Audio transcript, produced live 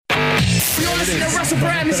You're listening to Russell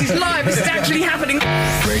Brand. This is live. This is actually happening.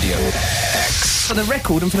 Radio X. For the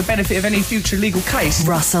record and for the benefit of any future legal case.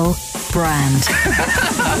 Russell Brand.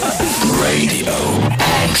 Radio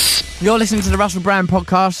X. You're listening to the Russell Brand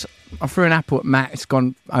podcast. I threw an apple at Matt. It's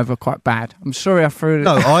gone over quite bad. I'm sorry I threw it.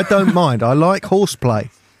 No, I don't mind. I like horseplay.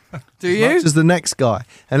 Do you? As much as the next guy.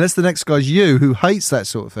 Unless the next guy's you, who hates that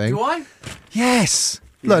sort of thing. Do I? Yes.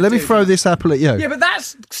 Look, let me throw this apple at you. Yeah, but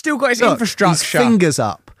that's still got its Look, infrastructure. his fingers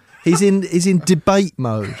up. He's in debate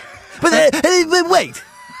mode. But wait.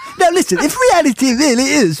 Now listen, if reality really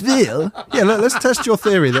is real... Yeah, look, let's test your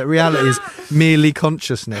theory that reality is merely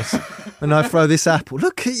consciousness. And I throw this apple.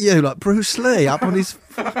 Look at you, like Bruce Lee, up on his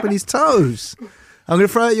toes. I'm going to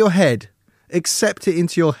throw it at your head. Accept it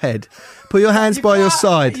into your head. Put your hands by your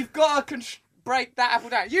side. You've got to break that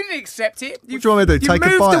apple down. You didn't accept it. What do you want me to do? Take a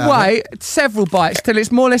bite? You moved out away several bites till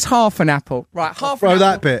it's more or less half an apple. Right, half throw an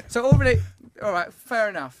that apple. bit. So already... All right, fair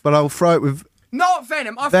enough. But I'll throw it with... Not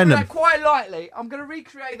venom. I threw that quite lightly. I'm going to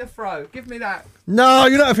recreate the throw. Give me that. No,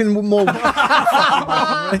 you're not having more...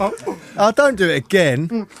 Oh, don't do it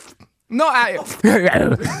again. Not at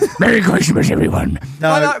you. Merry Christmas, everyone.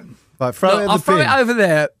 No. Right, throw it at the I'll throw bin. it over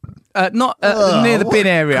there. Not near the bin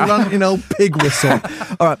area. Grunting old pig whistle.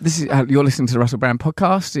 All right, this is you're listening to the Russell Brand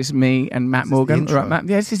podcast. It's me and Matt Morgan. the intro? All right, Matt.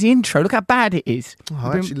 Yeah, this is the intro. Look how bad it is.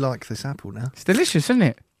 Oh, I actually like this apple now. It's delicious, isn't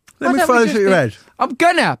it? Let Why me don't throw we this just at your do-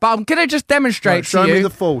 head. I'm gonna just demonstrate Right, show to you. me the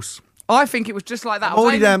false. I think it was just like that.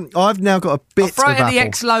 I've now got a I'll bit throw of it at apple. the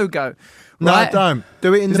X logo. No, right? don't.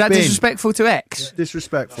 Do it in Is the that bin. disrespectful to X?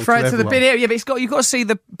 Disrespectful Throw to it to the everyone. bin area. Yeah, but you've got to see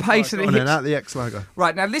the pace of it. Go on then, at the X logo.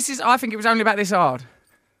 Right, now this is, I think it was only about this hard.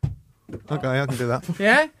 Okay, I can do that.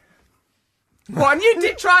 Yeah? Well, and you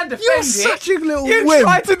did try and defend You're it. such a little You wimp.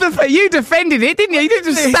 tried to defend. You defended it, didn't you? You didn't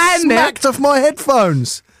just It stand there. smacked off my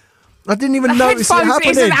headphones. I didn't even The notice it headphones happening.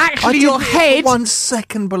 isn't actually I didn't your head. For 1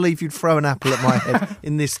 second believe you'd throw an apple at my head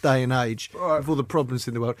in this day and age with all the problems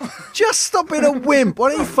in the world. Just stop being a wimp. Why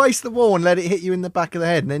don't you face the wall and let it hit you in the back of the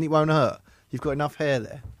head and then it won't hurt? You've got enough hair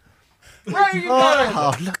there. Where are you going?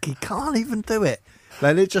 Oh, look, he can't even do it.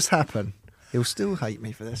 Let it just happen. He'll still hate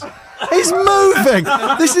me for this. He's moving.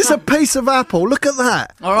 This is a piece of apple. Look at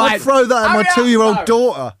that. All right. I'd throw that at my Hurry up, 2-year-old though.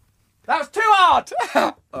 daughter. That was too hard.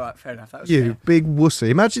 All right, fair enough. That was You fair. big wussy.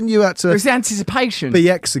 Imagine you had It was to the anticipation. be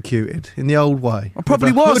executed in the old way. I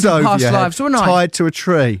probably With a was hood in over past your head, lives, wasn't I? tied to a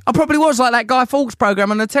tree. I probably was like that Guy Fawkes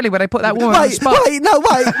programme on the telly where they put that woman on the spot.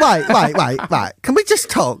 Wait. Can we just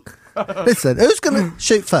talk? Listen, who's going to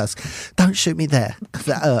shoot first? Don't shoot me there, because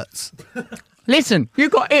that hurts. Listen, you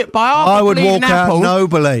got hit by half I a would bleeding walk apple. out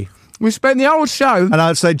nobly. We spent the whole show And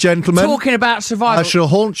I'd say, gentlemen, talking about survival. I shall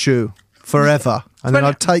haunt you forever. And then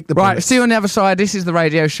I'd take the Right, bullets. see you on the other side. This is the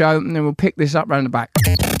radio show, and then we'll pick this up round the back.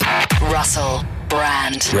 Russell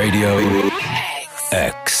Brand. Radio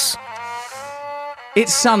X.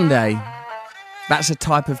 It's Sunday. That's a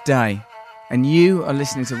type of day. And you are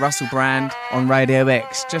listening to Russell Brand on Radio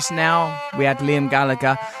X. Just now, we had Liam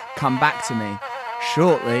Gallagher come back to me.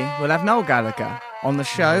 Shortly, we'll have Noel Gallagher on the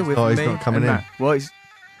show with me. Oh, he's not coming and in. Matt. Well, he's...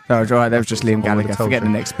 No, it's all right. That was just Liam I would've Gallagher. told Forget you.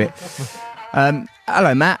 the next bit.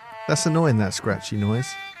 Hello, Matt. That's annoying, that scratchy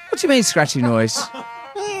noise. What do you mean, scratchy noise?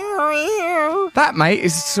 That, mate,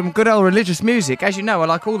 is some good old religious music. As you know, I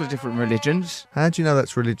like all the different religions. How do you know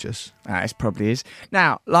that's religious? It probably is.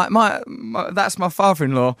 Now, like my that's my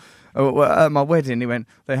father-in-law at my wedding. He went.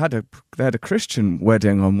 They had a Christian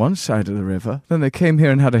wedding on one side of the river. Then they came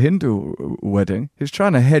here and had a Hindu wedding. He's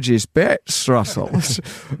trying to hedge his bets, Russell.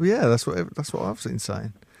 Well, yeah, that's what I've been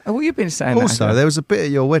saying. Oh, well, you've been saying Also, that. there was a bit at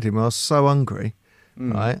your wedding where I was so hungry,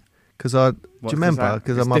 right? Because do you remember?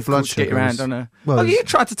 Because my blood to get sugar your was... hand on a. Well, Oh, you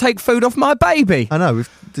tried to take food off my baby. I know, we've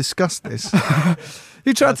discussed this.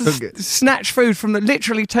 You tried I to took it. snatch food from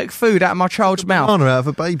literally take food out of my child's mouth. Banana out of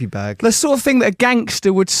a baby bag. The sort of thing that a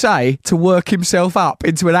gangster would say to work himself up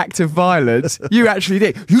into an act of violence, you actually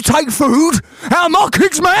did. You take food out of my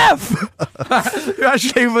kid's mouth! You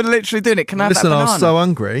actually were literally doing it. Can I have Listen, that I banana? was so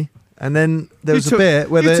hungry. And then there was took- a bit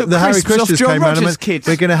where you took the Harry crisps off Christians John came round and Rogers' went, kids.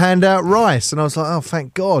 we're going to hand out rice. And I was like, oh,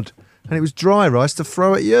 thank God. And it was dry rice to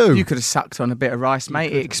throw at you. You could have sucked on a bit of rice,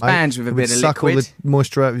 mate. It expands with a It bit would of suck liquid. all the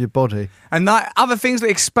moisture out of your body. And like other things that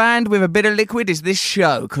expand with a bit of liquid is this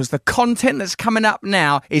show, because the content that's coming up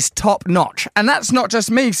now is top notch. And that's not just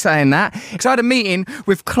me saying that, because I had a meeting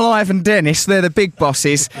with Clive and Dennis, they're the big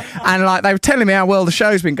bosses, and like they were telling me how well the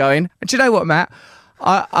show's been going. And do you know what, Matt?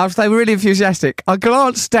 They were really enthusiastic. I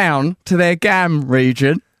glanced down to their GAM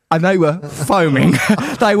region, and they were foaming.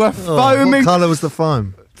 They were foaming. What colour was the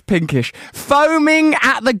foam? Pinkish. Foaming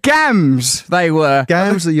at the gams, they were.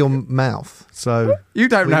 Gams are your mouth. So You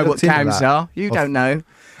don't we know what looked into gams that. are. You don't know.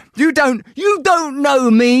 You don't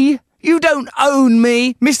know me. You don't own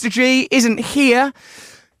me. Mr. G isn't here.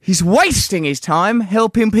 He's wasting his time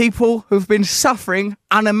helping people who've been suffering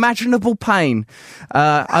unimaginable pain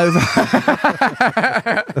over...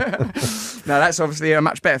 No, that's obviously a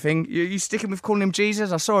much better thing. You sticking with calling him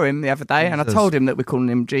Jesus? I saw him the other day and I told him that we're calling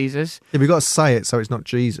him Jesus. Yeah, we've got to say it so it's not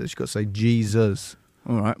Jesus. You've got to say Jesus.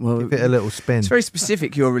 All right, well... Give it a little spin. It's very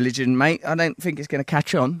specific, your religion, mate. I don't think it's going to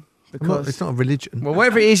catch on. Because It's not a religion. Well,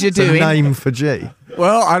 whatever it is you're It's doing... a name for G.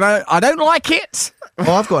 Well, I don't like it.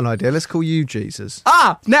 Oh, I've got an idea. Let's call you Jesus.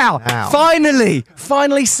 Now, Now.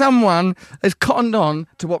 finally someone has cottoned on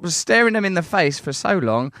to what was staring them in the face for so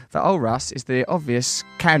long that old Russ is the obvious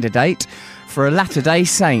candidate for a Latter-day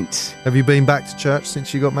Saint. Have you been back to church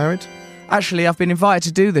since you got married? Actually, I've been invited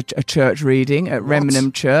to do a church reading at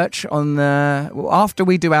Remenham Church on after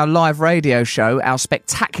we do our live radio show, our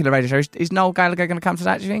spectacular radio show. Is Noel Gallagher going to come to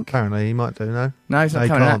that, do you think? Apparently, he might do, no? No, he's not he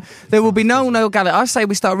coming can't. to that. There will be no Noel Gallagher. I say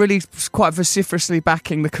we start really quite vociferously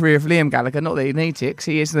backing the career of Liam Gallagher. Not that he needs it, because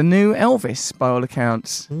he is the new Elvis, by all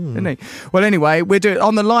accounts. Isn't he? Well, anyway, we're doing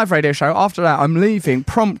on the live radio show. After that, I'm leaving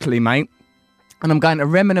promptly, mate. And I'm going to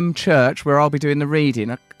Remenham Church where I'll be doing the reading.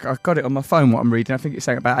 I've got it on my phone what I'm reading. I think it's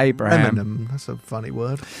saying about Abraham. Remenham, that's a funny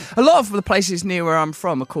word. A lot of the places near where I'm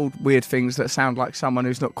from are called weird things that sound like someone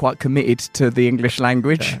who's not quite committed to the English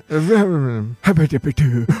language. Remenham. I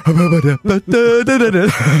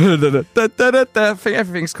think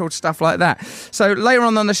everything's called stuff like that. So later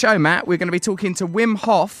on the show, Matt, we're going to be talking to Wim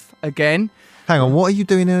Hof again. Hang on, what are you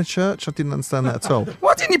doing in a church? I didn't understand that at all.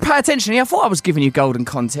 Why didn't you pay attention? I thought I was giving you golden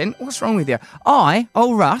content. What's wrong with you?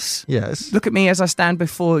 Old Russ, Yes. look at me as I stand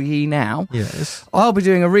before ye now. Yes. I'll be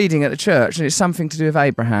doing a reading at the church, and it's something to do with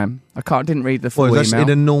Abraham. Didn't read the full Well, that's email. in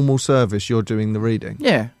a normal service, you're doing the reading.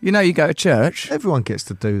 Yeah, you go to church. Everyone gets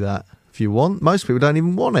to do that if you want. Most people don't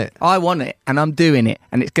even want it. I want it, and I'm doing it,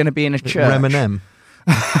 and it's going to be in a church. Remenham.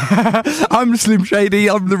 I'm Slim Shady.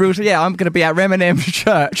 I'm the real. Yeah, I'm going to be at Remenham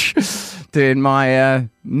Church doing my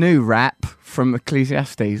new rap from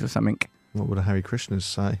Ecclesiastes or something. What would a Hare Krishnas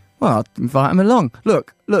say? Well, I'll invite them along.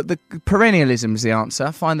 Look, the perennialism's the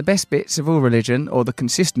answer. Find the best bits of all religion, or the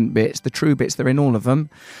consistent bits, the true bits that are in all of them,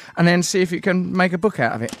 and then see if you can make a book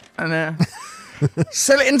out of it. And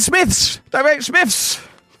sell it in Smiths. Direct Smiths.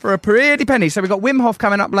 For a pretty penny. So we've got Wim Hof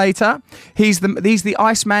coming up later. He's the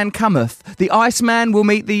Iceman cometh. The Iceman will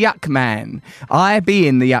meet the Yuck Man. I be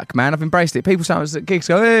in the Yuck Man. I've embraced it. People sometimes at gigs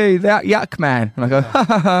go, hey, that Yuck Man. And I go, ha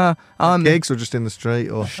ha ha. I'm Gigs or just in the street?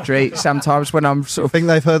 Or street sometimes when I'm sort of... think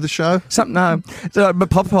they've heard the show? No, but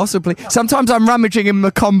possibly. Sometimes I'm rummaging in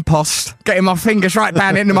the compost, getting my fingers right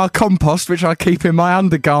down into my compost, which I keep in my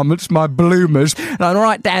undergarments, my bloomers, and I'm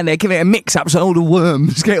right down there giving it a mix-up so all the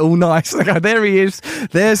worms get all nice. I go, there he is.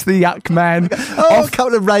 There's the Yuck Man. Oh, a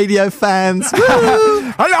couple of radio fans.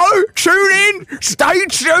 Hello, tune in. Stay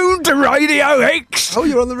tuned to Radio X. Oh,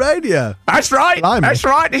 you're on the radio. That's right. Blimey. That's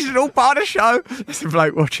right. This is all part of the show. There's a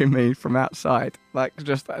bloke watching me from outside, like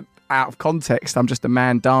just out of context. I'm just a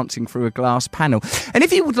man dancing through a glass panel. And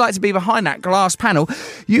if you would like to be behind that glass panel,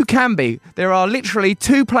 you can be. There are literally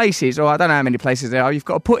 2 places, or I don't know how many places there are. You've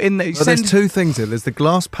got to put in the... Well, there's 2 things here. There's the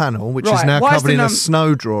glass panel, which is Right, now why is covered in the a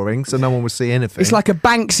snow drawing, so no one will see anything. It's like a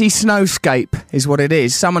Banksy snowscape, is what it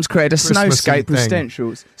is. Someone's created a Christmassy snowscape with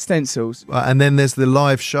thing. stencils. And then there's the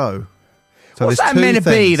live show. So What's there's that 2 meant to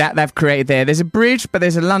be things. that they've created there? There's a bridge, but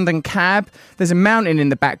there's a London cab. There's a mountain in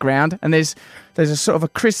the background, and there's a sort of a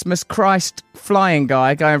Christmas Christ flying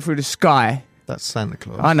guy going through the sky. That's Santa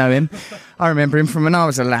Claus. I know him. I remember him from when I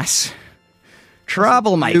was a lass.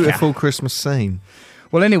 Troublemaker. Beautiful Christmas scene.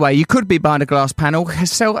 Well, anyway, you could be behind a glass panel.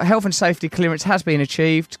 Health and safety clearance has been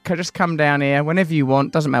achieved. Just come down here whenever you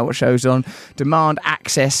want. Doesn't matter what show's on. Demand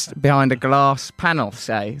access behind a glass panel,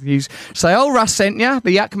 say. Oh, Russ sent ya.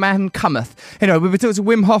 The Yuck Man cometh. Anyway, we'll be talking to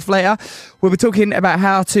Wim Hof later. We'll be talking about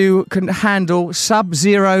how to handle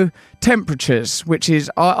sub-zero temperatures, which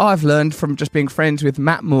is I've learned from just being friends with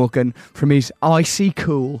Matt Morgan from his icy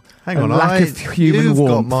cool Hang on, lack of human you've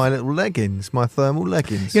warmth. got my little leggings, my thermal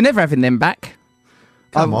leggings. You're never having them back.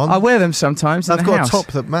 Come on. I wear them sometimes in I've the got house. a top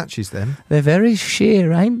that matches them. They're very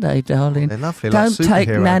sheer, ain't they, darling? They're lovely, like Don't take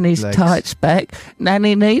superhero Nanny's legs. tights back.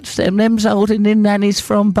 Nanny needs them. Them's holding in Nanny's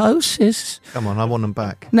thrombosis. Come on, I want them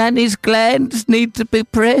back. Nanny's glands need to be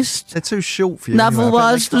pressed. They're too short for you. anyway.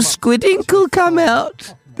 Otherwise, I bet the squid ink will come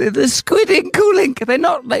out. The squid ink cooling. They're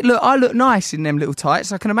not. Look, I look nice in them little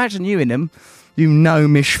tights. I can imagine you in them. You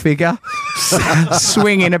gnomish figure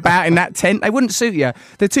swinging about in that tent. They wouldn't suit you.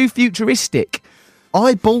 They're too futuristic.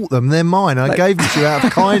 I bought them. They're mine. I gave them to you out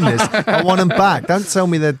of kindness. I want them back. Don't tell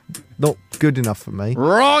me they're not good enough for me.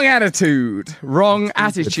 Wrong attitude. Wrong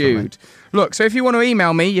attitude. Look, so if you want to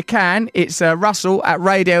email me, you can. It's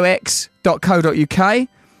russell@radiox.co.uk.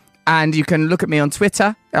 And you can look at me on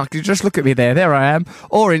Twitter. You can just look at me there. There I am.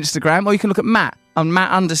 Or Instagram. Or you can look at Matt. I'm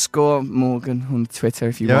Matt_Morgan on Twitter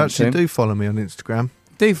if you want to. Do follow me on Instagram.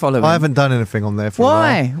 Do follow me. I haven't done anything on there for a while.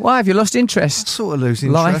 Why? Why have you lost interest? Sort of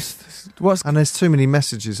losing interest. And there's too many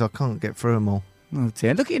messages. I can't get through them all. Oh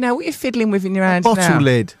dear. Look at you now. What are you fiddling with in your hands Bottle now?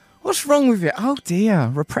 lid. What's wrong with you? Oh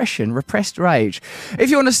dear. Repression. Repressed rage.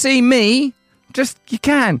 If you want to see me, you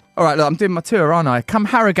can. All right, look, I'm doing my tour, aren't I? Come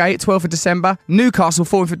Harrogate, 12th of December. Newcastle,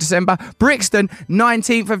 4th of December. Brixton,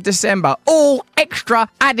 19th of December. All extra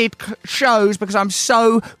added shows because I'm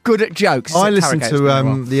so good at jokes. I listened to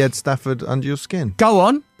the Ed Stafford Under Your Skin. Go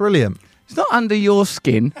on. Brilliant. It's not under your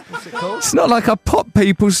skin. It's not like I pop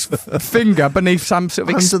people's finger beneath some sort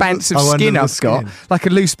of expansive skin I've got. Like a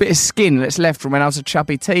loose bit of skin that's left from when I was a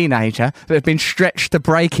chubby teenager that had been stretched to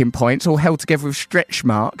breaking points, all held together with stretch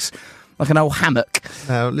marks. Like an old hammock.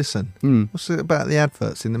 Now, listen. What's it about the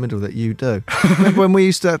adverts in the middle that you do? Remember when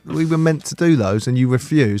we were meant to do those and you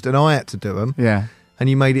refused and I had to do them? Yeah. And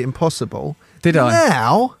you made it impossible. Did I?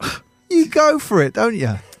 Now, you go for it, don't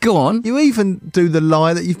you? Go on. You even do the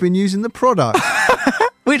lie that you've been using the product.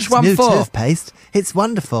 Which one new for? Toothpaste. It's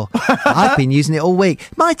wonderful. I've been using it all week.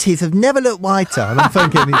 My teeth have never looked whiter. And I'm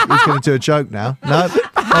thinking he's going to do a joke now. No,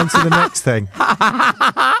 on to the next thing.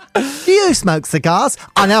 Do you smoke cigars?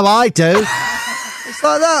 I know I do. It's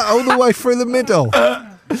like that all the way through the middle.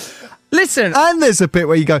 Listen. And there's a bit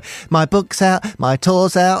where you go, my book's out, my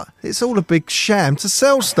tour's out. It's all a big sham to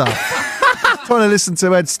sell stuff. Trying to listen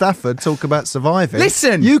to Ed Stafford talk about surviving.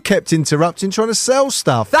 Listen. You kept interrupting trying to sell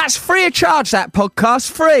stuff. That's free of charge, that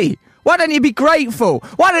podcast. Free. Why don't you be grateful?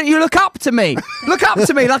 Why don't you look up to me? Look up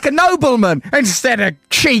to me like a nobleman instead of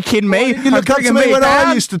cheeking me. You look up to me when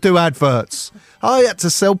I used to do adverts. I had to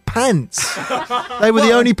sell pants. They were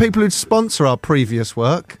the only people who'd sponsor our previous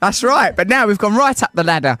work. That's right, but now we've gone right up the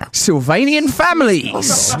ladder. Sylvanian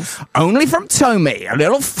families. Only from Tommy, a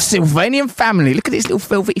little Sylvanian family. Look at this little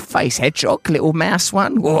velvety face, hedgehog, little mouse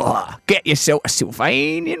one. Whoa, get yourself a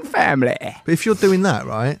Sylvanian family. But if you're doing that,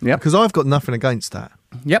 right? Yep. Because I've got nothing against that.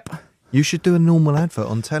 Yep. You should do a normal advert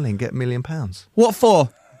on telly and get £1 million. What for?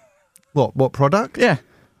 What product? Yeah.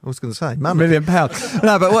 I was going to say, £1 million.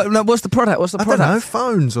 No, but what's the product? What's the product? I don't know,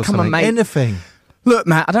 phones or something. On, mate. Anything. Look,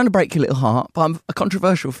 Matt, I don't want to break your little heart, but I'm a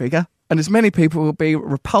controversial figure, and as many people will be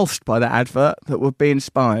repulsed by that advert that would be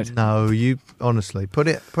inspired. No, you honestly put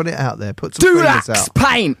it out there. Put some feelers Dulax out.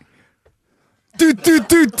 paint.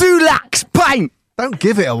 Dulax paint. Don't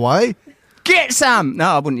give it away. Get some.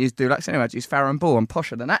 No, I wouldn't use Dulax anyway. I'd use Farrow and Ball. I'm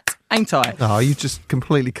posher than that, ain't I? No, you just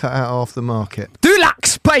completely cut out half the market.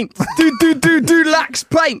 Dulax paint. Dulax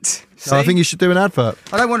paint. No, I think you should do an advert.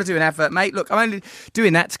 I don't want to do an advert, mate. Look, I'm only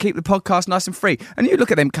doing that to keep the podcast nice and free. And you look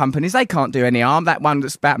at them companies, they can't do any harm. That one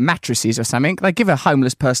that's about mattresses or something. They give a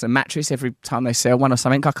homeless person a mattress every time they sell one or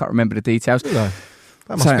something. I can't remember the details. Do they?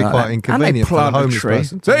 That must be quite inconvenient for the homeless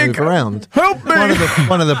person to move around. Help me!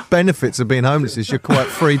 One of the benefits of being homeless is you're quite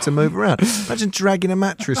free to move around. Imagine dragging a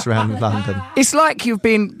mattress around London. It's like you've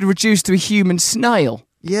been reduced to a human snail.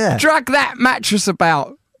 Yeah. Drag that mattress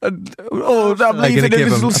about. I'm They're going leaving to give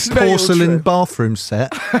a them a snail porcelain trail. bathroom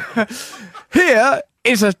set. Here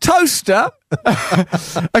is a toaster,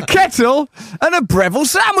 a kettle, and a Breville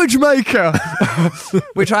sandwich maker,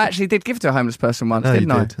 which I actually did give to a homeless person once, No, didn't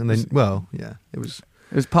you I? did. And then, well, yeah, it was...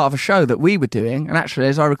 It was part of a show that we were doing, and actually,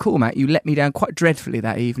 as I recall, Matt, you let me down quite dreadfully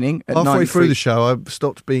that evening. At Halfway 9 through the show, I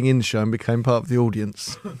stopped being in the show and became part of the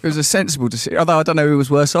audience. It was a sensible decision, although I don't know who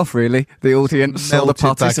was worse off, really, the audience or the Melted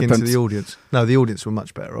back participants. into the audience. No, the audience were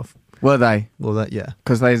much better off. Were they? Well, that, yeah.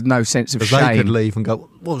 Because there's no sense of Because they could shame. leave and go,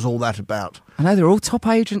 what was all that about? I know, they were all top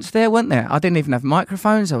agents there, weren't there? I didn't even have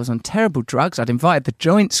microphones. I was on terrible drugs. I'd invited the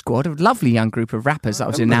Joint Squad, a lovely young group of rappers that I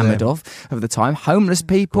was enamoured of the time. Homeless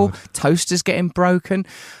people, toasters getting broken.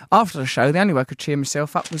 After the show, the only way I could cheer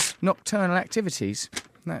myself up was nocturnal activities.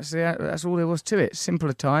 That's all there was to it.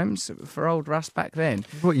 Simpler times for old Russ back then.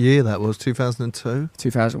 What year that was? 2002?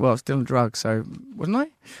 2000. Well, I was still on drugs, so wasn't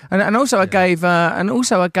I? And also I gave the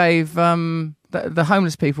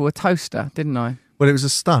homeless people a toaster, didn't I? Well, it was a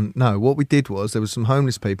stunt. No, what we did was there was some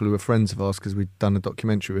homeless people who were friends of ours because we'd done a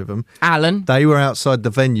documentary with them. Alan, They were outside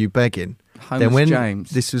the venue begging. homeless Then when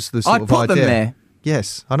James. this was the sort I'd of put idea. them there.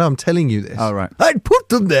 Yes, I know. I'm telling you this. Oh, right. I'd put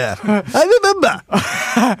them there. I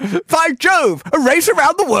remember. By Jove, a race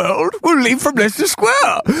around the world will leave from Leicester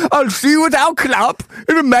Square. I'll see you at our club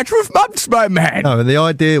in a matter of months, my man. No, and the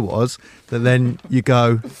idea was that then you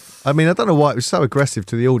go, I mean, I don't know why it was so aggressive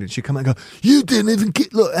to the audience. You come out and go, you didn't even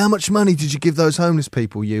get, look, how much money did you give those homeless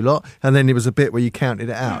people, you lot? And then there was a bit where you counted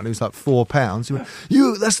it out and it was like £4. You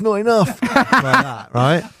went, that's not enough. Like that,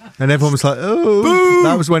 right? And everyone was like, oh. Boom.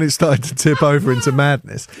 That was when it started to tip over into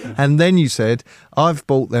madness. And then you said, I've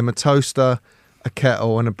bought them a toaster, a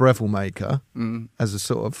kettle and a Breville maker as a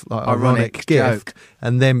sort of like ironic gift. Joke.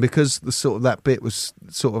 And then because the sort of that bit was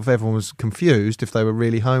sort of everyone was confused if they were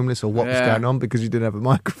really homeless or what was going on because you didn't have a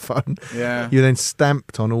microphone. Yeah. You then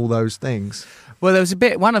stamped on all those things. Well, there was a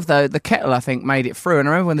bit, one of the kettle, I think, made it through. And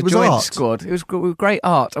I remember when the Joint Squad, it was great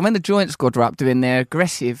art. And when the Joint Squad were up doing their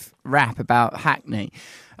aggressive rap about Hackney,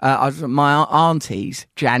 I was with my aunties,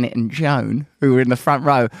 Janet and Joan, who were in the front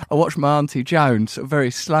row. I watched my auntie Joan sort of very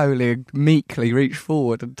slowly and meekly reach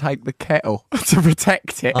forward and take the kettle to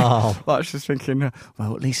protect it. Oh. I was just thinking,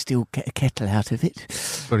 well, at least still get a kettle out of it.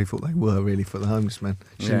 Probably thought they were really for the homeless man.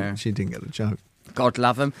 She didn't get the joke. God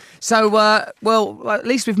love them. So, well, at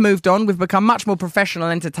least we've moved on. We've become much more professional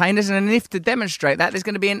entertainers. And if to demonstrate that, there's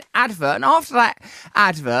going to be an advert. And after that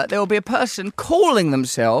advert, there will be a person calling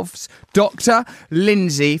themselves Dr.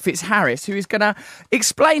 Lindsey Fitzharris, who is going to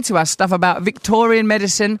explain to us stuff about Victorian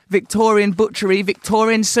medicine, Victorian butchery,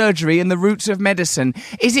 Victorian surgery, and the roots of medicine.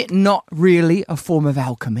 Is it not really a form of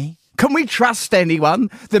alchemy? Can we trust anyone?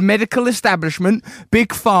 The medical establishment? Big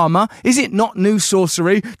pharma? Is it not new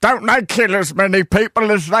sorcery? Don't they kill as many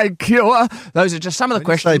people as they cure? Those are just some of the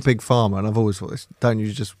questions. You say big pharma, and I've always thought this. Don't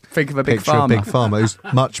you just think of a big picture pharma? A big pharma who's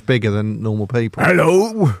much bigger than normal people.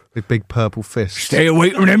 Hello. With big purple fists. Stay away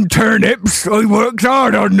from them turnips. I worked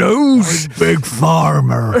hard on those. Big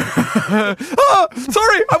farmer. Oh,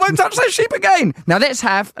 sorry, I won't touch that sheep again. Now let's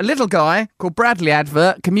have a little guy called Bradley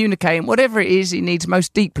advert communicating whatever it is he needs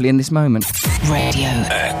most deeply in this moment. Radio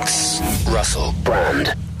X. Russell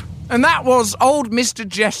Brand. And that was old Mr.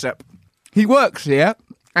 Jessup. He works here,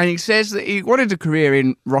 and he says that he wanted a career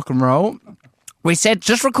in rock and roll. We said,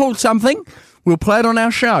 just record something, we'll play it on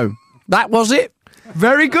our show. That was it.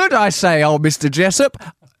 Very good, I say, old Mr. Jessup.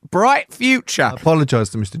 Bright future. I apologise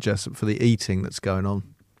to Mr. Jessup for the eating that's going on.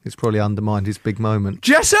 It's probably undermined his big moment.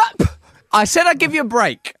 Jessup! I said I'd give you a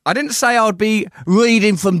break. I didn't say I'd be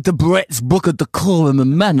reading from Debrett's Book of Decorum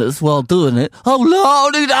and Manners while doing it. Oh,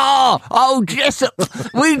 la-di-da! Oh, Jessup,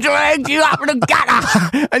 we dragged you up the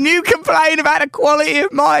gutter! And you complain about the quality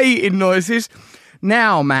of my eating noises.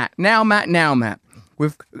 Now, Matt.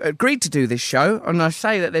 We've agreed to do this show, and I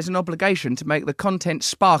say that there's an obligation to make the content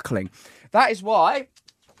sparkling. That is why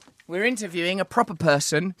we're interviewing a proper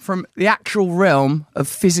person from the actual realm of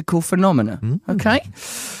physical phenomena. Okay?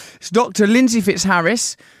 It's Dr. Lindsey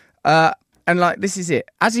Fitzharris, and this is it.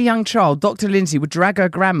 As a young child, Dr. Lindsey would drag her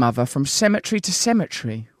grandmother from cemetery to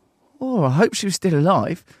cemetery. Oh, I hope she was still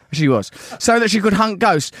alive. She was. So that she could hunt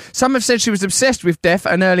ghosts. Some have said she was obsessed with death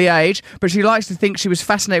at an early age, but she likes to think she was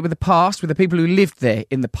fascinated with the past, with the people who lived there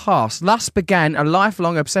in the past. Thus began a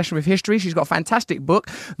lifelong obsession with history. She's got a fantastic book,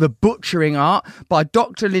 The Butchering Art, by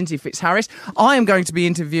Dr. Lindsey Fitzharris. I am going to be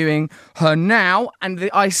interviewing her now, and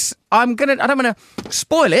I don't want to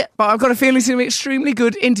spoil it, but I've got a feeling it's going to be an extremely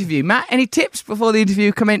good interview. Matt, any tips before the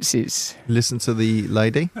interview commences? Listen to the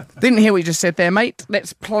lady. Didn't hear what you just said there, mate.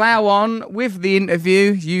 Let's plough on with the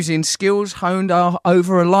interview using skills honed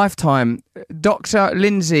over a lifetime. Dr.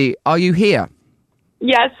 Lindsey, are you here?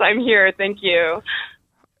 Yes, I'm here. Thank you.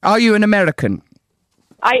 Are you an American?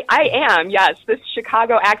 I am, yes. This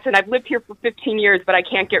Chicago accent, I've lived here for 15 years, but I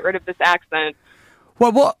can't get rid of this accent.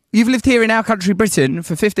 Well, what? You've lived here in our country, Britain,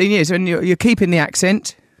 for 15 years, and you're keeping the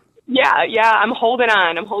accent? Yeah, I'm holding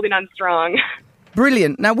on. I'm holding on strong.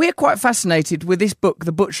 Brilliant. Now, we're quite fascinated with this book,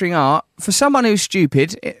 The Butchering Art. For someone who's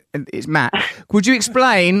stupid, it's Matt, would you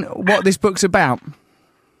explain what this book's about?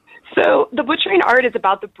 So, The Butchering Art is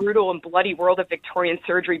about the brutal and bloody world of Victorian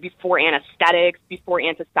surgery before anesthetics, before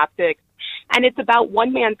antiseptics, and it's about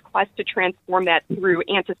one man's quest to transform that through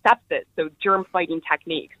antisepsis, so germ-fighting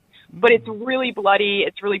techniques. But it's really bloody,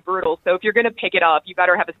 it's really brutal, so if you're going to pick it up, you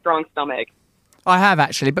better have a strong stomach. I have,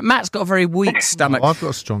 actually, but Matt's got a very weak stomach. Oh, I've got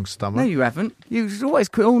a strong stomach. No, you haven't. You always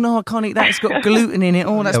quit. Oh, no, I can't eat that. It's got gluten in it.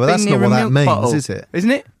 Oh, that's yeah, well, been that's near not what a that milk means, bottle. is it? Isn't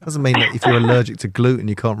it? Doesn't mean that if you're allergic to gluten,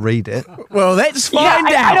 you can't read it. Well, let's find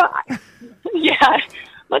out.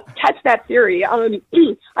 Let's test that theory.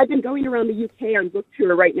 I've been going around the UK on book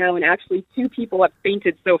tour right now, and actually 2 people have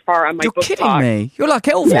fainted so far on my book You're kidding talk. me. You're like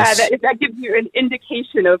Elvis. Yeah, that gives you an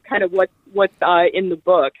indication of kind of what's in the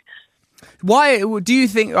book. Why do you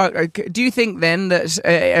think? Do you think then that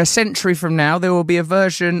a century from now there will be a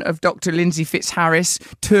version of Dr. Lindsey Fitzharris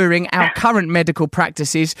touring our current medical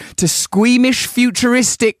practices to squeamish,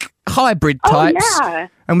 futuristic hybrid types? Oh, yeah.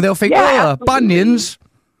 And they'll think, Yeah, absolutely. bunions.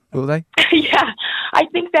 Will they? Yeah. I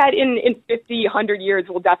think that in 50, 100 years,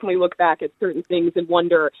 we'll definitely look back at certain things and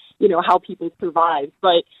wonder, how people survived.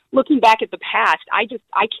 But looking back at the past, I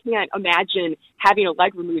can't imagine having a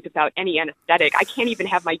leg removed without any anesthetic. I can't even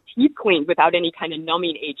have my teeth cleaned without any kind of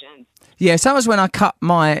numbing agent. Yeah, so that was when I cut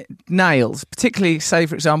my nails, particularly, say,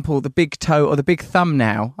 for example, the big toe or the big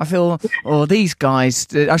thumbnail. I feel, these guys,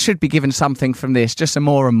 I should be given something from this, just a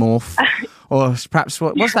Moromorph. Or perhaps,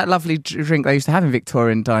 what's that lovely drink they used to have in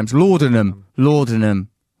Victorian times? Laudanum.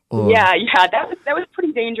 Yeah, that was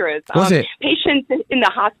pretty dangerous. Was it? Patients in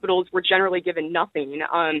the hospitals were generally given nothing.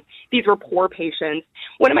 These were poor patients.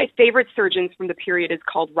 One of my favorite surgeons from the period is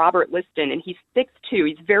called Robert Liston, and he's 6'2".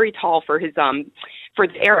 He's very tall for his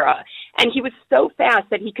era, and he was so fast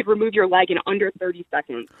that he could remove your leg in under 30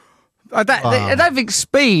 seconds. I don't think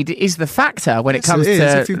speed is the factor when it comes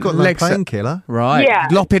to if you've got no painkiller, right? Yeah.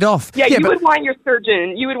 Lop it off. Yeah, you would want your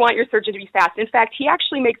surgeon to be fast. In fact, he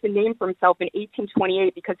actually makes a name for himself in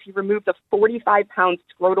 1828 because he removed a 45-pound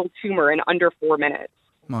scrotal tumor in under 4 minutes.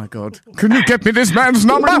 My God. Can you get me this man's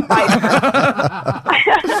number?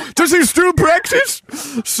 Does he still practice?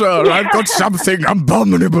 Sir, I've got something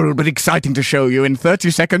abominable but exciting to show you. In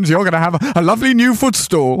 30 seconds, you're going to have a lovely new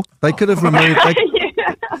footstool. They could have removed...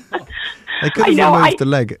 They could have removed the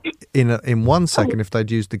leg in 1 second if they'd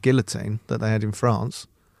used the guillotine that they had in France.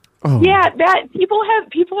 Oh. Yeah, that people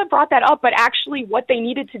have brought that up, but actually what they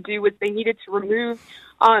needed to do was they needed to remove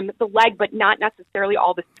the leg, but not necessarily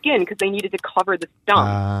all the skin because they needed to cover the stump.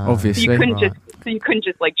 Obviously, so you couldn't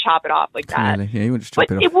just like chop it off like that. Clearly. Yeah, you wouldn't chop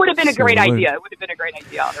but it off. it would have been a great idea. It would have been a great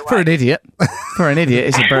idea otherwise. For an idiot.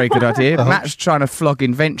 It's a very good idea. Matt's trying to flog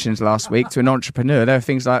inventions last week to an entrepreneur. There are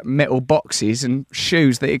things like metal boxes and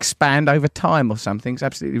shoes that expand over time or something. It's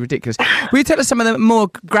absolutely ridiculous. Will you tell us some of the more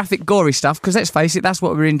graphic, gory stuff? Because let's face it, that's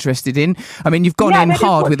what we're interested in. I mean, you've gone in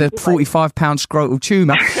hard with a 45-pound scrotal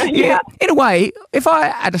tumour. Yeah. In a way, if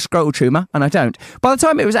I had a scrotal tumour, and I don't, by the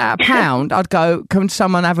time it was at a pound, I'd go, can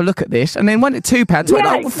someone have a look at this? And then when at £2,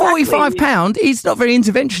 exactly. £45, he's not very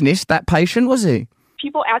interventionist, that patient, was he?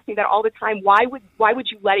 People ask me that all the time. Why would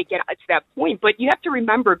you let it get to that point? But you have to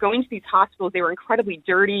remember, going to these hospitals, they were incredibly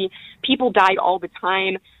dirty. People died all the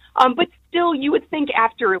time. But still, you would think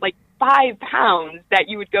after like 5 pounds that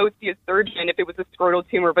you would go see a surgeon if it was a scrotal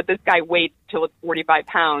tumor. But this guy waits till it's 45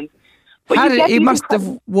 pounds. But he must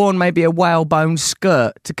have worn maybe a whalebone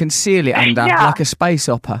skirt to conceal it under, like a space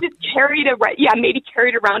opera. Just maybe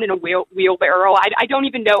carried around in a wheelbarrow. I don't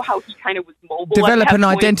even know how he kind of was mobile. Develop an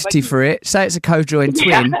identity for it. Say it's a co-joined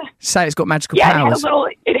twin. Say it's got magical powers.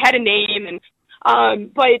 It had a name,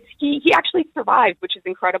 and but he actually survived, which is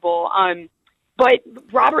incredible. But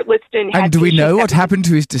Robert Liston had... And do we know what happened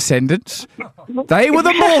to his descendants? They were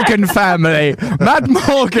the Morgan family. Mad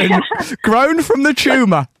Morgan, grown from the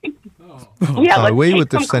tumour. Yeah, we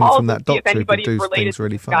would have sent from that doctor who could do things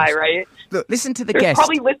really fast. Guy, right? Look, listen to the There's guest.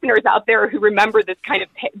 probably listeners out there who remember this kind of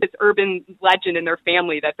this urban legend in their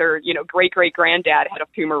family that their great granddad had a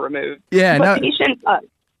tumor removed. Yeah, but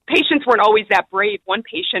patients weren't always that brave. One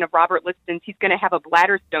patient of Robert Liston's, he's going to have a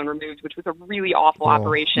bladder stone removed, which was a really awful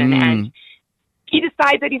operation, and he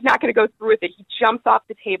decides that he's not going to go through with it. He jumps off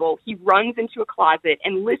the table. He runs into a closet,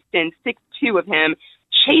 and Liston, 6'2" of him,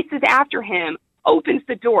 chases after him, opens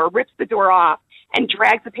the door, rips the door off, and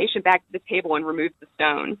drags the patient back to the table and removes the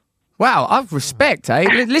stone. Wow, I've respect,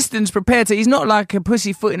 eh? Liston's prepared to... He's not like a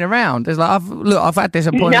pussyfooting around. There's like, I've had this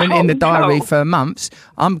appointment in the diary for months.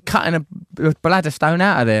 I'm cutting a bladder stone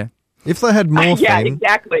out of there. If they had morphine... Yeah,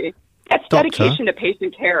 exactly. That's dedication to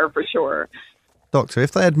patient care, for sure. Doctor,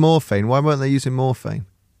 if they had morphine, why weren't they using morphine?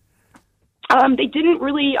 They didn't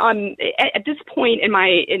really. At this point in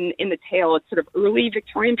the tale, it's sort of early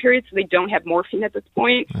Victorian period, so they don't have morphine at this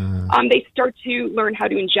point. They start to learn how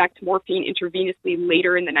to inject morphine intravenously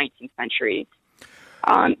later in the 19th century.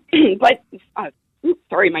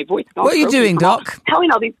 Sorry, my voice is all What are you doing, Doc?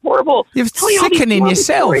 Telling all these horrible... You're sickening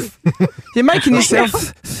yourself. You're making yourself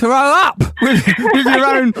throw up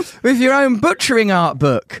with your own butchering art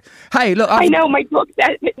book. Hey, look... I know, my book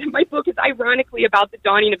is ironically about the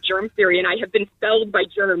dawning of germ theory, and I have been felled by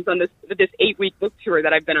germs on this 8-week book tour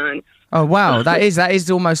that I've been on. Oh, wow. That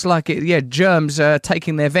is almost like it. Yeah, germs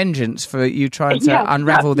taking their vengeance for you trying to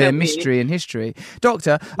unravel their mystery and history.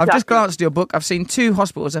 Doctor, I've just glanced at your book. I've seen 2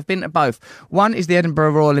 hospitals. I've been to both. One is the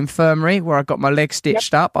Edinburgh Royal Infirmary, where I got my leg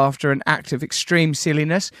stitched up after an act of extreme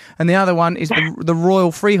silliness. And the other one is the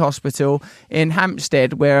Royal Free Hospital in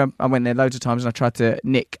Hampstead, where I went there loads of times and I tried to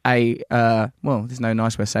nick a, there's no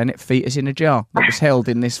nice way of saying it, fetus in a jar that was held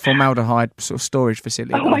in this formaldehyde sort of storage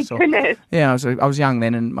facility. Oh, my goodness. Yeah, I was young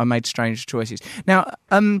then and I made strange choices. Now,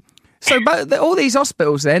 So all these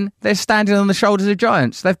hospitals then, they're standing on the shoulders of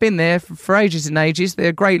giants. They've been there for ages and ages.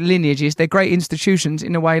 They're great lineages. They're great institutions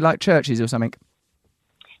in a way like churches or something.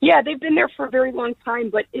 Yeah, they've been there for a very long time,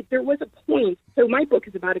 but there was a point. So my book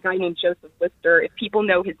is about a guy named Joseph Lister. If people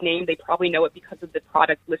know his name, they probably know it because of the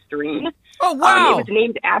product Listerine. Oh, wow. It was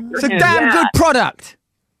named after him. It's a damn good product.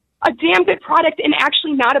 A damn good product, and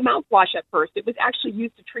actually not a mouthwash at first. It was actually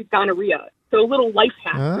used to treat gonorrhea. So a little life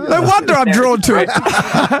hack. No wonder I'm drawn to it.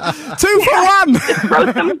 2 for 1. Just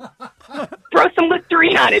throw some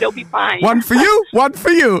Listerine on it. It'll be fine. One for you, one for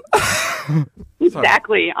you.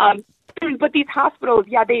 Exactly. But these hospitals,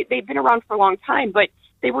 they've been around for a long time, but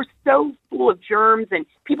they were so full of germs, and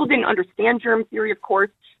people didn't understand germ theory, of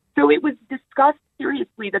course. So it was discussed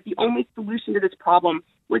seriously that the only solution to this problem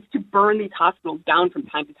was to burn these hospitals down from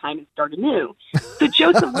time to time and start anew. So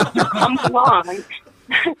Joseph Lister comes along,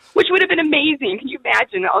 which would have been amazing. Can you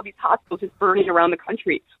imagine all these hospitals just burning around the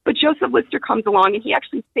country? But Joseph Lister comes along, and he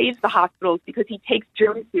actually saves the hospitals because he takes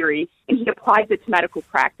germ theory and he applies it to medical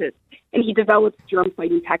practice, and he develops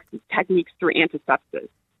germ-fighting techniques through antisepsis.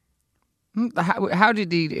 How did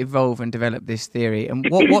he evolve and develop this theory? And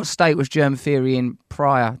what state was germ theory in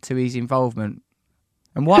prior to his involvement?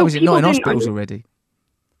 And why was it not in hospitals already?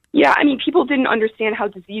 Yeah, I mean, people didn't understand how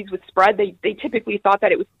disease would spread. They typically thought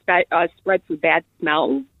that it would spread through bad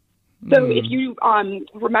smells. So if you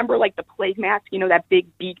remember, like, the plague mask, that big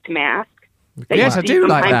beaked mask. Yes, I do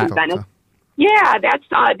like that. Yeah,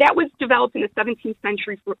 that was developed in the 17th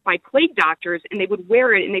century by plague doctors, and they would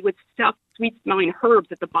wear it, and they would stuff sweet-smelling herbs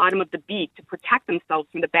at the bottom of the beak to protect themselves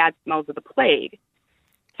from the bad smells of the plague.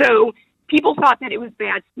 So people thought that it was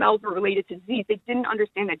bad smells were related to disease. They didn't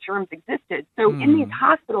understand that germs existed. So in these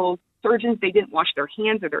hospitals, surgeons, they didn't wash their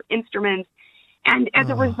hands or their instruments, and as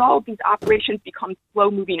a result, these operations become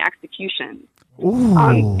slow-moving executions.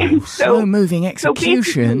 Slow-moving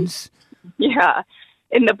executions? Yeah.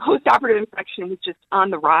 And the post-operative infection was just on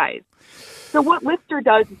the rise. So what Lister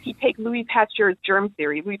does is he takes Louis Pasteur's germ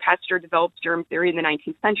theory. Louis Pasteur developed germ theory in the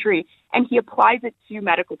 19th century, and he applies it to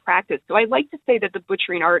medical practice. So I like to say that the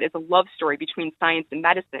butchering art is a love story between science and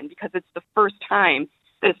medicine because it's the first time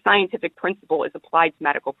that a scientific principle is applied to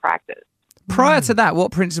medical practice. Prior to that,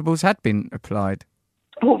 what principles had been applied?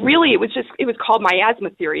 Well, really, it was called miasma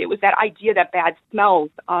theory. It was that idea that bad smells.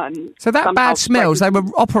 So that bad smells, they were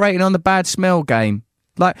operating on the bad smell game.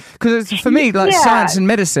 Like, because for me, science and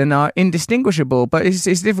medicine are indistinguishable, but it's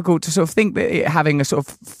difficult to sort of think that it having a sort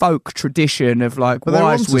of folk tradition of like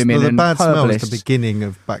wise women and bad smell is herbalists. the beginning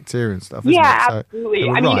of bacteria and stuff. Isn't it? Absolutely.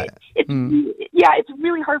 So, I mean, it's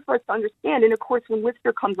really hard for us to understand. And of course, when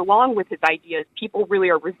Lister comes along with his ideas, people really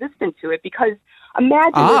are resistant to it because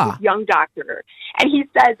imagine there's this young doctor, and he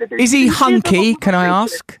says that there's... Is he hunky? Can I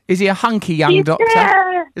ask? Is he a hunky young doctor?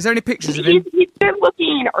 Is there any pictures of him? He's been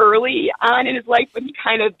looking early on in his life, but he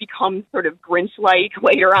kind of becomes sort of Grinch-like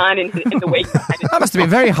later on in the way. That must have been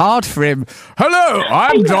very hard for him. Hello,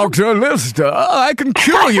 I'm Dr. Lister. I can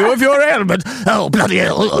cure you of your ailment. Oh, bloody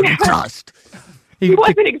hell, Christ. He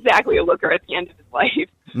wasn't exactly a looker at the end of his life.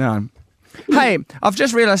 No. Hey, I've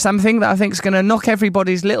just realised something that I think is going to knock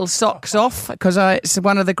everybody's little socks off because it's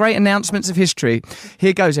one of the great announcements of history.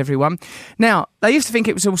 Here goes, everyone. Now, they used to think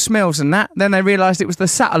it was all smells and that. Then they realised it was the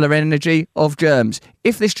subtler energy of germs.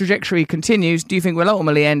 If this trajectory continues, do you think we'll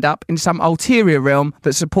ultimately end up in some ulterior realm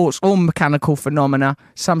that supports all mechanical phenomena,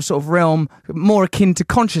 some sort of realm more akin to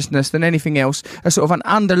consciousness than anything else, a sort of an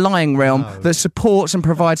underlying realm that supports and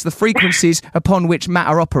provides the frequencies upon which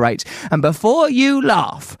matter operates? And before you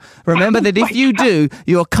laugh, remember that if you do,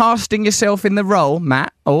 you're casting yourself in the role,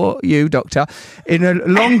 Matt, or you, Doctor, in a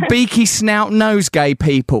long beaky snout nosegay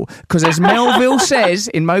people. Because as Melville says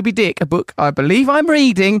in Moby Dick, a book I believe I'm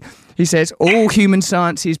reading, he says, all human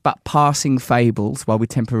science is but passing fables, while we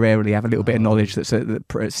temporarily have a little bit of knowledge that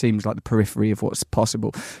seems like the periphery of what's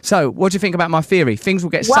possible. So, what do you think about my theory? Things will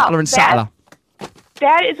get subtler and subtler.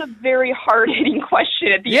 That is a very hard-hitting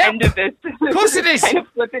question at the end of this. Of course it is. Kind of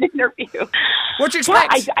flippant interview. What do you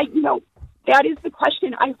expect? That is the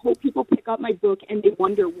question. I hope people pick up my book and they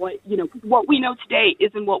wonder what we know today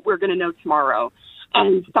isn't what we're going to know tomorrow.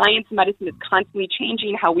 And science and medicine is constantly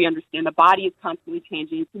changing. How we understand the body is constantly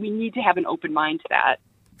changing. So we need to have an open mind to that.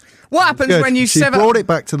 What happens when you sever... brought it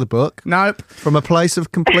back to the book. Nope. From a place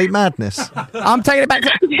of complete madness. I'm taking it back.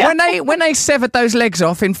 When they severed those legs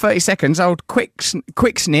off in 30 seconds, old quick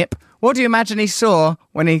snip, what do you imagine he saw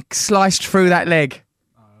when he sliced through that leg?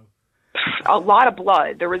 A lot of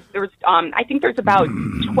blood. There was I think there's about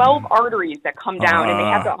 12 arteries that come down, and they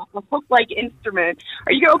have a hook-like instrument.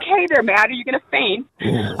 Are you okay there, Matt? Are you going to faint?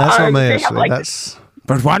 That's not me, actually.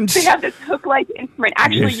 But once... They have this hook-like instrument.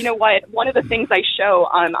 Actually, You know what? One of the things I show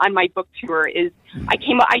on my book tour is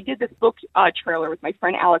I did this book trailer with my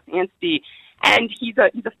friend Alice Anstey, and he's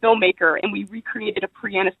a filmmaker, and we recreated a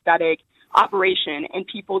pre-anesthetic operation, and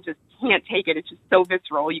people just can't take it. It's just so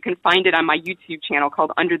visceral. You can find it on my YouTube channel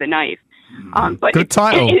called Under the Knife. But Good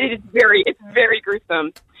title. It's very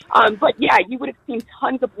gruesome. But yeah, you would have seen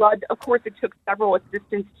tons of blood. Of course, it took several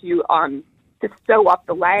assistants to sew up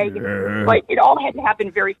the leg, but it all had to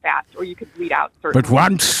happen very fast, or you could bleed out. Certainly. But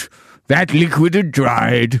once that liquid had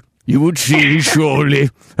dried, you would see surely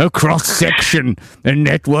a cross-section, a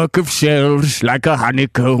network of cells like a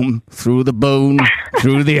honeycomb through the bone,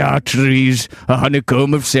 through the arteries, a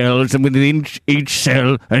honeycomb of cells, and within each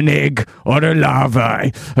cell an egg or a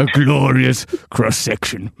larvae, a glorious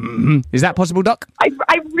cross-section. Mm-hmm. Is that possible, Doc? I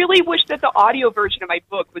really wish that the audio version of my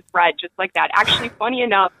book was read just like that. Actually, funny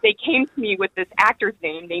enough, they came to me with this actor's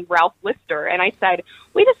name named Ralph Lister, and I said,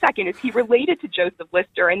 wait a second, is he related to Joseph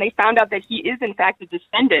Lister? And they found out that he is, in fact, a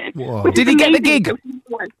descendant. Did he get the gig?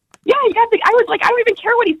 Yeah, he got the. I was like, I don't even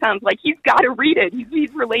care what he sounds like. He's got to read it.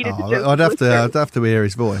 He's related to Joseph Lister. I'd have to hear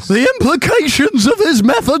his voice. The implications of his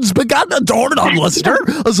methods began to dawn on Lister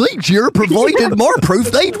as each year provided more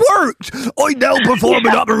proof they'd worked. I now perform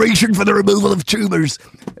an operation for the removal of tumours.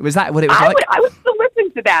 Was that what it was like? I would still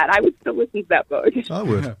listen to that. I would still listen to that book. I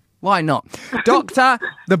would. Why not? Doctor,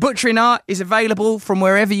 The Butchering Art is available from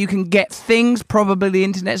wherever you can get things. Probably the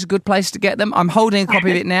internet's a good place to get them. I'm holding a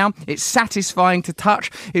copy of it now. It's satisfying to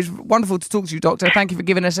touch. It's wonderful to talk to you, Doctor. Thank you for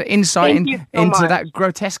giving us an insight into that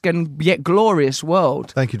grotesque and yet glorious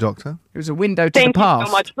world. Thank you, Doctor. It was a window to the Thank past. you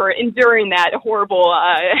so much for enduring that horrible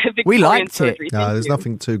Victorian We liked surgery. it. No, there's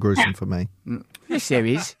nothing too gruesome for me. Yes, there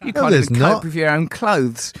is. You No, can't there's even cope not. with your own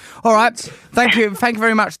clothes. All right. Thank you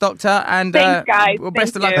very much, Doctor. And Thanks, guys. well,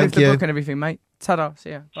 best of luck Thank with the you. book and everything, mate. Ta-da. See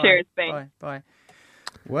ya. Bye. Cheers. Thanks. Bye.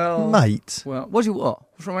 Well, Mate, Well, what's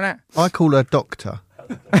wrong with that? I call her Doctor.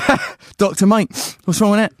 Doctor, mate. What's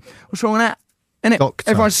wrong with that? What's wrong with that? Innit? Doctor.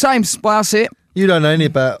 Everyone's the same. Well, I see it. You don't know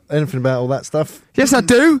anything about all that stuff. Yes, I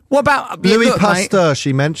do. What about Louis look, mate. Pasteur,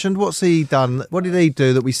 she mentioned. What's he done? What did he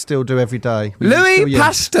do that we still do every day? Louis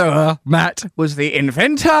Pasteur, Matt, was the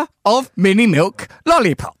inventor of mini milk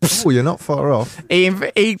lollipops. Oh, you're not far off. He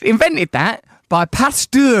invented that by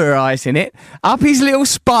pasteurising it up his little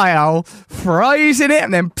spiral, freezing it,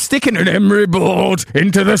 and then sticking an emery board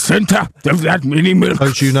into the centre of that mini milk.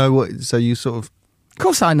 Oh, do you know what? So you sort of. Of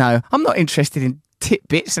course I know. I'm not interested in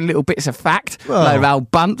tidbits and little bits of fact. Well, Load of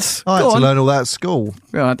old bunts. I had Go to on. learn all that at school.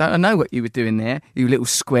 Well, I know what you were doing there, you little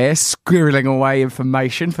square, squirreling away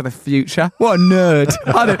information for the future. What a nerd.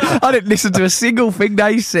 I didn't listen to a single thing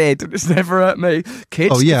they said. It's never hurt me.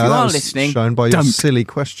 Kids, Oh, yeah, if you that are was listening, shown by your don't. silly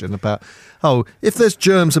question about. Oh, if there's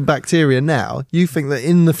germs and bacteria now, you think that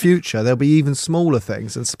in the future there'll be even smaller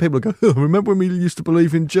things, and so people will go, oh, remember when we used to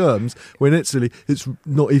believe in germs? When actually it's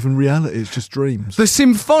not even reality, it's just dreams. The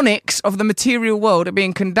symphonics of the material world are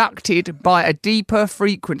being conducted by a deeper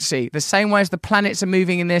frequency, the same way as the planets are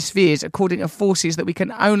moving in their spheres according to forces that we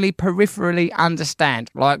can only peripherally understand,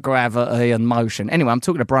 like gravity and motion. Anyway, I'm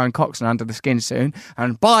talking to Brian Cox on Under the Skin soon,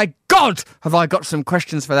 and by God, have I got some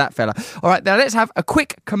questions for that fella. All right, now let's have a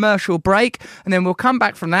quick commercial break, and then we'll come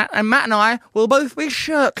back from that, and Matt and I will both be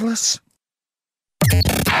shirtless.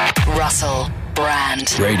 Russell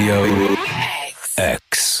Brand. Radio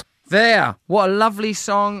X. There, what a lovely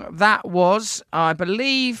song that was. I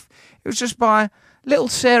believe it was just by little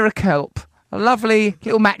Sarah Kelp, a lovely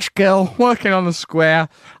little match girl working on the square.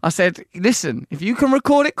 I said, listen, if you can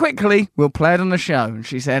record it quickly, we'll play it on the show. And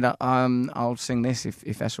she said, I'll sing this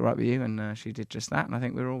if that's all right with you. And she did just that. And I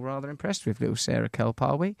think we're all rather impressed with little Sarah Kelp,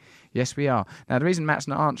 are we? Yes, we are. Now, the reason Matt's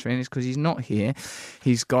not answering is because he's not here.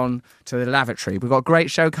 He's gone to the lavatory. We've got a great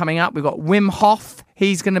show coming up. We've got Wim Hof.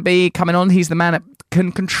 He's going to be coming on. He's the man that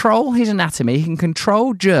can control his anatomy. He can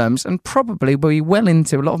control germs and probably will be well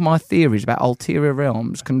into a lot of my theories about ulterior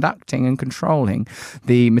realms conducting and controlling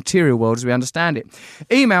the material world as we understand it.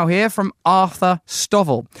 Email here from Arthur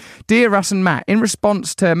Stovall. Dear Russ and Matt, in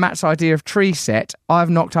response to Matt's idea of tree set, I've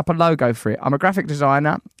knocked up a logo for it. I'm a graphic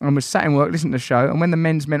designer and was sat in work listening to the show, and when the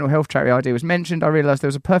men's mental health charity idea was mentioned, I realised there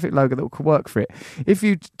was a perfect logo that could work for it. If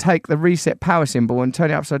you take the reset power symbol and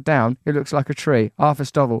turn it upside down, it looks like a tree. Arthur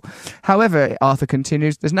Stovall. However, Arthur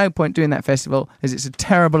continues, there's no point doing that festival as it's a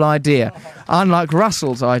terrible idea. Unlike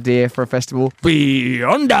Russell's idea for a festival,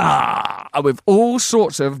 Beyonder, with all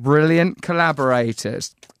sorts of brilliant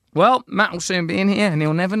collaborators. Well, Matt will soon be in here and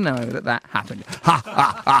he'll never know that happened. Ha,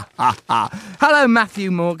 ha, ha, ha, ha. Hello,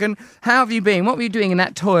 Matthew Morgan. How have you been? What were you doing in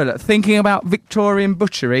that toilet? Thinking about Victorian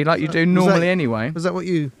butchery like you do normally anyway? Was that what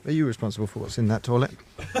are you responsible for what's in that toilet?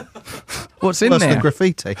 What's in Worse there? than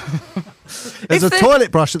graffiti. There's a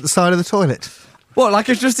toilet brush at the side of the toilet. What, like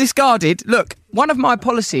it's just discarded? Look, one of my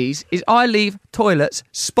policies is I leave toilets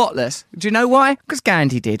spotless. Do you know why? Because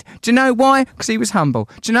Gandhi did. Do you know why? Because he was humble.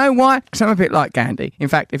 Do you know why? Because I'm a bit like Gandhi. In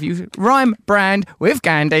fact, if you rhyme brand with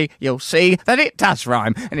Gandhi, you'll see that it does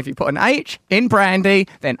rhyme. And if you put an H in brandy,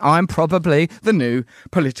 then I'm probably the new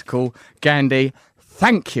political Gandhi.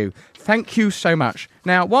 Thank you. Thank you so much.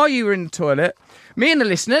 Now, while you were in the toilet, me and the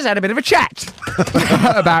listeners had a bit of a chat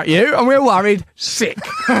about you, and we're worried sick.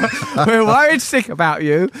 We're worried sick about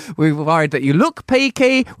you. We're worried that you look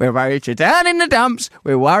peaky. We're worried you're down in the dumps.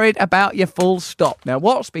 We're worried about your full stop. Now,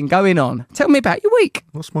 what's been going on? Tell me about your week.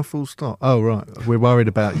 What's my full stop? Oh, right. We're worried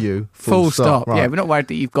about you. Full stop. Right. Yeah, we're not worried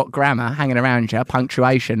that you've got grammar hanging around you,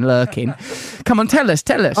 punctuation lurking. Come on, tell us.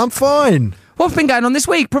 I'm fine. What's been going on this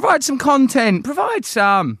week? Provide some content. Provide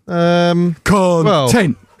some. Content.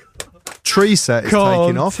 Content. Tree set is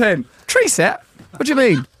taking off. Tree set? What do you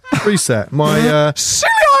mean? Tree set. My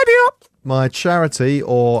Silly idea. my charity,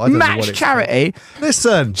 or I don't know what Match it's charity. called.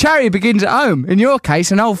 Listen, Charity begins at home. In your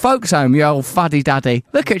case, an old folks' home. You old fuddy duddy.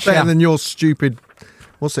 Look at you. better than your stupid.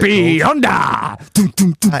 What's it called? Beyonder.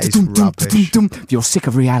 That is rubbish. If you're sick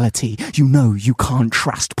of reality, you know you can't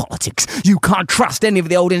trust politics. You can't trust any of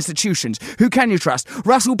the old institutions. Who can you trust?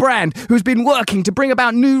 Russell Brand, who's been working to bring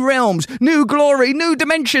about new realms, new glory, new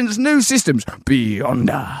dimensions, new systems. Beyond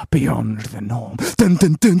the norm. Dun,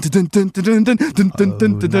 dun, dun, dun, dun, dun, dun, dun, dun,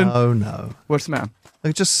 dun, dun, dun. Oh no! What's the matter? I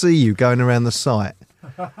can just see you going around the site.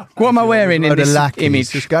 What am I wearing in Load of this lackeys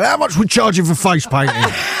image? Just going, how much we charging for face painting?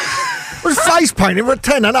 What's face painting for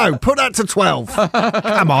 10? I know. Put that to 12.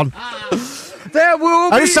 Come on. There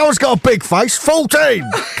will be... And if someone's got a big face, 14.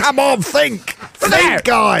 Come on, think. Think,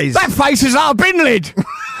 guys. That face is like a bin lid.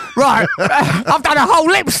 Right, I've done a whole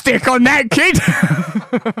lipstick on that kid.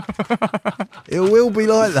 It will be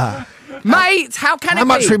like that. Mate, how can How it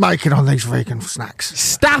much be? we making on these vegan snacks?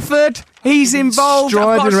 Stafford, he's involved.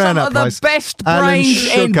 I've got Striding around some that of the place. best Alan brains in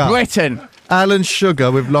Sugar. Britain. Alan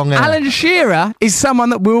Sugar with long hair. Alan Shearer is someone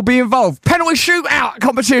that will be involved. Penalty shootout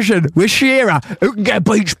competition with Shearer. Who can get a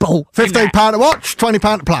beach ball? £15 to watch,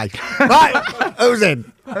 £20 to play. Right, who's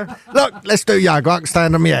in? Look, let's do yoga. I can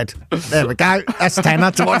stand on my head. There we go. That's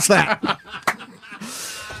 £10 to watch that.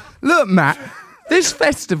 Look, Matt, this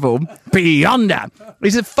festival, Beyonder,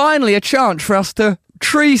 is finally a chance for us to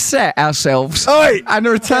tree set ourselves Oi! and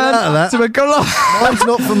return Get out of that. to a glory. Mine's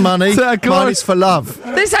not for money. To a glory- Mine is for love.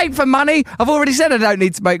 This ain't for money. I've already said I don't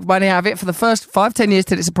need to make money out of it for the first 5-10 years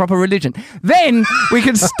till it's a proper religion. Then we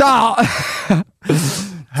can start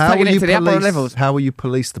taking it to the upper levels. How will you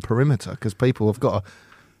police the perimeter? Because people have got to,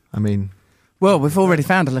 I mean... Well, we've already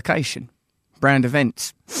found a location. Brand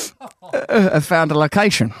Events have found a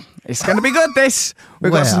location. It's going to be good, this.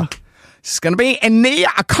 Where? It's going to be in the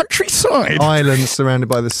countryside. Islands surrounded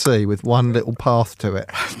by the sea with one little path to it.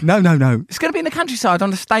 No. It's going to be in the countryside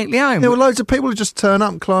on the stately home. There were loads of people who just turn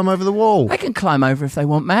up and climb over the wall. They can climb over if they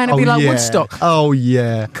want, man. It'll be like Woodstock. Oh,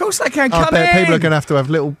 yeah. Of course they can. I Come bet in. people are going to have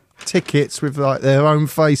little tickets with like their own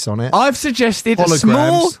face on it. I've suggested a Holograms.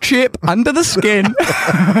 small chip under the skin.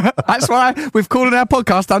 That's why we've called our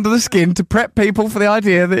podcast Under the Skin, to prep people for the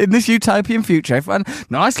idea that in this utopian future, if I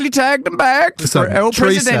nicely tagged them back Listen, for El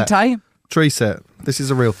tree set. Presidente. Tree set. This is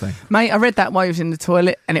a real thing. Mate, I read that while he was in the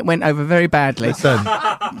toilet and it went over very badly. Listen,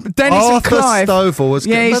 Dennis and Arthur Clive. Stovall was...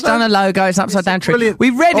 Yeah, he's done a logo. It's upside down tree. brilliant.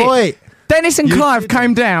 We read it. Oi. Dennis and You Clive didn't.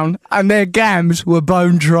 came down and their gams were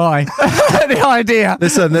bone dry. The idea.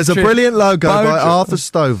 Listen, there's a True. brilliant logo Bone by dry. Arthur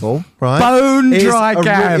Stovall, right? Bone It's dry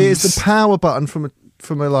gams. It's the power button from a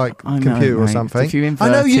like I know, computer or mate. something. If you invert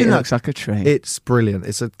I know you it, know. it looks like a tree. It's brilliant.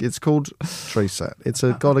 It's called Tree Set. It's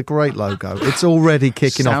got a great logo. It's already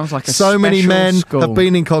kicking Sounds off. like a so many special men school. have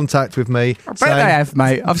been in contact with me. I bet they have,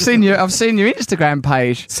 mate. I've seen your Instagram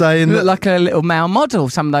page. Saying you that- look like a little male model.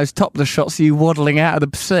 Some of those topless shots of you waddling out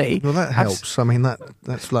of the sea. Well, that helps. I mean,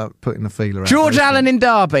 that's like putting the feeler out. George there, Allen isn't in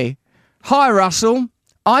Derby. Hi, Russell.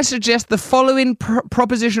 I suggest the following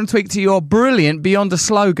proposition tweak to your brilliant Beyond a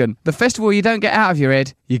slogan. The festival you don't get out of your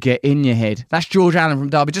head, you get in your head. That's George Allen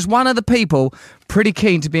from Derby. Just one of the people pretty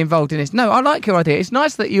keen to be involved in this. No, I like your idea. It's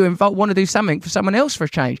nice that you want to do something for someone else for a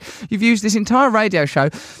change. You've used this entire radio show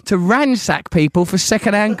to ransack people for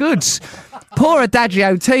second-hand goods. Poor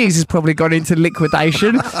Adagio Teas has probably gone into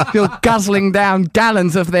liquidation. You're guzzling down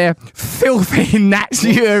gallons of their filthy gnat's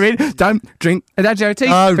urine. Don't drink Adagio Teas.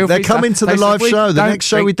 Oh, they're filthy coming stuff. to the Tastes live of show. weed. The Don't next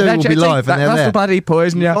show we drink do will Adagio be Teas. live, and they're That's there. the bloody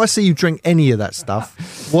poison, yeah. If I see you drink any of that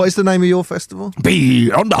stuff, what is the name of your festival?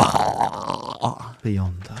 Beyond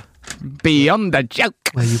Beyond the joke.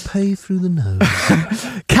 Where you pay through the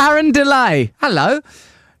nose. Karen DeLay. Hello.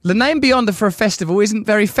 The name Beyonder for a festival isn't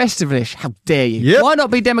very festivalish. How dare you? Yep. Why not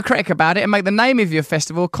be democratic about it and make the name of your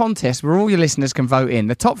festival a contest where all your listeners can vote in?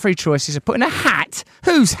 The top 3 choices are put in a hat.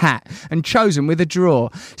 Whose hat? And chosen with a draw.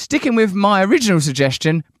 Sticking with my original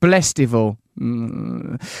suggestion, Blestival.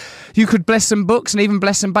 You could bless some books and even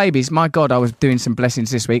bless some babies. My God, I was doing some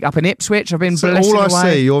blessings this week. Up in Ipswich, I've been blessing all I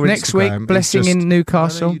away. see, your Next Instagram week, blessing is just, in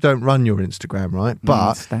Newcastle. I know you don't run your Instagram, right?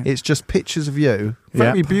 But Stan. it's just pictures of you.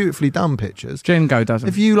 Very Yep. beautifully done pictures. Jingo doesn't.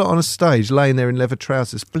 If you lot on a stage laying there in leather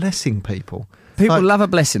trousers, blessing people. People Like love a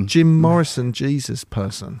blessing. Jim Morrison, Jesus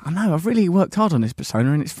person. I know, I've really worked hard on this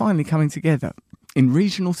persona and it's finally coming together in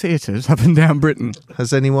regional theatres up and down Britain.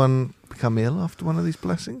 Has anyone become ill after one of these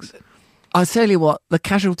blessings? I tell you what, the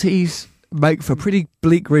casualties make for pretty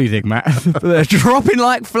bleak reading, Matt. They're dropping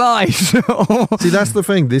like flies. See, that's the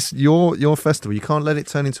thing. This your festival. You can't let it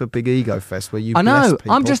turn into a big ego fest where you I bless know,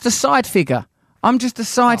 people. I'm just a side figure. I'm just a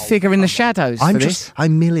side figure in the shadows for this.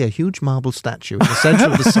 I'm merely a huge marble statue in the centre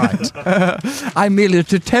of the site. I'm merely a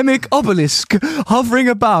totemic obelisk hovering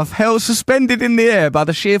above, held suspended in the air by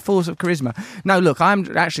the sheer force of charisma. No, look,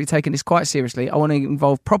 I'm actually taking this quite seriously. I want to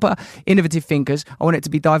involve proper, innovative thinkers. I want it to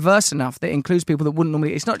be diverse enough that it includes people that wouldn't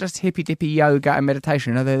normally... It's not just hippy-dippy yoga and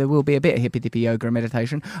meditation, although there will be a bit of hippy-dippy yoga and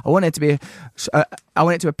meditation. I want it to be... I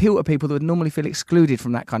want it to appeal to people that would normally feel excluded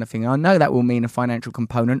from that kind of thing. And I know that will mean a financial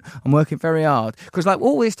component. I'm working very hard. Because like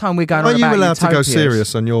all this time we're going on Are you about allowed to go utopias.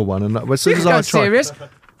 serious on your one? And as soon You as can I go try, serious.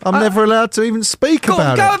 I'm never allowed to even speak Go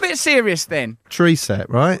about a it. bit serious then. Tree set,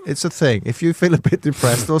 right? It's a thing. If you feel a bit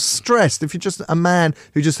depressed or stressed, if you're just a man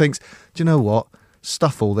who just thinks, do you know what?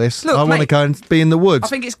 Stuff all this. Look, I want to mate, go and be in the woods. I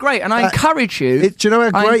think it's great, and I encourage you. Do you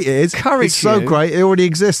know how great it is? It's so you. great. It already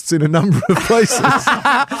exists in a number of places.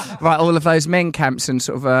 Right, all of those men camps and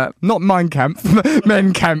sort of not Mein Kampf,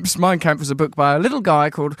 men camps. Mein Kampf was a book by a little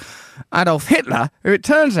guy called Adolf Hitler, who it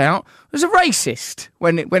turns out was a racist.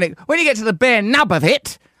 When you get to the bare nub of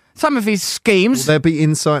it, some of his schemes. Will there be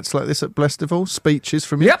insights like this at Blestival? Speeches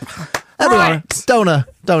from you? Yep. Everyone, Right.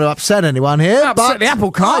 don't upset anyone here. Upset but the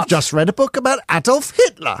apple cart. I've just read a book about Adolf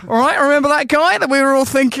Hitler. All right, remember that guy that we were all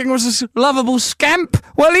thinking was a lovable scamp?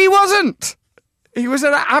 Well, he wasn't. He was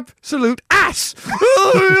an absolute ass.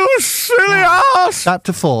 Oh, you silly ass.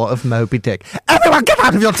 Chapter 4 of Moby Dick. Everyone get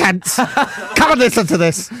out of your tents. Come and listen to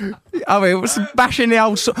this. I mean, it was bashing the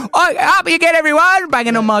old... up you get, everyone,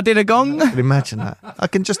 banging on my dinner gong. Imagine that. I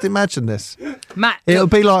can just imagine this. Matt, It'll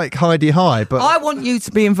be like Heidi High, but I want you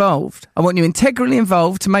to be involved. I want you integrally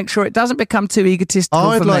involved to make sure it doesn't become too egotistical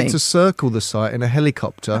I'd for like me. to circle the site in a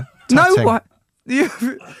helicopter. No, tutting. what?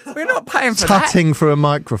 We're not paying for that. Tutting for a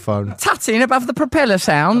microphone. Tutting above the propeller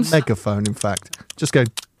sounds. Megaphone, in fact. Just go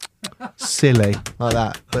silly like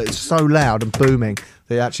that. But it's so loud and booming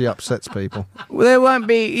that it actually upsets people. Well, you won't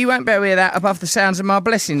be able to hear that above the sounds of my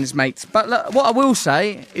blessings, mates. But look, what I will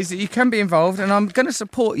say is that you can be involved, and I'm going to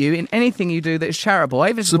support you in anything you do that is charitable. I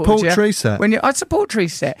even Support you Tree Set. I support Tree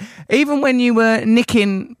Set, even when you were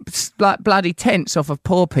nicking like bloody tents off of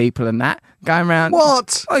poor people and that, going around.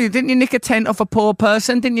 What? Oh, didn't you nick a tent off a poor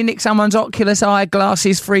person? Didn't you nick someone's Oculus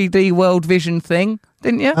eyeglasses 3D world vision thing?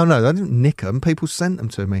 Didn't you? Oh, no, I didn't nick them. People sent them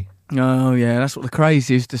to me. Oh, yeah, that's what the craze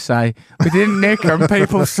used to say. We didn't nick them,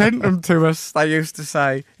 people sent them to us, they used to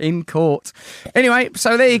say, in court. Anyway,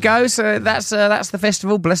 so there you go. So that's the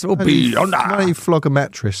festival. Blessable Beyond. Why don't you flog a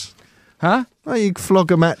mattress? Huh? Why don't you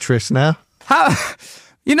flog a mattress now? How...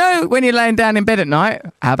 You know, when you're laying down in bed at night,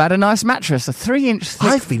 how about a nice mattress, a 3-inch thick...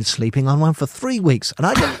 I've been sleeping on one for 3 weeks, and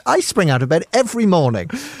I spring out of bed every morning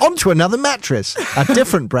onto another mattress, a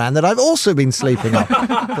different brand that I've also been sleeping on.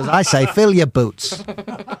 Because I say, fill your boots.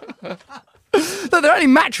 Look, they're only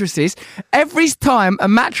mattresses. Every time a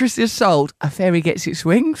mattress is sold, a fairy gets its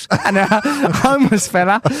wings and a homeless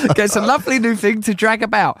fella gets a lovely new thing to drag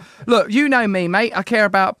about. Look, you know me, mate. I care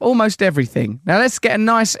about almost everything. Now, let's get a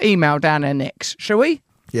nice email down our necks, shall we?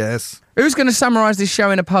 Yes. Who's going to summarise this show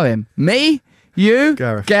in a poem? Me? You?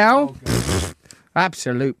 Gareth. Gal?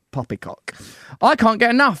 Absolute poppycock. I can't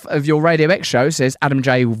get enough of your Radio X show, says Adam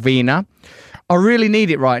J. Wiener. I really need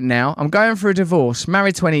it right now. I'm going through a divorce,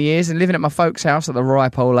 married 20 years and living at my folks' house at the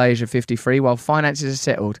ripe old age of 53 while finances are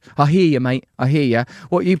settled. I hear you, mate. I hear you.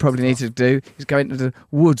 What you probably need to do is go into the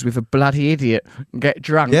woods with a bloody idiot and get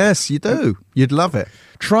drunk. Yes, you do. You'd love it.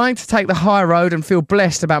 trying to take the high road and feel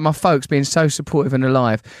blessed about my folks being so supportive and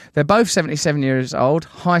alive. They're both 77 years old,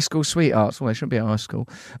 high school sweethearts. Well, they shouldn't be at high school.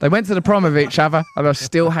 They went to the prom of each other and are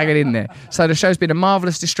still hanging in there. So the show's been a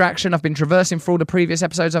marvellous distraction. I've been traversing for all the previous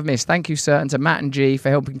episodes I've missed. Thank you, sir, and to Matt and G for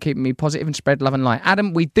helping keep me positive and spread love and light.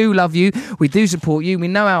 Adam, we do love you. We do support you. We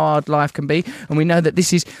know how hard life can be, and we know that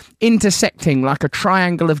this is intersecting like a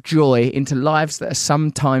triangle of joy into lives that are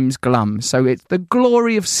sometimes glum. So it's the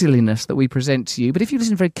glory of silliness that we present to you. But if you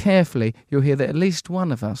listen very carefully, you'll hear that at least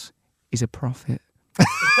one of us is a prophet.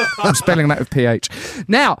 I'm spelling that with PH.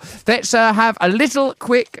 Now, let's have a little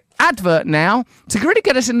quick advert now to really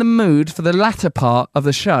get us in the mood for the latter part of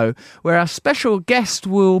the show, where our special guest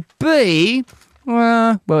will be...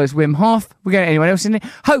 well, it's Wim Hof. We'll get anyone else in it.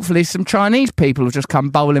 Hopefully some Chinese people will just come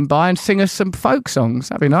bowling by and sing us some folk songs.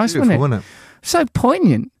 That'd be nice, wouldn't it? So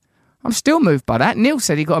poignant. I'm still moved by that. Neil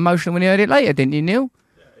said he got emotional when he heard it later, didn't you, Neil?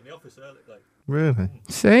 Yeah, in the office earlier. Really?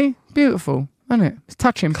 See? Beautiful, isn't it? It's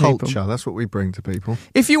touching people. Culture, that's what we bring to people.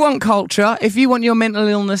 If you want culture, if you want your mental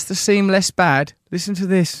illness to seem less bad, listen to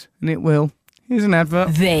this, and it will. Here's an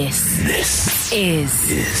advert. This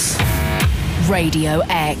is Radio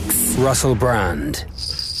X. Russell Brand.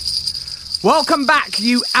 Welcome back,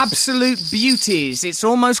 you absolute beauties. It's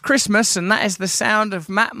almost Christmas, and that is the sound of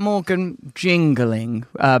Matt Morgan jingling.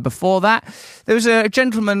 Before that, there was a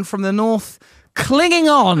gentleman from the north clinging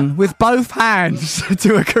on with both hands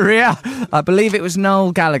to a career. I believe it was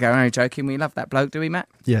Noel Gallagher. I'm only joking. We love that bloke, do we, Matt?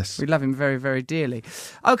 Yes. We love him very, very dearly.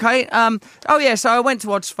 Okay, so I went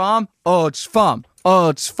to Odds Farm.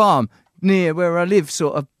 Near where I live,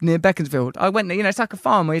 sort of near Beaconsfield. I went there, it's like a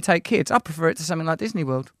farm where you take kids. I prefer it to something like Disney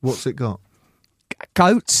World. What's it got?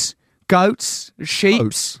 Goats,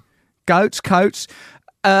 sheep, goats,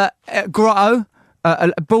 grotto,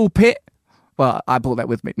 a ball pit. Well, I brought that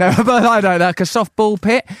with me. No, but I don't know. Like a soft ball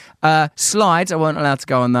pit, slides. I weren't allowed to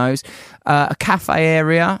go on those. A cafe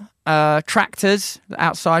area. Tractors,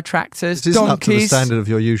 outside tractors, this isn't donkeys. Up to the standard of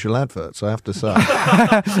your usual adverts, I have to say.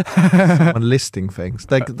 Someone listing things.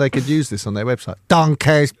 They could use this on their website.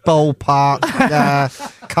 Donkeys, ballpark,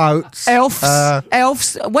 coats.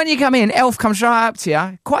 Elves. When you come in, Elf comes right up to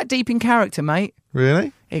you. Quite deep in character, mate.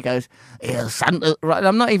 Really? He goes, "Yeah, Santa." Right,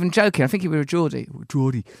 I'm not even joking. I think he was a Geordie.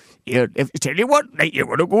 Yeah, tell you what, mate, you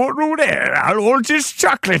want to go through there? I'll hold his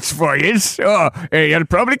chocolates for you. So you'll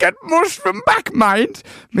probably get most from back, mind.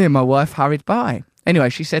 Me and my wife hurried by. Anyway,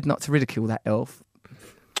 she said not to ridicule that elf.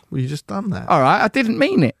 Well, you just done that. All right, I didn't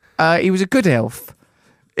mean it. He was a good elf.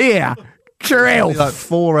 Yeah, sure elf. Like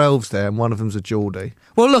 4 elves there, and one of them's a Geordie.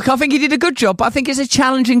 Well, look, I think he did a good job, but I think it's a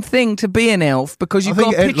challenging thing to be an elf because you've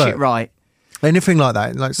got to pitch it right. Anything like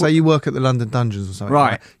that, like say you work at the London Dungeons or something,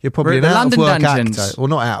 right? You're probably an out-of-work actor, or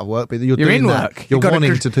not out of work, but you're doing in that. Work. You're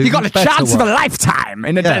wanting to do. You got a chance work. of a lifetime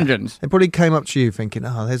in the dungeons. They probably came up to you thinking,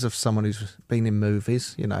 "Oh, there's someone who's been in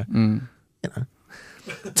movies,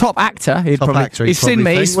 Top actor. He's seen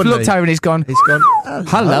me. He's looked over and he's gone.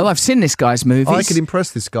 Hello, I've seen this guy's movies. I could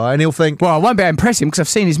impress this guy, and he'll think. Well, I won't be able to impress him because I've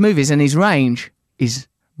seen his movies and his range is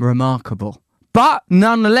remarkable. But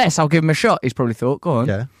nonetheless, I'll give him a shot. He's probably thought, go on.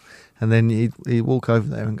 Yeah. And then he'd walk over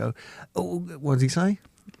there and go, "Oh, what did he say?"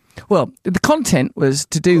 Well, the content was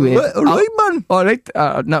to do with... All right, man.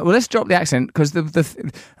 No, well, let's drop the accent, because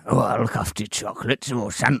I'll look after your chocolates. Oh,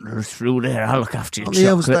 Santa's through there. I'll look after your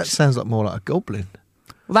chocolates. That sounds like more like a goblin.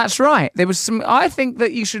 Well, that's right. There was some... I think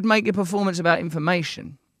that you should make a performance about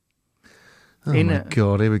information. Oh, my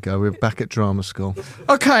God, here we go. We're back at drama school.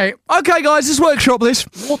 Okay, guys, let's workshop this.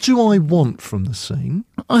 What do I want from the scene?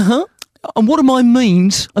 Uh-huh. And what are my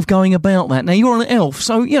means of going about that? Now, you're an elf,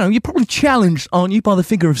 so, you're probably challenged, aren't you, by the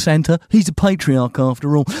figure of Santa? He's a patriarch,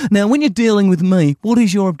 after all. Now, when you're dealing with me, what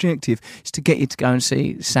is your objective? It's to get you to go and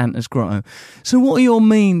see Santa's grotto. So what are your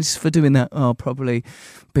means for doing that? Oh, probably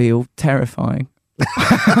be all terrifying.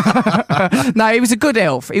 No, he was a good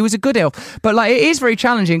elf. But, it is very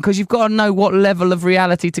challenging because you've got to know what level of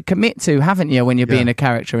reality to commit to, haven't you, when you're being a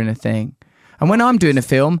character in a thing? And when I'm doing a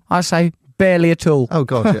film, I say... barely at all. Oh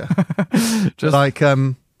God, yeah.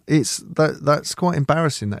 That's quite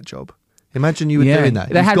embarrassing, that job. Imagine you were doing that.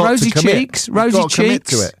 They had rosy cheeks, commit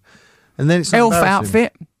to it, and then it's elf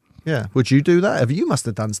outfit. Yeah, would you do that? You must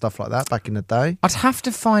have done stuff like that back in the day. I'd have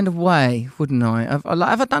to find a way, wouldn't I? Have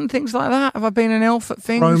I done things like that? Have I been an elf at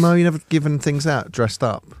things? Promo, you never given things out dressed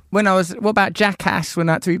up. What about Jackass when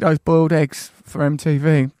I had to eat those boiled eggs for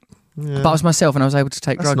MTV? Yeah. But I was myself and I was able to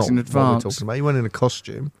take drugs in advance. What we're talking about. You weren't in a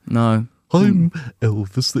costume. No. I'm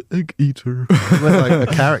Elvis the Egg Eater. You weren't like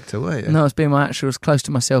a character, were you? No, I was being my actual as close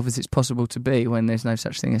to myself as it's possible to be when there's no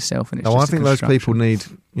such thing as self. And it's No, I just a think those construction. people need,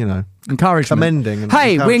 Encouragement. commending. And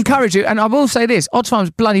Hey, we encouragement. encourage you, and I will say this: Odd Farm's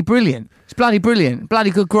bloody brilliant. It's bloody brilliant,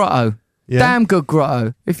 bloody good grotto, Yeah. damn good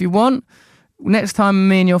grotto. If you want, next time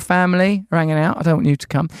me and your family are hanging out, I don't want you to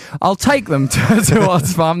come. I'll take them to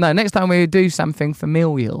Odd's Farm. No, next time we do something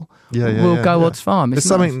familial, we'll go Odd's Farm. There's It's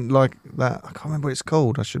something like that. I can't remember what it's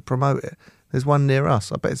called. I should promote it. There's one near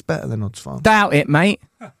us. I bet it's better than Odd's Farm. Doubt it, mate.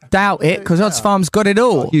 Doubt it, because Odd's Farm's got it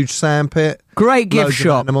all. Huge sandpit. Great gift Loads of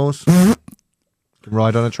shop. animals. You can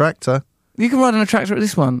ride on a tractor. You can ride on a tractor at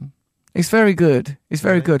this one. It's very good. It's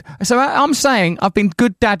very good. So I'm saying I've been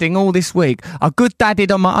good dadding all this week. I good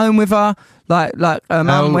dadded on my own with her. Like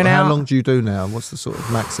Mum went out. How long do you do now? What's the sort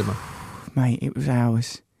of maximum? Mate, it was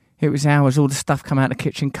hours. It was hours. All the stuff come out of the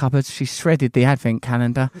kitchen cupboards. She shredded the advent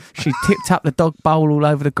calendar. She tipped up the dog bowl all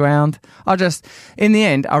over the ground. In the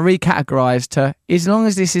end, I recategorised her. As long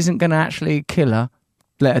as this isn't going to actually kill her,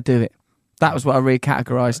 let her do it. That was what I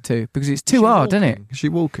recategorised to, because it's too hard, isn't it? Is she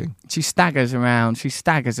walking? She staggers around.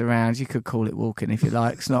 You could call it walking if you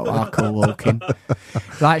like. It's not what I call walking.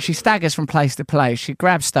 Like, she staggers from place to place. She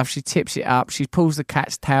grabs stuff. She tips it up. She pulls the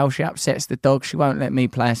cat's tail. She upsets the dog. She won't let me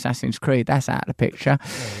play Assassin's Creed. That's out of the picture.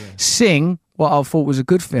 Sing, what I thought was a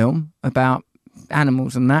good film about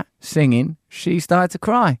animals and that, singing, she started to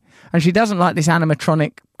cry. And she doesn't like this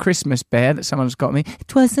animatronic Christmas bear that someone's got me.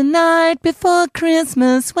 It was the night before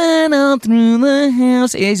Christmas when all through the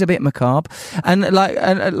house. It is a bit macabre. And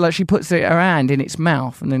like she puts her hand in its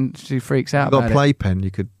mouth and then she freaks out. You've got about a playpen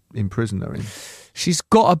you could imprison her in. She's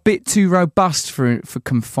got a bit too robust for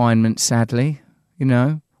confinement, sadly. You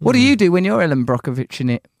know. What do you do when you're Ellen Brockovich in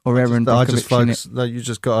it? Or Erin I just Brockovich in it? focus. No, you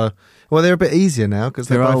just got to. Well, they're a bit easier now because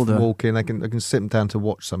they're both older. walking. I can sit them down to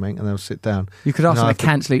watch something, and they'll sit down. You could ask them to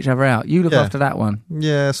cancel each other out. You look Yeah. after that one.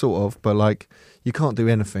 Yeah, sort of. But like, you can't do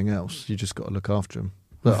anything else. You just got to look after them.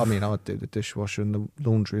 But I mean, I'd do the dishwasher and the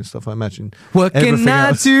laundry and stuff. I imagine Working everything 9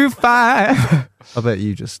 else- to 5. I bet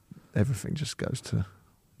everything just goes to.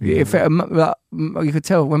 If you could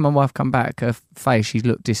tell when my wife come back, her face, she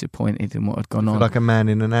looked disappointed in what had gone on. Like a man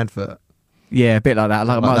in an advert. Yeah, a bit like that.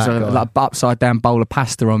 Like, Like might as that well, guy. like upside down bowl of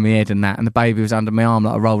pasta on my head and that, and the baby was under my arm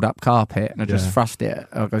like a rolled up carpet, and I just Yeah. thrust it.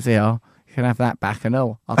 I goes, "Yeah, you can have that back." And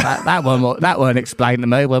that weren't explained to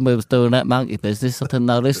me when we was doing that monkey business. I didn't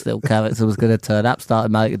know this little character was going to turn up,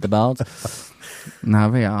 started making demands.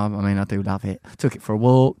 No, yeah, I mean, I do love it. Took it for a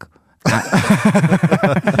walk.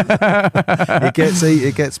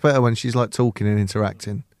 It gets better when she's like talking and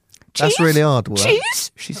interacting. That's really hard work.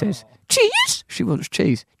 Cheese, she says. Cheese. She wants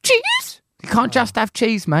cheese. Cheese. You can't just have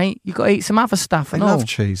cheese, mate. You got to eat some other stuff. They and love all.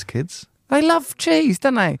 cheese, kids. They love cheese,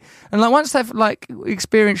 don't they? And like once they've like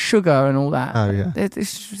experienced sugar and all that, Oh, yeah.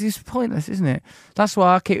 it's pointless, isn't it? That's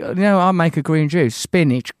why I make a green juice,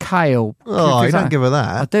 spinach, kale. Oh, you don't give her I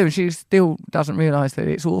that. do, and she still doesn't realise that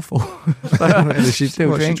it's awful. she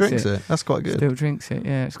drinks it. That's quite good. Still drinks it.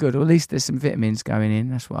 Yeah, it's good. Or at least there's some vitamins going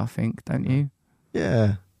in. That's what I think, don't you?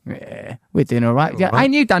 Yeah. Yeah, we're doing all right. Yeah, All right.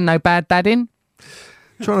 ain't you done no bad dadding?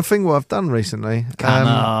 Trying to think what I've done recently. Come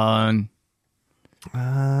on.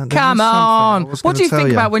 There Come was something I on. was What gonna do you tell think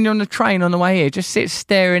you. about when you're on the train on the way here? Just sit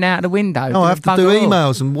staring out the window. No, I have to do bugger all.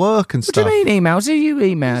 emails and work and What do stuff. you mean emails? Who are you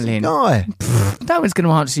emailing? Guy, No one's going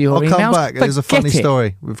to answer your I'll emails. come back. There's a Forget funny it.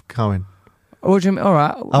 story with Cohen. Or do you mean, all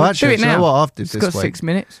right. Oh, actually, do it do you now. know what I've did It's this got week? 6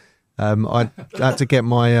 minutes. I had to get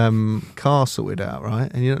my car sorted out,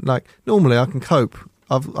 right? And like normally I can cope.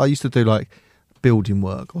 I used to do like building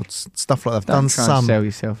work or stuff like that. I've Don't done try some. and sell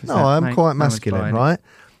yourself. as No, that, I'm mate. quite No one's masculine, buying it. right?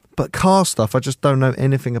 But car stuff, I just don't know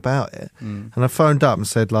anything about it. And I phoned up and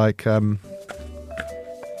said, like,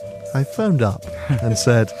 I phoned up and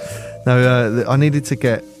said, no, I needed to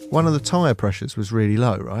get one of the tyre pressures was really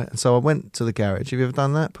low, right? And so I went to the garage. Have you ever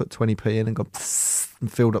done that? Put 20p in and gone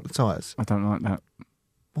and filled up the tyres. I don't like that.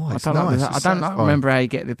 Why? It's I don't, nice. like, It's I don't like satisfying. remember how you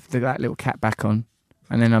get that little cap back on.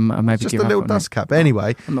 And then I maybe Just give a up little on dust it. cap.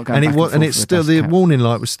 Anyway, I'm not going and back it was, and forth it's with a still dust the cap. warning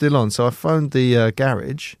light was still on. So I phoned the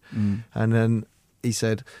garage, and then he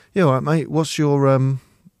said, "Yeah, all right, mate. What's your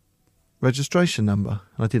registration number?"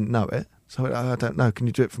 And I didn't know it, so I don't know. Can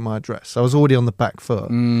you do it for my address? So I was already on the back foot,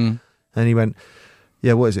 and he went,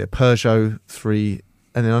 "Yeah, what is it? A Peugeot 3."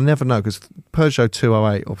 And then I never know because Peugeot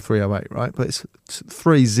 208 or 308, right? But it's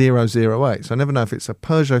 3008. So I never know if it's a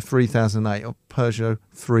Peugeot 3008 or Peugeot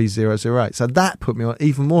 3008. So that put me on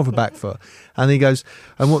even more of a back foot. And he goes,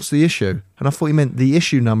 "And what's the issue?" And I thought he meant the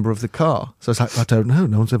issue number of the car. So I was like, "I don't know.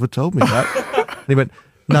 No one's ever told me that." And he went,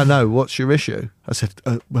 No, what's your issue? I said,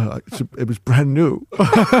 well, it was brand new.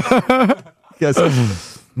 He goes,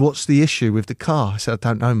 what's the issue with the car? I said, I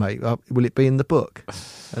don't know, mate. Will it be in the book?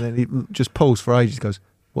 And then he just paused for ages, goes,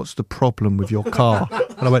 what's the problem with your car?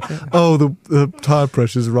 And I went, oh, the tyre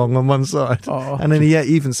pressure's wrong on one side. Oh. And then he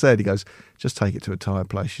even said, he goes, just take it to a tyre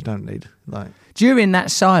place. You don't need, During that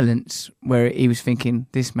silence where he was thinking,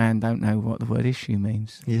 this man don't know what the word issue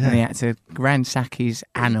means. Yeah. And he had to ransack his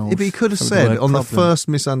annals. If he could have said on the first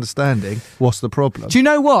misunderstanding, what's the problem? Do you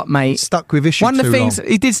know what, mate? Stuck with issue One of the too things long.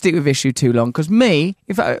 he did stick with issue too long, because me,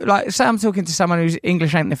 if say I'm talking to someone whose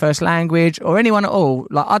English ain't their first language, or anyone at all,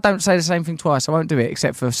 I don't say the same thing twice. I won't do it,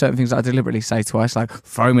 except for certain things that I deliberately say twice, like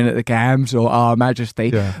foaming at the gams or Our Majesty.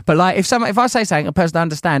 Yeah. But if I say something a person doesn't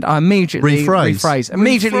understand, I immediately rephrase.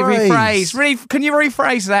 Immediately rephrase. Can you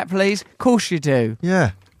rephrase that, please? Of course you do.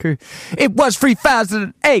 Yeah. It was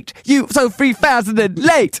 3008. You so 3000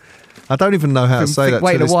 late. I don't even know how to say that.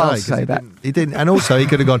 Wait a while to day, say that. He didn't. And also, he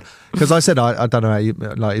could have gone, because I said, I don't know how you,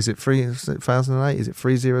 is it 3008? Is it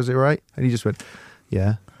 3008? And he just went,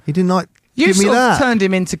 yeah. He didn't You give me sort that. of turned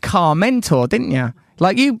him into car mentor, didn't you?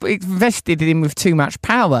 You invested in him with too much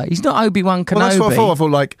power. He's not Obi-Wan Kenobi. Well, that's what I thought.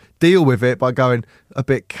 I thought, deal with it by going a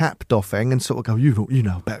bit cap-doffing and sort of go, you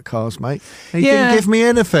know about cars, mate. And he didn't give me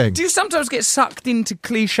anything. Do you sometimes get sucked into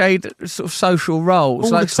cliched sort of social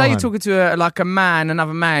roles? All the Say you're time. talking to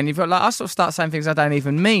another man, you've got I sort of start saying things I don't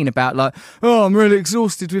even mean about oh, I'm really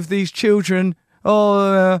exhausted with these children.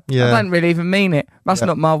 I don't really even mean it. That's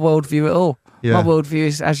not my worldview at all. Yeah. My worldview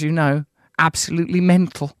is, as you know, absolutely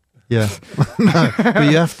mental. Yeah. No, but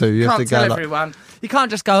you have to. You have to Can't go tell everyone. You can't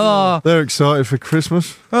just go, they're excited for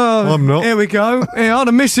Christmas. oh, I'm not. Here we go. Yeah,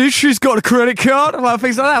 the missus, she's got a credit card.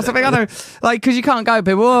 Things like that. Something I know. Because you can't go,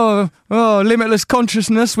 people, limitless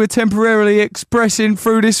consciousness we're temporarily expressing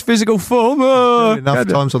through this physical form. Enough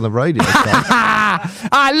times on the radio.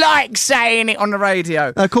 I like saying it on the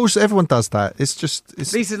radio. Of course, everyone does that.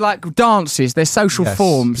 These are like dances. They're social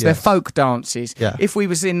forms. They're folk dances. Yeah. If we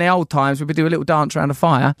was in the old times, we would do a little dance around a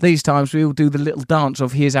fire. These times, we will do the little dance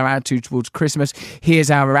of here's our attitude towards Christmas.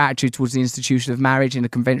 Here's our attitude towards the institution of marriage in a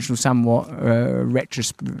conventional, somewhat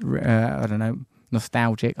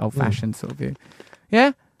nostalgic, old-fashioned sort of view.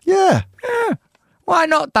 Yeah? Yeah. Why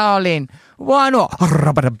not, darling? Why not?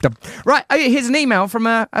 Right, here's an email from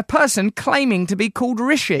a person claiming to be called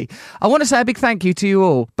Rishi. I want to say a big thank you to you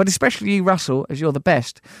all, but especially you, Russell, as you're the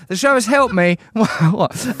best. The show has helped me,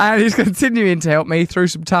 and is continuing to help me through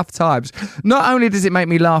some tough times. Not only does it make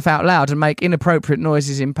me laugh out loud and make inappropriate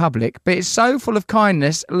noises in public, but it's so full of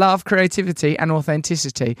kindness, love, creativity, and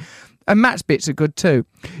authenticity. And Matt's bits are good too.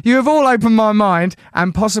 You have all opened my mind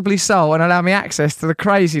and possibly soul and allowed me access to the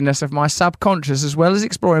craziness of my subconscious, as well as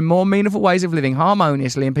exploring more meaningful ways of living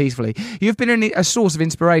harmoniously and peacefully. You've been a source of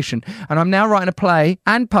inspiration, and I'm now writing a play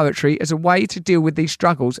and poetry as a way to deal with these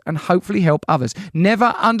struggles and hopefully help others.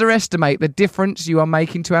 Never underestimate the difference you are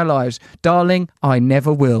making to our lives. Darling, I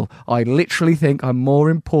never will. I literally think I'm more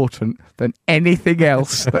important than anything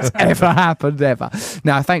else that's ever happened, ever.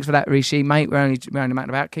 Now, thanks for that, Rishi, mate. We're only making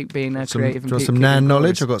about. Keep being creative. And some Nan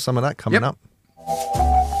knowledge. I've got some of that coming up.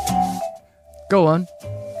 Go on.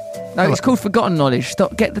 No, it's called forgotten knowledge.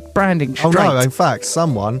 Stop. Get the branding straight. Oh no! In fact,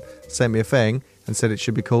 someone sent me a thing and said it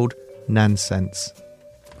should be called Nan-sense.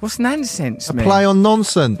 What's Nan-sense A mean? play on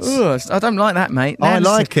nonsense. Ugh, I don't like that, mate. I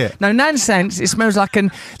like it. No, Nan-sense. It smells like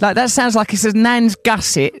that. Sounds like it's a Nan's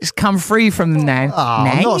gusset. It's come free from the Nan.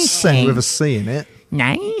 I'm not saying with a C in it.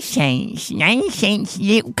 Nonsense,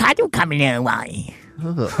 little cuddle coming our way.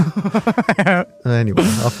 Anyway,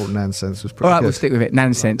 I thought Nan-sense was pretty All right, good. we'll stick with it.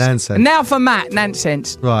 Nan-sense. Nan-sense. And now for Matt.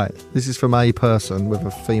 Nan-sense. Right, this is from a person with a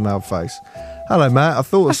female face. Hello, Matt. I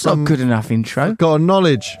thought of That's some not good enough intro. got a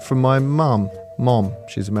knowledge from my mum. Mom,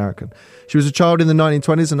 she's American. She was a child in the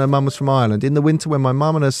 1920s and her mum was from Ireland. In the winter, when my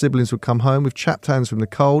mum and her siblings would come home with chapped hands from the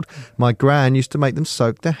cold, my gran used to make them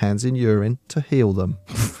soak their hands in urine to heal them.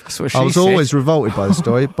 That's what she I was said. always revolted by the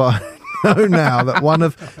story, but I know now that one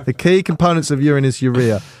of the key components of urine is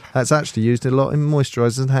urea. That's actually used a lot in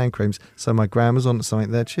moisturisers and hand creams. So my gran was on something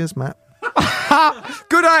there. Cheers, Matt.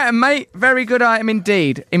 Good item, mate. Very good item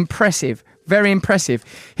indeed. Impressive. Very impressive.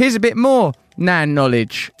 Here's a bit more Nan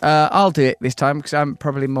knowledge. I'll do it this time because I'm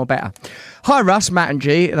probably more better. Hi, Russ, Matt and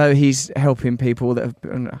G, though he's helping people that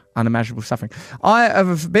have unimaginable suffering. I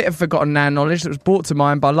have a bit of forgotten Nan knowledge that was brought to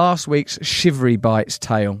mind by last week's Shivery Bites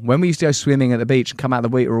tale. When we used to go swimming at the beach and come out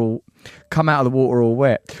of the water all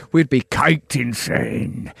wet, we'd be caked in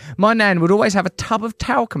sand. My Nan would always have a tub of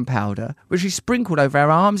talcum powder, which she sprinkled over our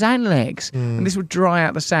arms and legs, and this would dry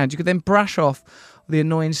out the sand. You could then brush off the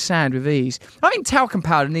annoying sand with ease. I think talcum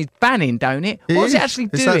powder needs banning, don't it? What's it actually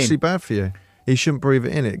doing? It's actually bad for you. You shouldn't breathe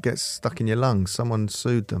it in. It gets stuck in your lungs. Someone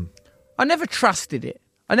sued them. I never trusted it.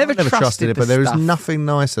 I never trusted it, the but there is stuff. nothing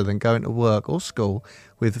nicer than going to work or school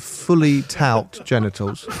with fully talked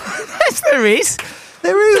genitals. Yes, there is.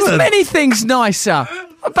 There There's isn't. many things nicer.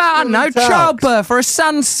 About, I don't know, Talc. childbirth or a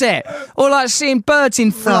sunset. Or like seeing birds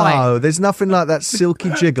in flight. No, there's nothing like that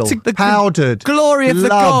silky jiggle. The Powdered. Glory of the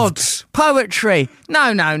loved. gods. Poetry.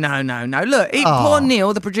 No. Look, poor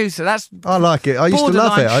Neil, the producer, that's... I like it. I used to love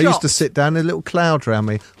borderline it. I used to shocked. sit down, a little cloud around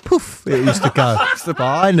me. Poof, it used to go. But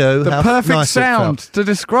I knew The how perfect nice it felt. sound to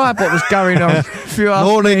describe what was going on. If you ask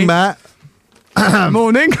Morning, me. Matt.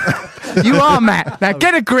 Morning. You are, Matt. Now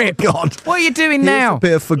get a grip. God. What are you doing Here's now? a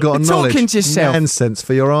bit of forgotten You're knowledge. talking to yourself. Nan-sense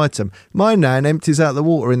for your item. My nan empties out the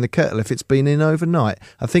water in the kettle if it's been in overnight.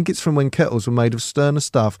 I think it's from when kettles were made of sterner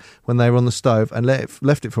stuff when they were on the stove and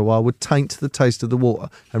left it for a while would taint the taste of the water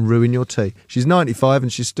and ruin your tea. She's 95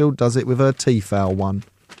 and she still does it with her tea fowl one.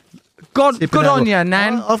 Good Tipping out on wa- you,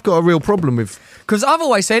 Nan. I've got a real problem with... Because I've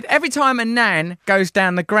always said every time a Nan goes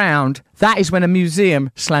down the ground, that is when a museum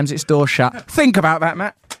slams its door shut. Think about that,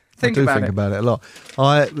 Matt. I do think about it a lot.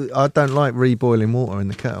 I don't like reboiling water in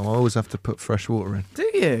the kettle. I always have to put fresh water in. Do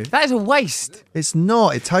you? That is a waste. It's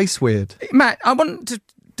not. It tastes weird. Matt, I want to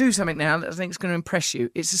do something now that I think is going to impress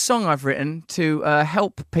you. It's a song I've written to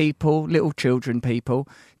help people, little children people,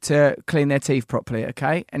 to clean their teeth properly,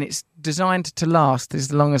 okay? And it's designed to last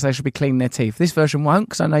as long as they should be cleaning their teeth. This version won't,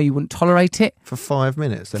 because I know you wouldn't tolerate it. For 5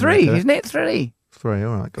 minutes. Then 3, okay. isn't it? 3. 3,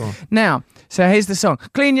 all right, go on. Now, so here's the song.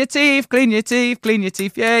 Clean your teeth, clean your teeth, clean your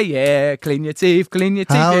teeth, yeah, yeah. Clean your teeth, clean your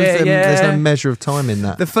teeth, How yeah, is there, yeah. There's no measure of time in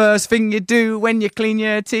that. The first thing you do when you clean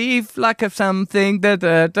your teeth, like of something, da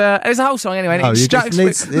da da. There's a whole song anyway. And No, it you just instructs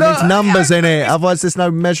needs, it needs numbers in it. Otherwise, there's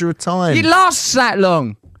no measure of time. It lasts that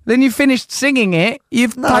long. Then you finished singing it.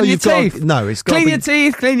 You've done your you've got teeth. no, it's got clean to be, your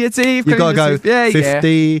teeth, clean your teeth. You've got to go Yeah,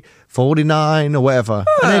 50, 49 or whatever.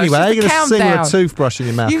 Oh, and anyway, it's how are you just going a to sing with a countdown. toothbrush in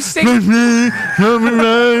your mouth? You sing.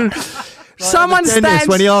 Someone The dentist, stands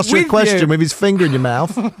when he asks you a with question with his finger in your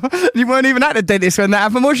mouth. You weren't even at the dentist when that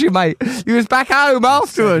happened, was you, mate? You was back home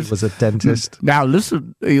afterwards. Was a dentist. Now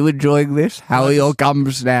listen, are you enjoying this? How are your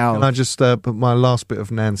gums now? Can I just put my last bit of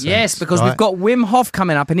Nan-sense? Yes, because right? we've got Wim Hof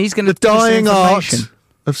coming up, and he's going to the dying art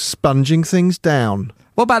of sponging things down.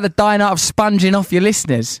 What about the dying art of sponging off your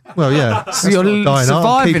listeners? Well, yeah, So that's you're not dying art.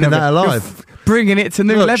 surviving Keeping of that it. alive. You're bringing it to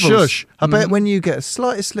new Look, levels. shush. I bet when you get a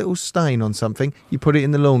slightest little stain on something, you put it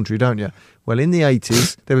in the laundry, don't you? Well, in the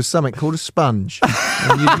 80s, there was something called a sponge.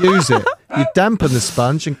 And you'd use it. You'd dampen the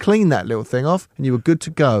sponge and clean that little thing off, and you were good to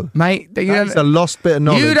go. Mate, That's a lost bit of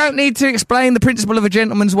knowledge. you don't need to explain the principle of a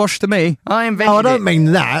gentleman's wash to me. I invented Oh, I don't it. mean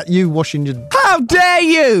that. You washing your... How dare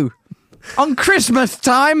you! On Christmas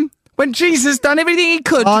time, when Jesus done everything he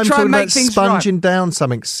could I'm to try talking and make about things sponging down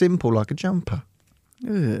something simple like a jumper.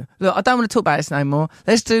 right. Ugh. Look, I don't want to talk about this no more.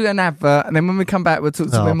 Let's do an advert, and then when we come back, we'll talk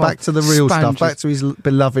to him. Back to the real stuff. Sponges. Back to his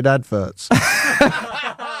beloved adverts.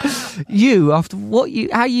 You, after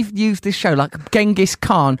how you've used this show, like Genghis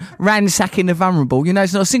Khan ransacking the vulnerable. You know,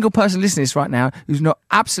 there's not a single person listening to this right now who's not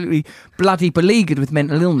absolutely bloody beleaguered with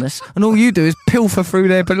mental illness, and all you do is pilfer through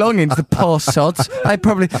their belongings. The poor sods. You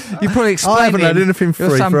probably explain. I haven't had anything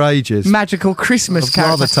free for ages. Magical Christmas I'd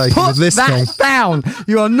rather character. take it Put with this that thing. down.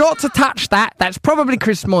 You are not to touch that. That's probably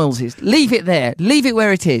Chris Moyles's. Leave it there. Leave it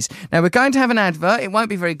where it is. Now we're going to have an advert. It won't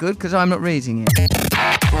be very good because I'm not reading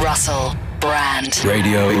it. Russell Brand.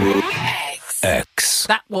 Radio X.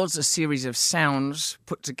 That was a series of sounds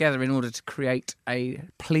put together in order to create a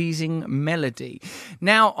pleasing melody.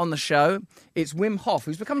 Now on the show, it's Wim Hof,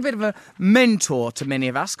 who's become a bit of a mentor to many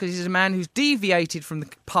of us because he's a man who's deviated from the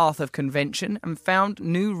path of convention and found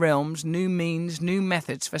new realms, new means, new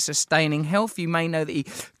methods for sustaining health. You may know that he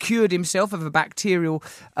cured himself of a bacterial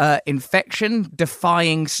infection,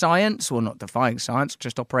 defying science, well, not defying science,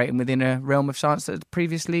 just operating within a realm of science that had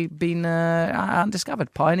previously been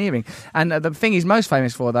undiscovered, pioneering. And the thing he's most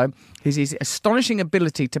famous for, though, is his astonishing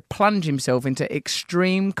ability to plunge himself into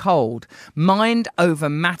extreme cold, mind over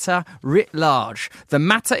matter writ large. The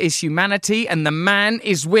matter is humanity, and the man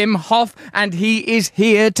is Wim Hof, and he is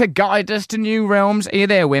here to guide us to new realms. Are you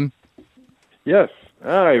there, Wim? Yes.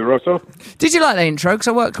 Hi, Russell. Did you like that intro? Because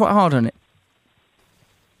I worked quite hard on it.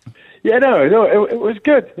 Yeah, no, it was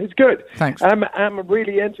good. It's good. Thanks. I'm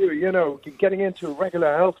really into, getting into regular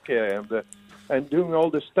healthcare and doing all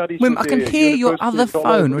the studies. Wim, with I can the hear your other universities all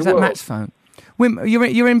over phone. Or is the that world. Matt's phone?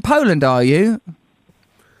 Wim, you're in Poland, are you?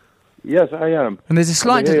 Yes, I am. And there's a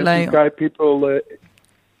slight I hear delay. some guy people.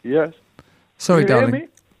 Yes. Sorry, Can you hear darling. me?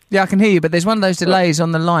 Yeah, I can hear you, but there's one of those delays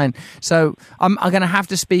on the line. So I'm going to have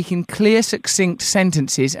to speak in clear, succinct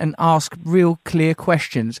sentences and ask real clear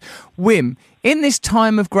questions. Wim, in this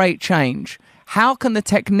time of great change, How can the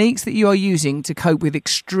techniques that you are using to cope with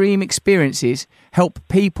extreme experiences help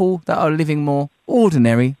people that are living more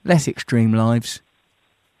ordinary, less extreme lives?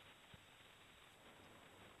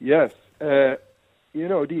 Yes.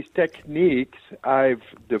 These techniques I've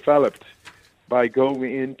developed by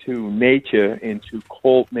going into nature, into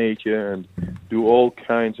cold nature, and do all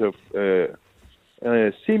kinds of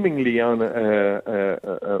seemingly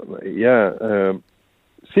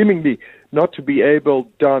not to be able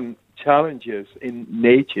done challenges in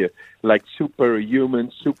nature, like superhuman,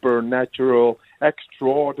 supernatural,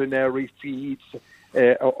 extraordinary feats.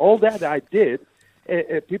 All that I did,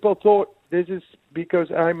 people thought this is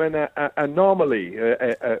because I'm an anomaly,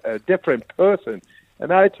 a different person.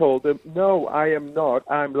 And I told them, no, I am not.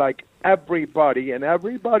 I'm like everybody, and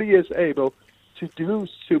everybody is able to do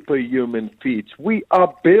superhuman feats. We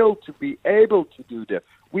are built to be able to do that.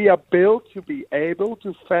 We are built to be able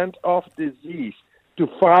to fend off disease, to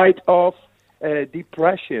fight off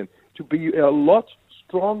depression, to be a lot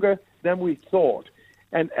stronger than we thought.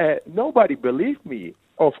 And nobody believed me,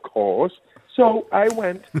 of course. So I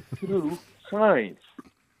went through science,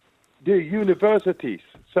 the universities.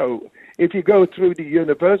 So if you go through the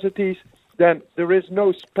universities, then there is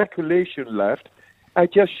no speculation left. I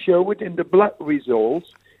just show it in the blood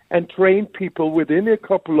results and train people within a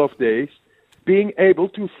couple of days being able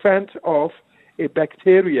to fend off a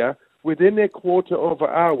bacteria within a quarter of an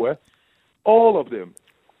hour, all of them,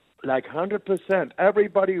 like 100%.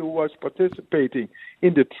 Everybody who was participating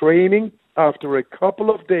in the training after a couple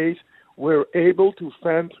of days were able to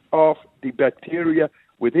fend off the bacteria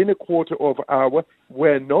within a quarter of an hour,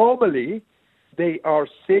 where normally they are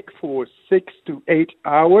sick for 6 to 8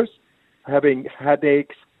 hours, having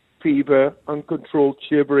headaches, fever, uncontrolled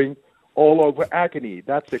shivering, all over agony.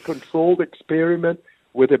 That's a controlled experiment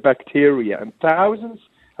with a bacteria, and thousands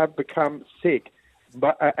have become sick.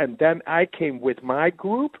 And then I came with my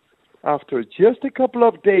group after just a couple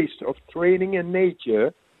of days of training in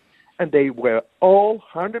nature, and they were all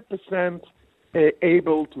 100%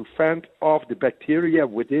 able to fend off the bacteria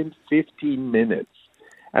within 15 minutes.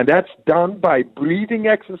 And that's done by breathing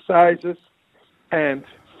exercises and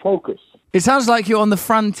focus. It sounds like you're on the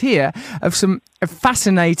frontier of some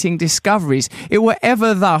fascinating discoveries. It were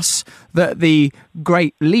ever thus that the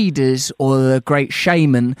great leaders or the great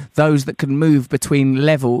shaman, those that can move between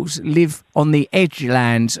levels, live on the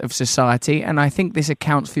edgelands of society, and I think this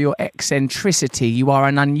accounts for your eccentricity. You are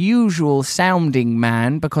an unusual sounding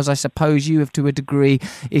man because I suppose you have to a degree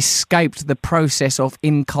escaped the process of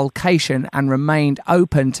inculcation and remained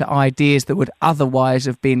open to ideas that would otherwise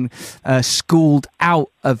have been schooled out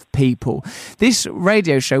of people. This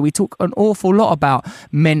radio show, we talk an awful lot about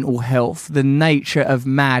mental health, the nature of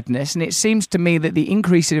madness, and it seems to me that the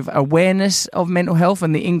increase of awareness of mental health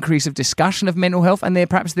and the increase of discussion of mental health and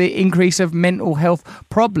perhaps the increase of mental health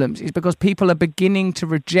problems is because people are beginning to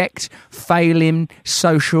reject failing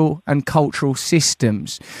social and cultural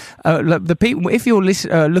systems. The people, if you're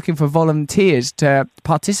looking for volunteers to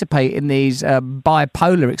participate in these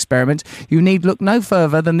bipolar experiments, you need look no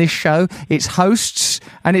further than this show, its hosts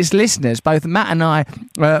and its listeners. Both Matt and I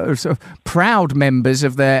are sort of proud members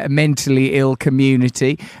of the mentally ill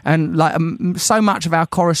community, and like so much of our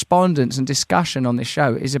correspondence and discussion on this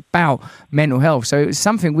show is about mental health. So it's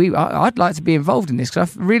something I'd like to be involved in this,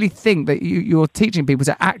 because I really think that you're teaching people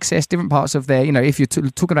to access different parts of their, if you're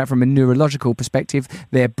talking about from a neurological perspective,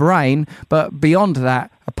 their brain, but beyond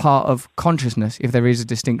that, a part of consciousness, if there is a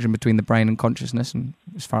distinction between the brain and consciousness, and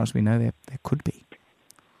as far as we know, there could be.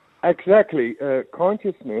 Exactly.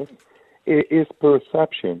 Consciousness is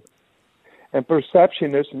perception. And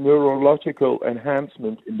perception is neurological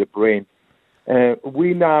enhancement in the brain.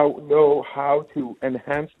 We now know how to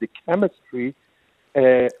enhance the chemistry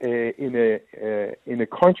in a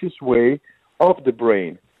conscious way of the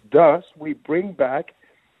brain. Thus, we bring back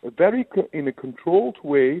in a controlled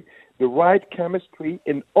way the right chemistry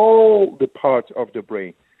in all the parts of the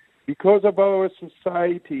brain. Because of our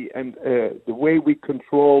society and the way we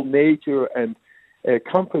control nature and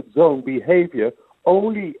comfort zone behavior,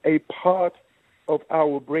 only a part of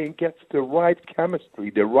our brain gets the right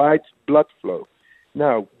chemistry, the right blood flow.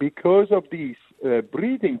 Now, because of these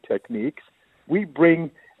breathing techniques, we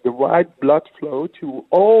bring the right blood flow to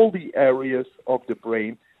all the areas of the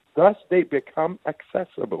brain. Thus, they become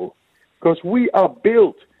accessible. Because we are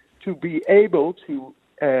built to be able to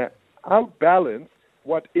outbalance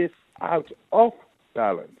what is out of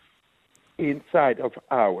balance inside of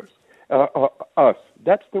us.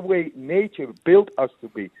 That's the way nature built us to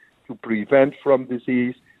be, to prevent from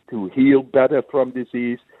disease, to heal better from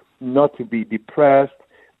disease, not to be depressed,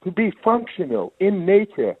 to be functional in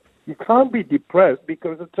nature. You can't be depressed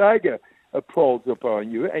because a tiger prowls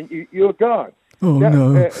upon you, and you're gone. Oh That,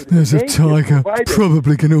 no, there's a nature tiger provided-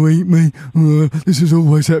 probably going to eat me. This is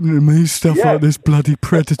always happening to me, stuff Yeah. like this, bloody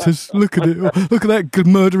predators. Look at it, look at that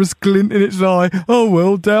murderous glint in its eye. Oh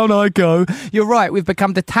well, down I go. You're right, we've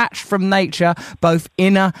become detached from nature, both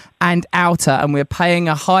inner and outer, and we're paying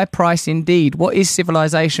a high price indeed. What is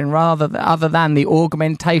civilization other than the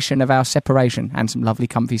augmentation of our separation and some lovely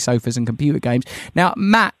comfy sofas and computer games? Now,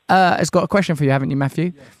 Matt has got a question for you, haven't you,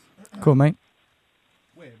 Matthew? Cool, mate.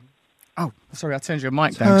 Oh, sorry, I turned your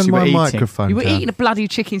mic down because Turn you were my eating. microphone You were down. eating a bloody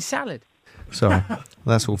chicken salad. Sorry,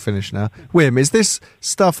 that's all finished now. Wim, is this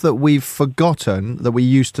stuff that we've forgotten that we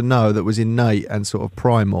used to know that was innate and sort of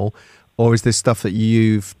primal, or is this stuff that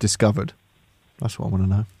you've discovered? That's what I want to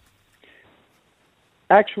know.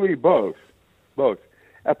 Actually, both.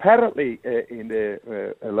 Apparently,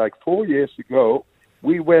 like 4 years ago,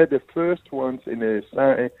 we were the first ones in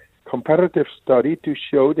a comparative study to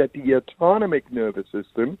show that the autonomic nervous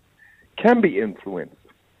system can be influenced.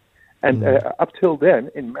 And up till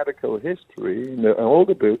then, in medical history, in all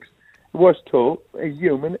the books, it was told a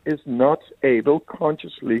human is not able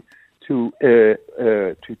consciously to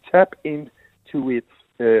tap into its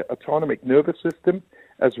autonomic nervous system,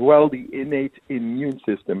 as well the innate immune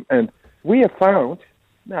system. And we have found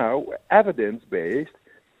now, evidence-based,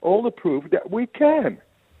 all the proof that we can.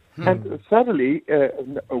 And suddenly,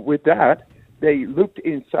 with that, they looked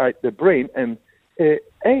inside the brain and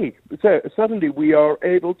so suddenly we are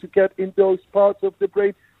able to get in those parts of the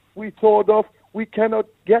brain we thought of we cannot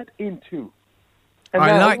get into. And I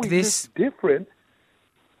now like we're this. just different.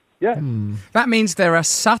 Yeah. That means there are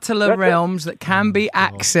subtler realms that can be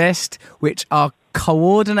accessed, which are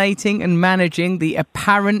coordinating and managing the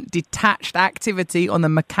apparent detached activity on the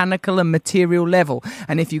mechanical and material level.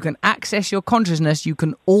 And if you can access your consciousness, you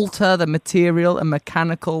can alter the material and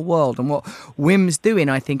mechanical world. And what Wim's doing,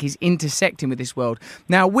 I think, is intersecting with this world.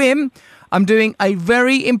 Now, Wim, I'm doing a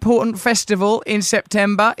very important festival in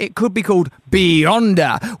September. It could be called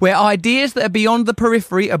Beyonder, where ideas that are beyond the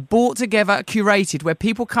periphery are brought together, curated, where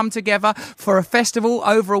people come together for a festival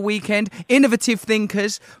over a weekend. Innovative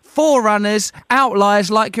thinkers, forerunners, outliers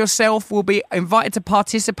like yourself will be invited to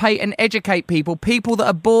participate and educate people. People that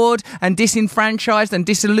are bored and disenfranchised and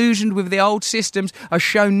disillusioned with the old systems are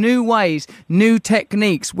shown new ways, new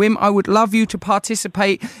techniques. Wim, I would love you to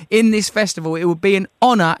participate in this festival. It would be an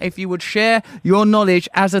honour if you would share your knowledge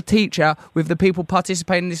as a teacher with the people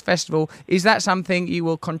participating in this festival. Is that something you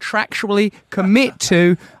will contractually commit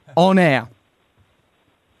to on air?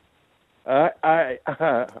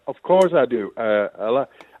 Of course I do.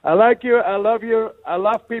 I like you. I love you. I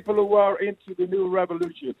love people who are into the new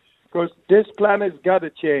revolution, because this planet's got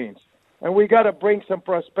to change, and we got to bring some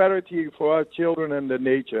prosperity for our children and the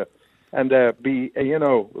nature, and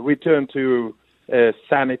return to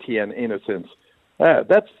sanity and innocence.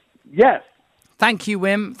 Yes. Thank you,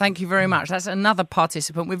 Wim. Thank you very much. That's another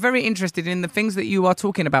participant. We're very interested in the things that you are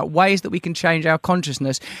talking about, ways that we can change our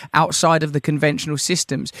consciousness outside of the conventional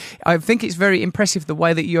systems. I think it's very impressive the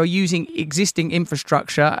way that you're using existing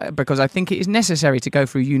infrastructure, because I think it is necessary to go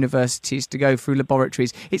through universities, to go through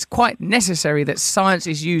laboratories. It's quite necessary that science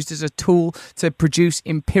is used as a tool to produce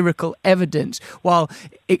empirical evidence, while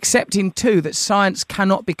accepting too that science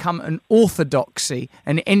cannot become an orthodoxy,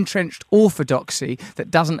 an entrenched orthodoxy that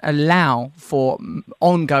doesn't allow for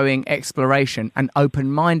ongoing exploration and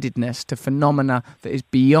open-mindedness to phenomena that is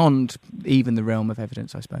beyond even the realm of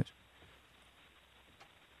evidence, I suppose.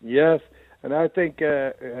 Yes, and I think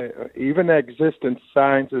even existent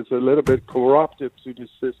science is a little bit corruptive to the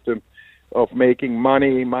system of making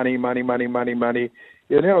money. You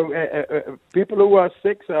know, people who are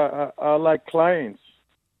sick are like clients,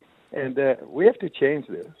 and we have to change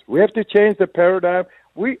this. We have to change the paradigm.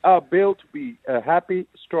 We are built to be happy,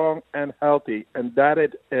 strong, and healthy, and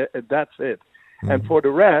that's it. And for the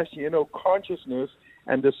rest, you know, consciousness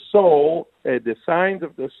and the soul, the signs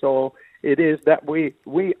of the soul, it is that we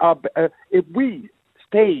are. If we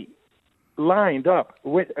stay lined up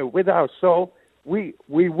with our soul, we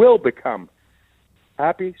will become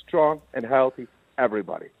happy, strong, and healthy.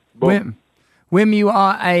 Everybody. Boom. Wim, you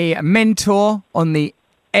are a mentor on the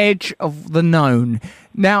edge of the known.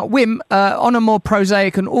 Now, Wim, on a more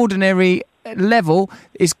prosaic and ordinary level,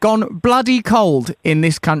 it's gone bloody cold in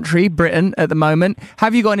this country, Britain, at the moment.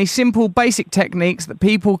 Have you got any simple, basic techniques that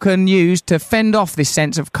people can use to fend off this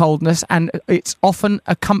sense of coldness and its often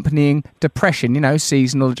accompanying depression, you know,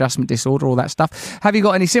 seasonal adjustment disorder, all that stuff? Have you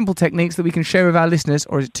got any simple techniques that we can share with our listeners,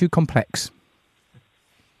 or is it too complex?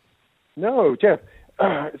 No, Jeff.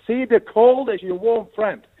 See, the cold is your warm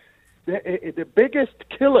friend. The biggest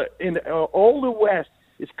killer in all the West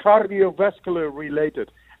is cardiovascular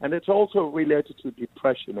related. and it's also related to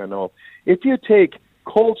depression and all. If you take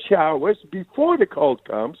cold showers before the cold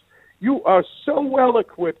comes, you are so well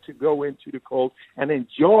equipped to go into the cold and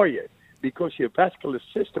enjoy it because your vascular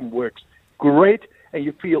system works great and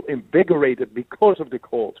you feel invigorated because of the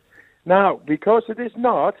cold. Now, because it is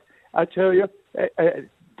not, I tell you,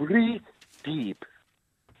 breathe deep.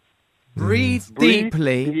 Breathe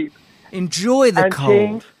deeply. Deep. Enjoy the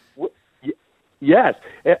cold. Yes,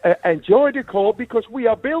 enjoy the cold because we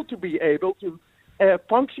are built to be able to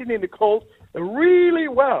function in the cold really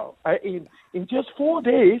well. In just 4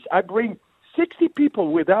 days, I bring 60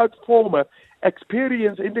 people without former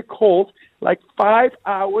experience in the cold, like 5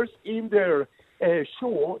 hours in their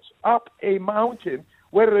shorts up a mountain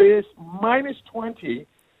where it is minus 20,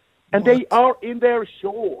 and they are in their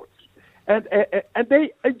shorts, and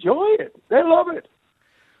they enjoy it. They love it.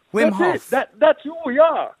 Wim Hof. That's who we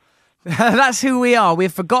are. That's who we are.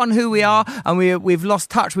 We've forgotten who we are, and we've lost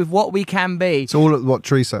touch with what we can be. It's all what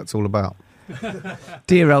Tree Set's all about.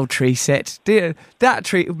 Dear old Tree Set. Dear that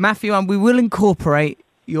tree, Matthew, and we will incorporate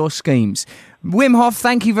your schemes. Wim Hof,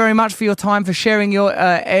 thank you very much for your time, for sharing your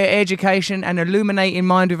education and illuminating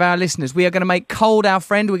mind with our listeners. We are going to make cold our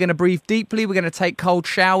friend. We're going to breathe deeply. We're going to take cold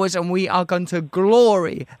showers, and we are going to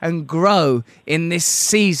glory and grow in this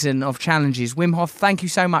season of challenges. Wim Hof, thank you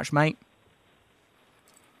so much, mate.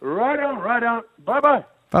 Right on. Bye-bye.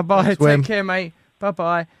 Bye-bye. Thanks, Take Wim. care, mate.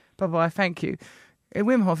 Bye-bye. Bye-bye. Thank you.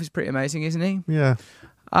 Wim Hof is pretty amazing, isn't he? Yeah.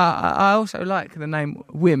 I also like the name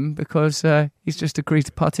Wim because he's just agreed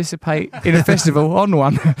to participate in a festival on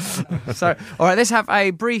one. So, all right, let's have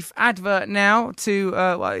a brief advert now to,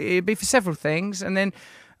 it'll be for several things, and then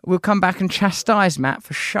we'll come back and chastise Matt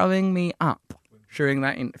for showing me up during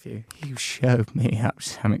that interview. You showed me up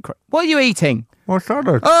something. What are you eating? What's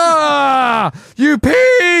that? Ah, you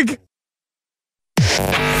pig!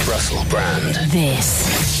 Russell Brand.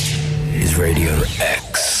 This is Radio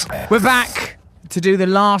X. We're back to do the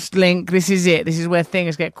last link. This is it. This is where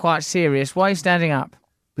things get quite serious. Why are you standing up?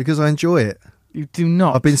 Because I enjoy it. You do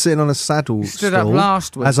not. I've been sitting on a saddle You stood up stool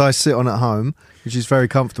last week. as I sit on at home, which is very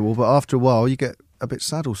comfortable, but after a while you get a bit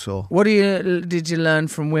saddle sore. What did you learn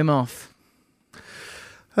from Wim Hof?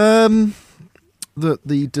 That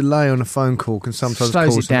the delay on a phone call can sometimes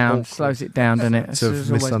slows cause it down, an slows it down, doesn't it? to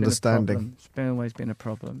misunderstanding. It's always been a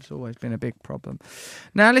problem. It's always been a big problem.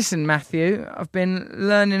 Now listen, Matthew, I've been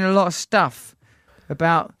learning a lot of stuff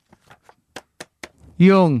about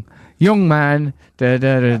young man. Da,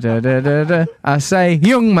 da, da, da, da, da, da. I say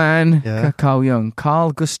young man. Yeah.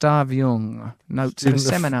 Carl Gustav Jung. Notes of a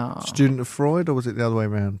seminar. Student of Freud, or was it the other way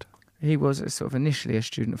around? He was sort of initially a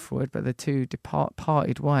student of Freud, but the two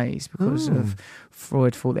parted ways because of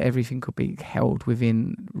Freud thought that everything could be held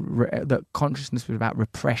within, that consciousness was about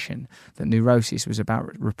repression, that neurosis was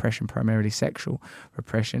about repression, primarily sexual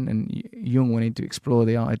repression, and Jung wanted to explore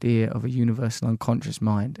the idea of a universal unconscious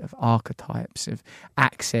mind, of archetypes, of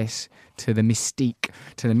access to the mystique,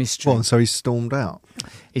 to the mystery. Well, so he stormed out.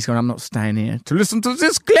 He's gone, I'm not staying here to listen to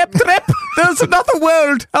this claptrap. There's another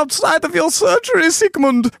world outside of your surgery,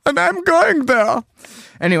 Sigmund, and I'm going there.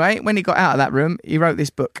 Anyway, when he got out of that room, he wrote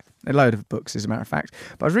this book, a load of books, as a matter of fact.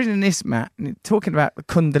 But I was reading this, Matt, and talking about the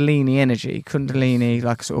Kundalini energy. Kundalini,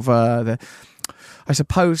 like sort of, I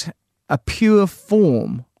suppose, a pure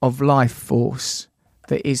form of life force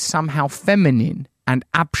that is somehow feminine and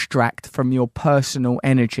abstract from your personal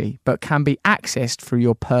energy, but can be accessed through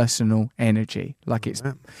your personal energy. Like it's.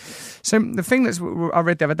 So the thing that I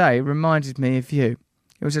read the other day reminded me of you.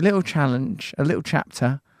 It was a little challenge, a little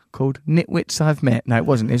chapter called Nitwits I've Met. No, it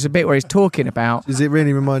wasn't. It was a bit where he's talking about... Does it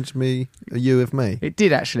really remind me of you of me? It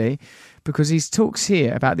did, actually, because he talks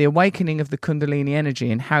here about the awakening of the Kundalini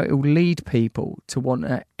energy and how it will lead people to want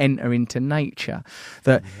to enter into nature.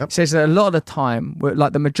 That says that a lot of the time,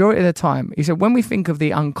 like the majority of the time, he said, when we think of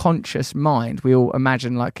the unconscious mind, we all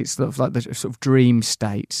imagine like it's sort of like the sort of dream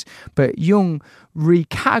states. But Jung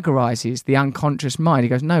recategorizes the unconscious mind. He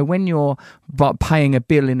goes, no, when you're paying a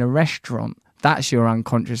bill in a restaurant, that's your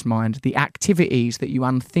unconscious mind. The activities that you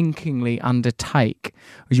unthinkingly undertake,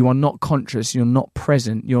 you are not conscious, you're not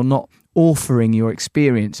present, you're not authoring your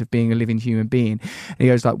experience of being a living human being. And he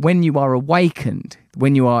goes like, when you are awakened,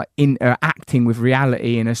 when you are acting with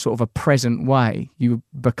reality in a sort of a present way, you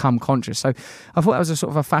become conscious. So I thought that was a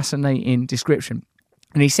sort of a fascinating description.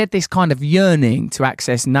 And he said this kind of yearning to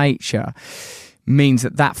access nature means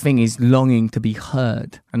that thing is longing to be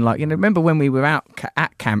heard. And like, remember when we were out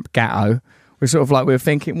at Camp Gatto, we're sort of like, we were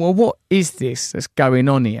thinking, well, what is this that's going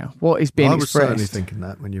on here? What is being expressed? I was certainly thinking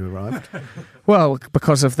that when you arrived. Well,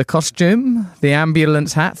 because of the costume, the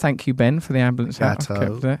ambulance hat. Thank you, Ben, for the ambulance hat.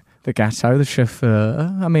 The gatto, the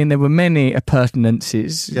chauffeur. I mean, there were many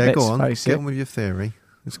appurtenances. Yeah, go on. Face Get it. on with your theory.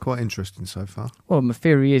 It's quite interesting so far. Well, my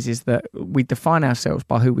theory is that we define ourselves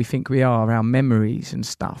by who we think we are, our memories and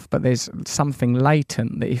stuff. But there's something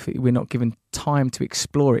latent that if we're not given time to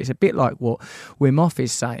explore it, it's a bit like what Wim Hof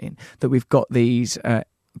is saying, that we've got these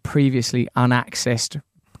previously unaccessed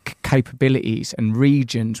capabilities and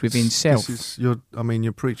regions within self. You're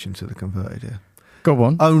preaching to the converted here. Go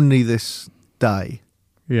on. Only this day.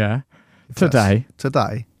 Yeah. Today.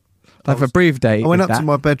 I've a brief day. I went up to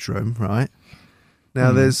my bedroom, right?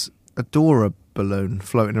 Now there's a Dora balloon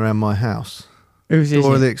floating around my house. Who's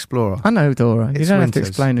Dora it? the Explorer. I know Dora. You don't have to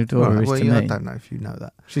explain who Dora is to me. I don't know if you know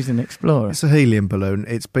that. She's an explorer. It's a helium balloon.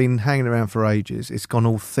 It's been hanging around for ages. It's gone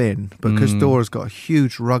all thin because Dora's got a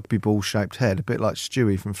huge rugby ball shaped head, a bit like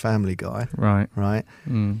Stewie from Family Guy. Right.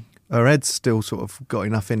 Her head's still sort of got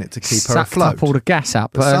enough in it to keep her Sucked afloat. up all the gas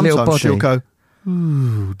up. But Her little sometimes body. she'll go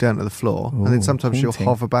ooh, down to the floor, and then Ooh, sometimes haunting. she'll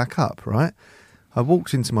hover back up, right? I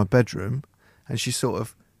walked into my bedroom, and she sort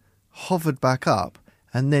of hovered back up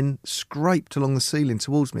and then scraped along the ceiling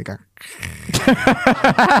towards me, going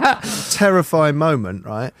terrifying moment,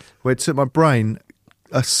 right? Where it took my brain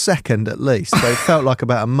a second at least, but it felt like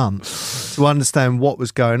about a month to understand what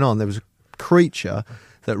was going on. There was a creature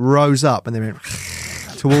that rose up and then went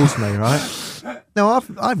towards me, right? Now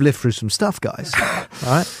I've lived through some stuff, guys,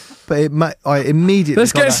 right? But I immediately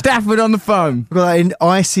Let's get Stafford on the phone. got that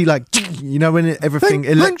icy, like, you know, when everything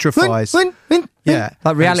electrifies. Yeah,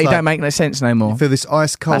 Like reality It's don't make no sense no more. You feel this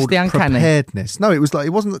ice cold the uncanny. preparedness. No, it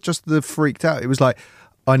wasn't just the freaked out. It was like,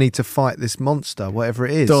 I need to fight this monster, whatever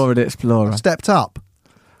it is. Dora the Explorer. Stepped up.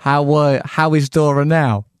 How is Dora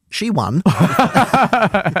now? She won.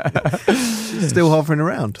 She's still hovering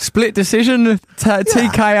around. Split decision,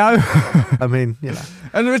 TKO. I mean, you know.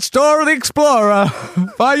 And it's Dora the Explorer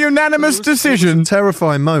by unanimous decision.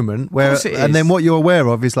 Terrifying moment where, course it and is. then what you're aware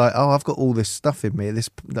of is like, oh, I've got all this stuff in me, this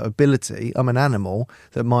ability. I'm an animal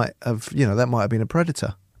that might have been a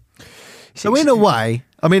predator. So in a way,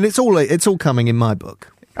 I mean, it's all coming in my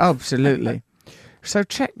book. Absolutely. So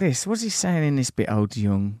check this. What's he saying in this bit, old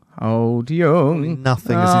Jung? Old Jung.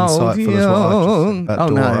 Nothing as insightful as what I just said about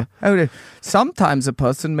Dora. No. Sometimes a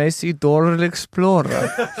person may see Dora the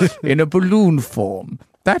Explorer in a balloon form.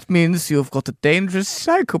 That means you've got a dangerous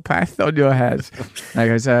psychopath on your head. Now he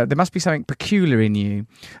goes, there must be something peculiar in you,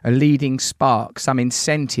 a leading spark, some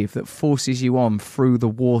incentive that forces you on through the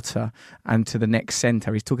water and to the next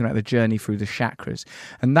centre. He's talking about the journey through the chakras.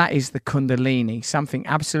 And that is the Kundalini, something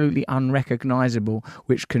absolutely unrecognisable,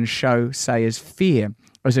 which can show, say, as fear,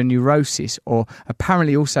 as a neurosis, or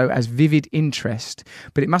apparently also as vivid interest.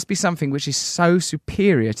 But it must be something which is so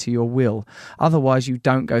superior to your will. Otherwise, you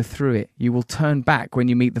don't go through it. You will turn back when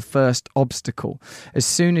you meet the first obstacle. As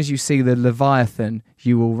soon as you see the Leviathan,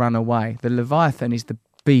 you will run away. The Leviathan is the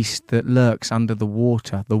beast that lurks under the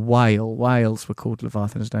water, the whale. Whales were called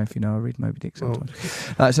Leviathans. I don't know if you know, I read Moby Dick sometimes.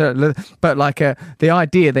 The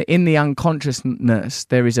idea that in the unconsciousness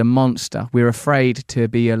there is a monster. We're afraid to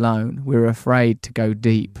be alone. We're afraid to go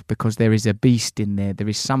deep because there is a beast in there. There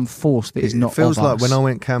is some force that is not of us. It feels like when I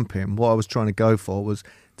went camping, what I was trying to go for was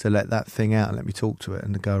to let that thing out and let me talk to it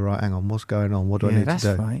and to go, right, hang on, what's going on? What do I need to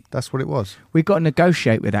do? Right. That's what it was. We've got to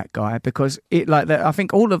negotiate with that guy because I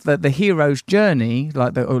think all of the hero's journey,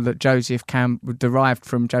 that Joseph Campbell derived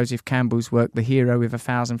from Joseph Campbell's work, The Hero with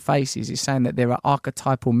 1,000 Faces, is saying that there are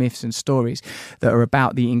archetypal myths and stories that are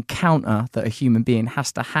about the encounter that a human being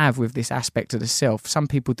has to have with this aspect of the self. Some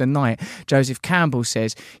people deny it. Joseph Campbell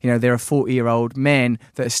says, there are 40-year-old men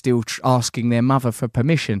that are still asking their mother for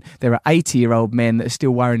permission. There are 80-year-old men that are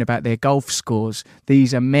still worrying about their golf scores.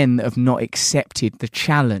 These are men that have not accepted the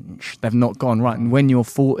challenge. They've not gone, right, and when you're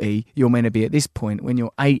 40, you're meant to be at this point. When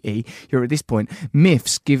you're 80, you're at this point.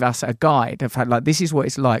 Myths give us a guide of how, this is what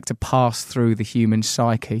it's like to pass through the human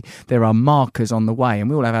psyche. There are markers on the way, and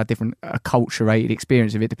we all have our different acculturated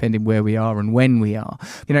experience of it depending where we are and when we are.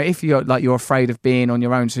 If you're afraid of being on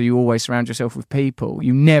your own, so you always surround yourself with people,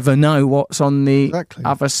 you never know what's on the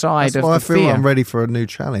other side. That's of why the I feel fear. I'm ready for a new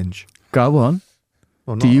challenge. Go on.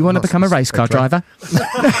 Well, do you want to become a race car driver?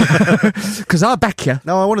 Because I'll back you.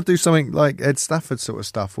 No, I want to do something like Ed Stafford sort of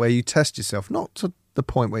stuff where you test yourself, not to the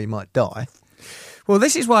point where you might die. Well,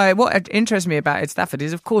 this is why what interests me about Ed Stafford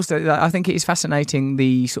is, of course, that I think it is fascinating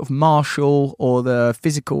the sort of martial or the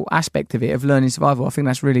physical aspect of it, of learning survival. I think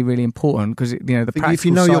that's really, really important because, the practical if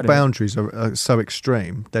you know side your of it. boundaries are so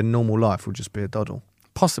extreme, then normal life will just be a doddle.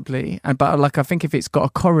 Possibly, but like I think if it's got a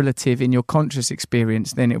correlative in your conscious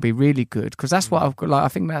experience, then it'll be really good. Because that's what I've got. Like I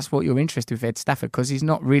think that's what you're interested with Ed Stafford, because he's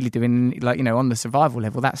not really doing on the survival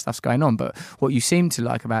level, that stuff's going on. But what you seem to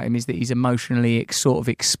like about him is that he's emotionally sort of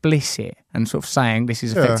explicit and sort of saying this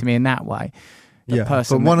is affecting me in that way.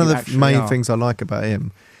 But one of the main things I like about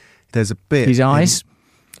him, there's a bit his eyes,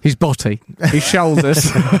 his body, his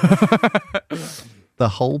shoulders. The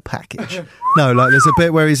whole package. No, like there's a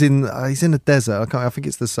bit where he's in a desert. I think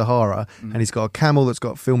it's the Sahara, and he's got a camel that's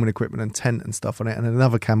got filming equipment and tent and stuff on it, and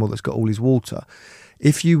another camel that's got all his water.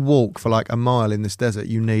 If you walk for like a mile in this desert,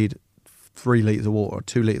 you need 3 litres of water or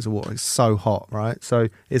 2 litres of water. It's so hot, right? So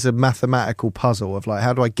it's a mathematical puzzle of like,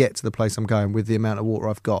 how do I get to the place I'm going with the amount of water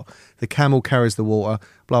I've got? The camel carries the water,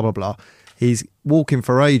 blah, blah, blah. He's walking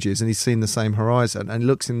for ages and he's seen the same horizon, and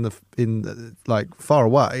looks in the like far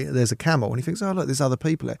away, there's a camel, and he thinks, oh look, there's other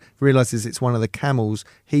people there. Realises it's one of the camels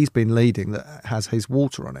he's been leading that has his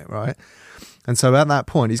water on it, right? And so at that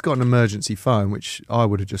point he's got an emergency phone, which I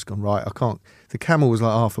would have just gone, right, I can't. The camel was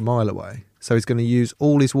like half a mile away, so he's going to use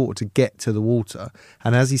all his water to get to the water,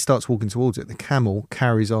 and as he starts walking towards it, the camel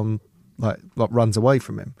carries on, like runs away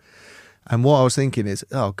from him. And what I was thinking is,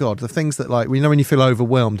 oh God, the things that like, when you feel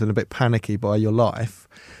overwhelmed and a bit panicky by your life,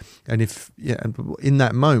 and in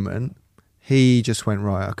that moment, he just went,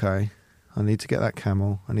 right, okay, I need to get that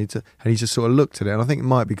camel. And he just sort of looked at it. And I think it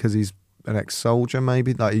might be because he's an ex-soldier,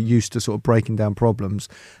 maybe, like used to sort of breaking down problems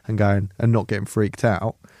and going and not getting freaked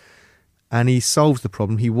out. And he solves the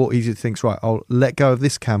problem. He thinks, right, I'll let go of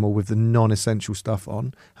this camel with the non-essential stuff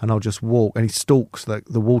on, and I'll just walk. And he stalks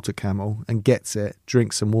the water camel and gets it,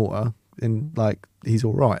 drinks some water, and like he's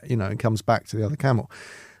all right, and comes back to the other camel.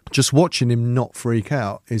 Just watching him not freak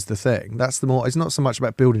out is the thing. It's not so much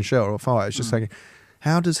about building shelter or fire. It's just saying,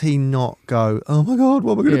 how does he not go, oh my God,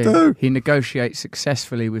 what am I going to do? He negotiates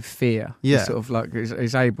successful with fear. Yeah. He sort of like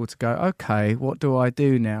is able to go, okay, what do I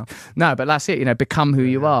do now? No, but that's it. Become who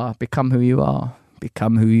you are. Become who you are.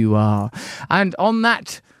 Become who you are. And on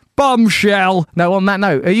that bombshell, on that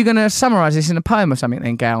note, are you going to summarise this in a poem or something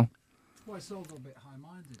then, Gal? Well, it's all got a bit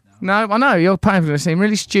high-minded now. No, I know, your poem's going to seem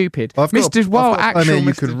really stupid. Mr. Wild Actual you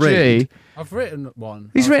Mr. could G. read. I've written one.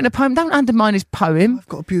 He's written a poem. Don't undermine his poem. I've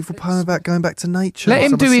got a beautiful poem about going back to nature. Let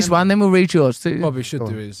him do his one, then we'll read yours. Probably should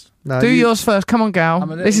do his. No, do yours first. Come on, Gal.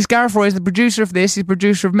 This is Gareth Roy. He's the producer of this. He's the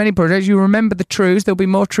producer of many projects. You remember the truths. There'll be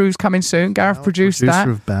more truths coming soon. Gareth produced that.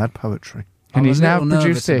 Producer of bad poetry. And he's now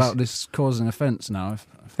produced this. About this causing offence now.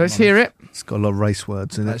 Let's hear it. It's got a lot of race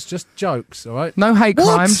words in it. It's just jokes, all right? No hate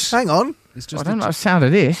crimes. Hang on. It's just I don't like the sound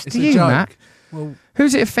of this. It's Do a you, joke. Matt? Well,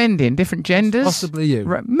 who's it offending? Different genders? Possibly you.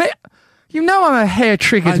 Right. You know I'm a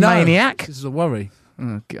hair-triggered maniac. This is a worry.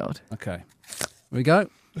 Oh, God. Okay. Here we go.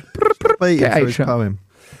 Get his poem.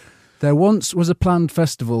 There once was a planned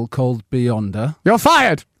festival called Beyonder. You're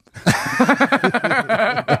fired!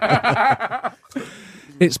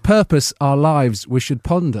 Its purpose, our lives we should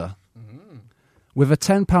ponder. With a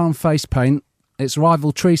 £10 face paint, its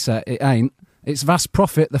rival tree set, it ain't. Its vast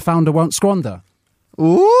profit, the founder won't squander.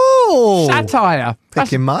 Ooh! Satire.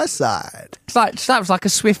 Picking my side. That was like a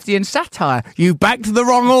Swiftian satire. You backed the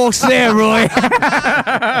wrong horse there, Roy.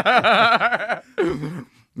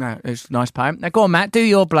 No, it's a nice poem. Now go on, Matt, do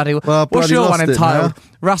your bloody... Well, what's your one entitled? Now.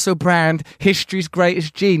 Russell Brand, history's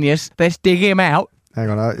greatest genius. Let's dig him out. Hang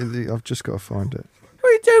on, I've just got to find it. What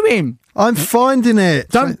are you doing? I'm finding it.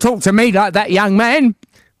 Don't talk to me like that, young man.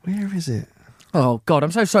 Where is it? Oh, God,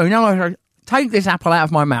 I'm so sorry. Now I take this apple out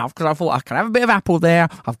of my mouth because I thought I could have a bit of apple there.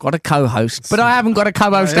 I've got a co-host. But I haven't got a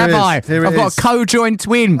co-host, have I? I've got a co-joined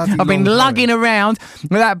twin. I've been lugging around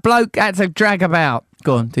with that bloke had to drag about.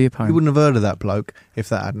 Go on, do your poem. You wouldn't have heard of that bloke if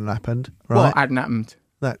that hadn't happened, right? What hadn't happened?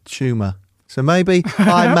 That tumour. So maybe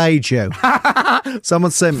I made you. Someone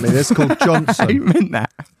sent me this called Johnson. You meant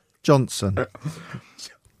that. Johnson.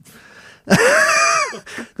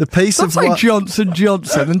 The piece Don't of say Johnson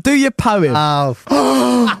and do your poem.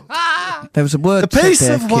 Oh. There was a word. The Piece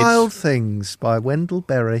there, of kids. Wild Things by Wendell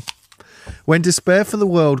Berry. When despair for the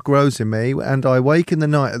world grows in me, and I wake in the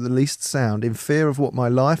night at the least sound, in fear of what my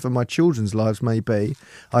life and my children's lives may be,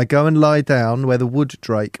 I go and lie down where the wood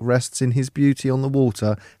drake rests in his beauty on the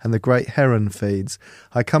water, and the great heron feeds.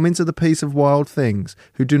 I come into the peace of wild things,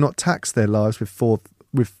 who do not tax their lives with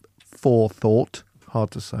forethought,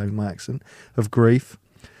 hard to say in my accent, of grief.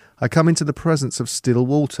 I come into the presence of still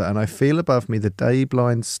water, and I feel above me the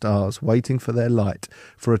day-blind stars waiting for their light.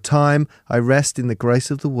 For a time, I rest in the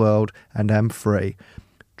grace of the world and am free.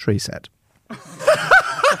 Tree set.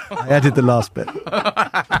 I added the last bit.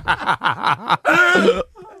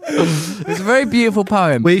 It's a very beautiful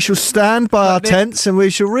poem. We shall stand by our tents and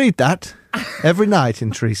we shall read that every night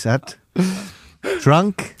in Tree set.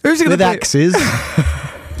 Drunk Who's he gonna with be? axes,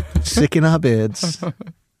 sick in our beards.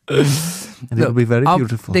 And it'll be very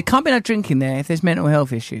beautiful. There can't be no drinking there if there's mental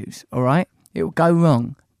health issues, all right? It will go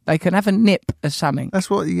wrong. They can have a nip or something. That's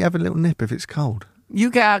what, you have a little nip if it's cold. You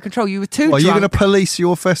get out of control. You were too Are drunk. you going to police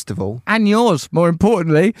your festival? And yours, more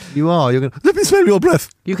importantly. You are. You're going to... Let me smell your breath.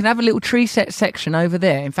 You can have a little tree set section over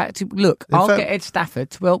there. In fact, look, I'll get Ed Stafford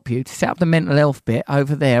to help you to set up the mental health bit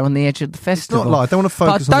over there on the edge of the festival. It's not like, I don't want to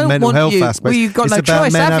focus on the mental health aspect. Well, you've got it's no about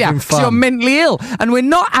choice, men have you? having Because you're fun. mentally ill. And we're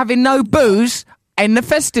not having no booze in the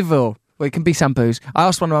festival. Well, it can be some booze. I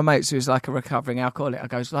asked one of my mates who's like a recovering alcoholic. I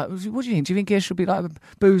goes, like, what do you think? Do you think there should be like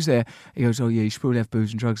booze there? He goes, oh yeah, you should probably have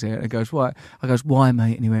booze and drugs there. And he goes, why? I goes, why,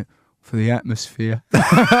 mate? And he went, for the atmosphere.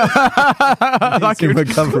 Like in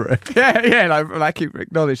recovery. Yeah, like you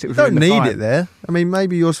acknowledged it was You don't in the need fight. it there. I mean,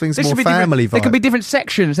 maybe yours thing's There more should be family There vibe. could be different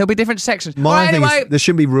sections. There'll be different sections. My Right, thing anyway, is, there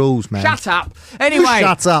shouldn't be rules, man. shut up. Anyway, You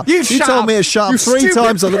shut up. You You shut told up. me to shut up You 3 stupid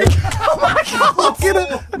times on the... Oh my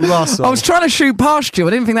God. Russell. I was trying to shoot past you. I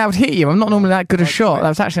didn't think that would hit you. I'm not normally that good a shot. That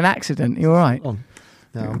was actually an accident. You all right?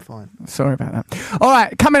 No, I'm fine. Sorry about that. All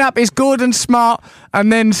right, coming up is Gordon Smart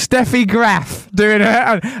and then Steffi Graf doing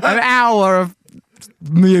an hour of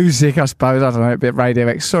music, I suppose. I don't know, a bit of Radio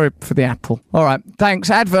X. Sorry for the apple. All right, thanks.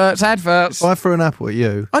 Adverts. If I threw an apple at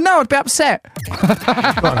you... I know, I'd be upset.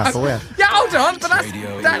 Got an apple, yeah. Yeah, hold on, but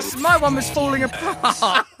that's my one was falling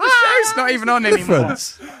apart. The show's not even on anymore.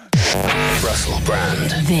 Russell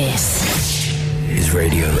Brand This is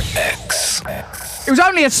Radio X. It was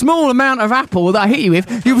only a small amount of apple that I hit you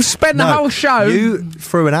with. You spent the whole show. You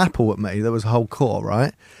threw an apple at me. There was a whole core,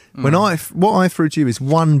 right? What I threw to you is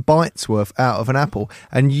 1 bite's worth out of an apple,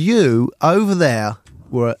 and you over there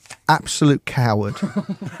were an absolute coward.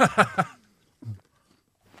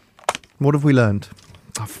 What have we learned?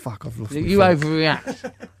 Oh fuck! I've lost. You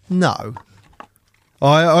overreact. No.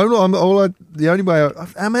 The only way.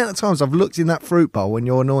 How many times I've looked in that fruit bowl when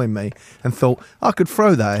you're annoying me and thought I could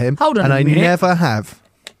throw that at him, Hold on and a I minute. never have.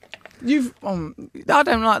 I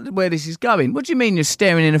don't like where this is going. What do you mean you're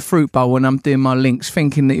staring in a fruit bowl when I'm doing my links,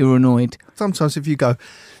 thinking that you're annoyed? Sometimes if you go,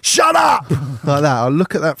 shut up, like that, I'll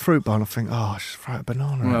look at that fruit bowl and I think, oh, I should throw a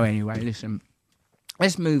banana. Well, at it. anyway, listen.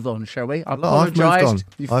 Let's move on, shall we? I Look, I've moved on. apologised.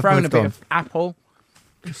 You've I've thrown a moved bit on. of apple.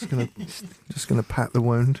 Just gonna pat the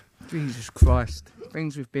wound. Jesus Christ.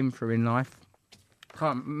 Things we've been through in life.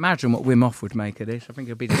 Can't imagine what Wim Hof would make of this. I think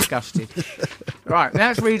he'll be disgusted. Right, now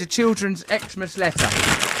let's read a children's Xmas letter.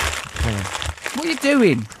 What are you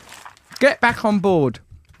doing? Get back on board.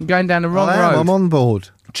 You're going down the wrong road. I'm on board.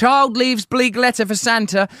 Child leaves bleak letter for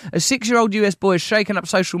Santa. A 6-year-old US boy has shaken up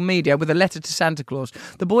social media with a letter to Santa Claus.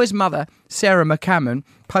 The boy's mother, Sarah McCammon,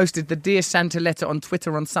 posted the Dear Santa letter on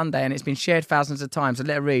Twitter on Sunday, and it's been shared thousands of times. The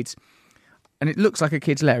letter reads, and it looks like a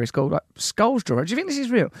kid's letter. It's called like skulls drawn. Do you think this is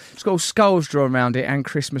real? It's got skulls drawn around it and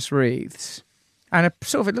Christmas wreaths. And it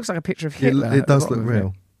looks like a picture of Hitler. It does look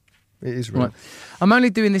real. It is real. Right. I'm only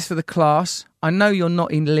doing this for the class. I know your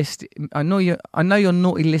naughty list. I know your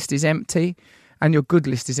naughty list is empty, and your good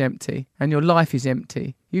list is empty, and your life is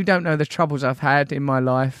empty. You don't know the troubles I've had in my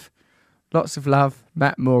life. Lots of love,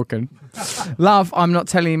 Matt Morgan. Love, I'm not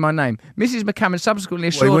telling you my name. Mrs. McCammon subsequently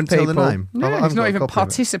assured wouldn't people... tell the name? No, I he's haven't got not a even copy of it.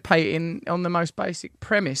 participating on the most basic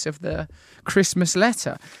premise of the Christmas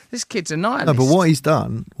letter. This kid's a nihilist. No, but what he's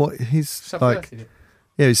done, he's Subverted like, it.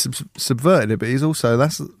 yeah, he's subverted it, but he's also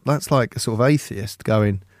that's like a sort of atheist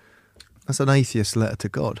going. That's an atheist letter to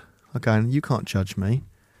God. Like going, you can't judge me.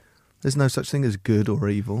 There's no such thing as good or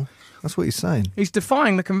evil. That's what he's saying. He's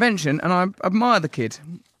defying the convention, and I admire the kid.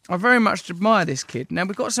 I very much admire this kid. Now,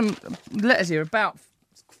 we've got some letters here about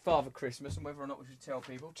Father Christmas and whether or not we should tell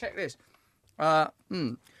people. Check this. Hi,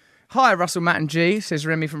 Russell, Matt and G, says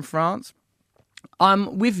Remy from France.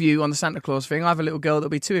 I'm with you on the Santa Claus thing. I have a little girl that'll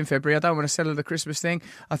be 2 in February. I don't want to sell her the Christmas thing.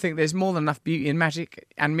 I think there's more than enough beauty and magic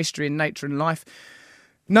and mystery in nature and life.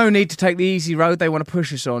 No need to take the easy road they want to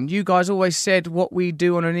push us on. You guys always said what we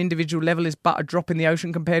do on an individual level is but a drop in the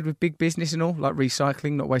ocean compared with big business and all, like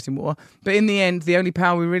recycling, not wasting water. But in the end, the only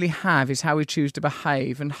power we really have is how we choose to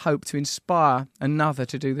behave and hope to inspire another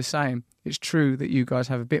to do the same. It's true that you guys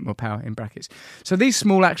have a bit more power, in brackets. So these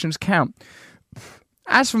small actions count.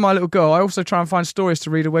 As for my little girl, I also try and find stories to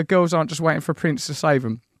read her where girls aren't just waiting for a prince to save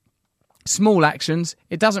them. Small actions.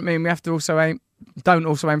 It doesn't mean we have to don't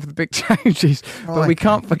also aim for the big changes, but we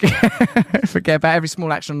can't forget about every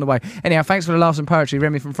small action on the way. Anyhow, thanks for the laughs and poetry,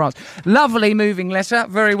 Remy from France. Lovely moving letter,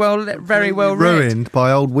 very well read. Ruined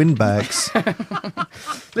by old windbags.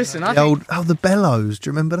 Listen, the bellows. Do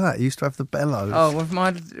you remember that? You used to have the bellows. Oh,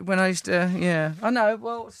 when I used to, yeah. I know,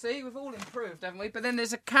 well, see, we've all improved, haven't we? But then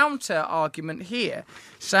there's a counter argument here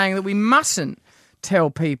saying that we mustn't tell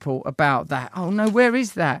people about that. Oh no, where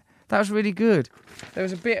is that? That was really good. There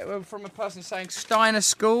was a bit from a person saying Steiner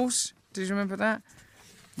schools. Did you remember that?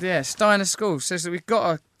 Yeah, Steiner schools says that we've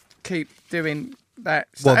got to keep doing that.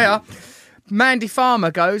 So, Mandy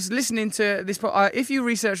Farmer goes, listening to this, if you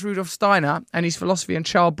research Rudolf Steiner and his philosophy on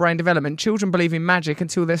child brain development, children believe in magic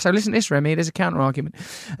until they're, so listen to this, Remy, there's a counter-argument,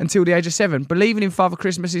 until the age of 7. Believing in Father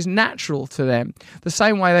Christmas is natural to them, the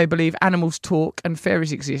same way they believe animals talk and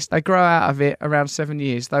fairies exist. They grow out of it around 7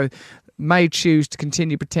 years, though may choose to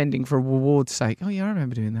continue pretending for a reward's sake. Oh yeah, I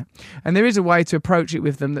remember doing that. And there is a way to approach it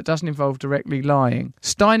with them that doesn't involve directly lying.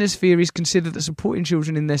 Steiner's theories consider that supporting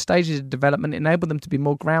children in their stages of development enable them to be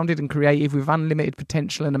more grounded and creative with unlimited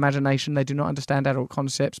potential and imagination. They do not understand adult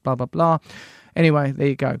concepts, blah, blah, blah. Anyway, there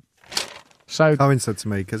you go. So Owen said to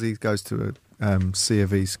me, because he goes to a C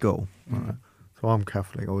of E school, right? So I'm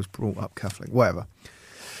Catholic, I was brought up Catholic, whatever.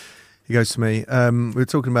 He goes to me, we were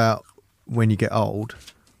talking about when you get old,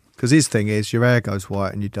 because his thing is your hair goes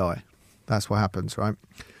white and you die. That's what happens, right?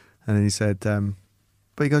 And then he said,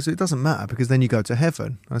 but he goes, it doesn't matter because then you go to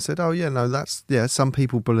heaven. I said, oh, yeah, no, some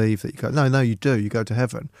people believe that you go. No, you do. You go to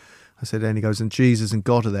heaven. I said, and he goes, and Jesus and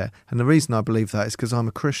God are there. And the reason I believe that is because I'm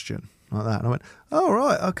a Christian, like that. And I went, oh,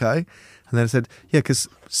 right, okay. And then I said, yeah, because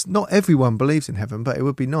not everyone believes in heaven, but it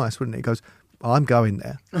would be nice, wouldn't it? He goes, I'm going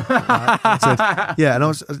there. I said, yeah, and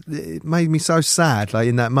it made me so sad, like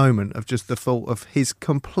in that moment of just the thought of his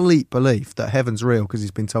complete belief that heaven's real because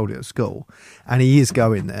he's been told it at school, and he is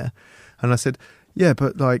going there. And I said, yeah,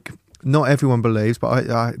 but like not everyone believes, but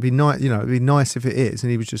it'd be nice, it'd be nice if it is.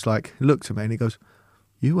 And he was just like, looked at me and he goes,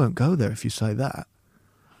 you won't go there if you say that.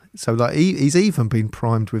 So like he's even been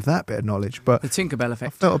primed with that bit of knowledge, but the Tinkerbell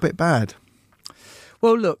effect. I felt a bit bad.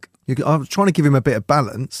 Well, look, I was trying to give him a bit of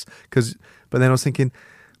balance but then I was thinking,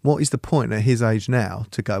 what is the point at his age now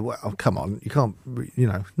to go, well, come on, you can't,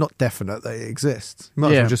 not definite that it exists. You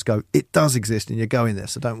might as well just go, it does exist and you're going there,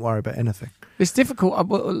 so don't worry about anything. It's difficult.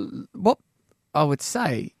 What I would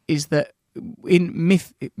say is that in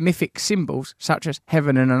mythic symbols, such as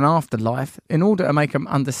heaven and an afterlife, in order to make them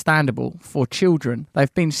understandable for children,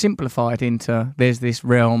 they've been simplified into there's this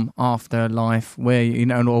realm, afterlife, where,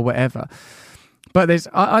 or whatever. But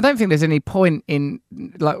I don't think there's any point in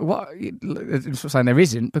I'm saying there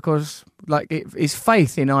isn't, because it is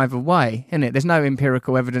faith in either way, isn't it? There's no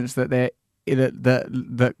empirical evidence that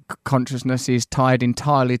that consciousness is tied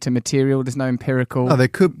entirely to material. There's no empirical. No, there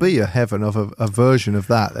could be a heaven of a version of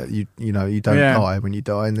that you don't die when you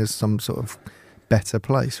die, and there's some sort of better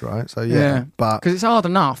place, right? So but because it's hard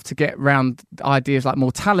enough to get around ideas like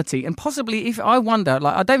mortality, and possibly, if I wonder,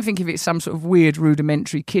 I don't think if it's some sort of weird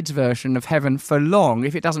rudimentary kids version of heaven for long,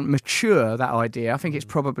 if it doesn't mature, that idea, I think it's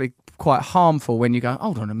probably quite harmful when you go,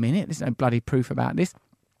 hold on a minute, there's no bloody proof about this.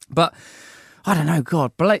 But I don't know,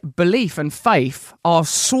 God, belief and faith are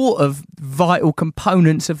sort of vital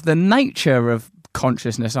components of the nature of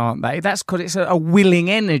consciousness, aren't they? That's because it's a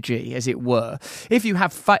willing energy, as it were. If you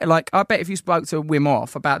have I bet if you spoke to Wim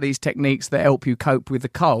Hof about these techniques that help you cope with the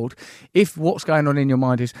cold, if what's going on in your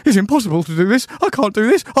mind is, it's impossible to do this, I can't do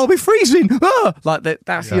this, I'll be freezing,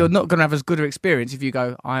 you're not going to have as good an experience if you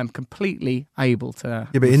go, I am completely able to.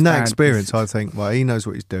 Yeah, but in that experience, I think, well, he knows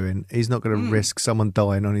what he's doing. He's not going to risk someone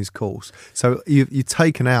dying on his course. So you've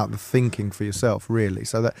taken out the thinking for yourself, really.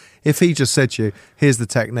 So that if he just said to you, here's the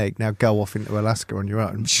technique, now go off into Alaska on your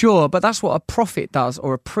own. Sure, but that's what a prophet does,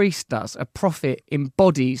 or a priest does. A prophet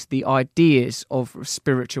embodies the ideas of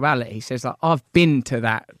spirituality. He says, I've been to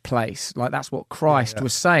that place. That's what Christ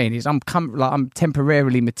was saying. Is I'm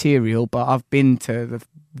temporarily material, but I've been to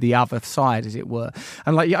the other side, as it were.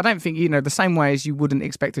 And I don't think, the same way as you wouldn't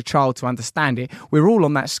expect a child to understand it, we're all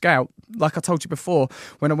on that scale. Like I told you before,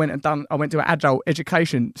 when I went to an adult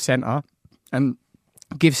education centre and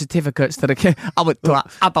give certificates to the kid. I went to an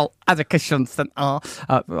adult education centre.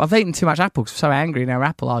 I've eaten too much apples. I'm so angry in our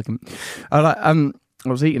apple argument. I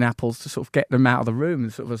was eating apples to sort of get them out of the room,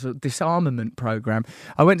 sort of a disarmament program.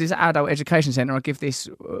 I went to this adult education centre. I give this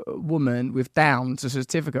woman with Downs a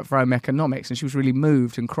certificate for home economics, and she was really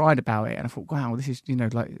moved and cried about it. And I thought, wow, this is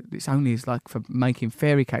it's only for making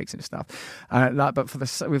fairy cakes and stuff. But for no,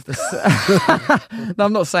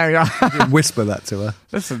 I'm not saying. You didn't whisper that to her.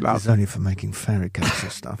 Listen, love. It's only for making fairy cakes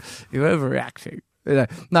and stuff. You're overreacting. No,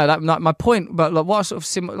 my point. But what sort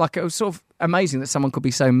of it was sort of amazing that someone could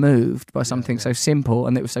be so moved by something so simple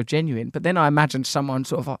and it was so genuine. But then I imagined someone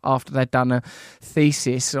sort of after they'd done a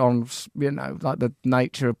thesis on, like the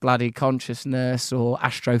nature of bloody consciousness or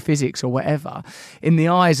astrophysics or whatever, in the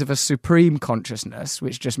eyes of a supreme consciousness,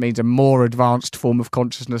 which just means a more advanced form of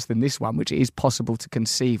consciousness than this one, which it is possible to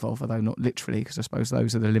conceive of, although not literally, because I suppose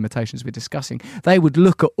those are the limitations we're discussing. They would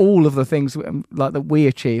look at all of the things like that we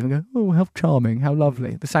achieve and go, oh, how charming, how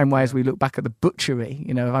lovely. The same way as we look back at the butchery,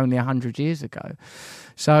 of only 100 years ago.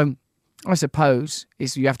 So I suppose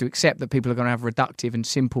you have to accept that people are going to have reductive and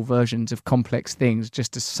simple versions of complex things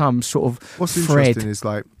just as some sort of What's thread. Interesting is,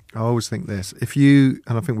 like, I always think this, if you,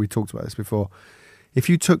 and I think we talked about this before, if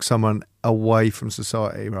you took someone away from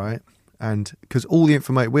society, right, and because all the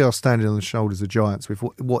information, we are standing on the shoulders of giants with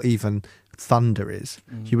what even thunder is,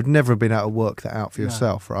 you would never have been able to work that out for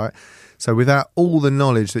yourself, right? So without all the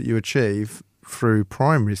knowledge that you achieve through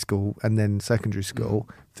primary school and then secondary school,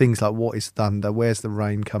 things like what is thunder, where's the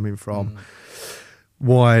rain coming from,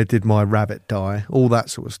 why did my rabbit die, all that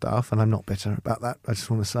sort of stuff. And I'm not bitter about that, I just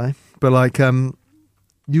want to say. But like,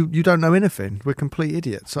 you don't know anything. We're complete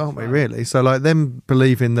idiots, aren't we, really? So like them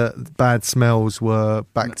believing that bad smells were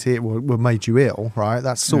bacteria, were made you ill, right?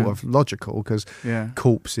 That's sort of logical because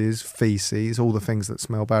corpses, feces, all the things that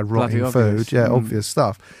smell bad, rotting food, obvious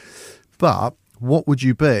stuff. But what would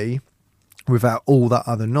you be without all that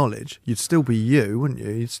other knowledge? You'd still be you, wouldn't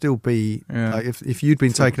you? You'd still be like if you'd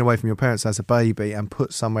been taken away from your parents as a baby and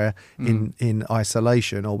put somewhere in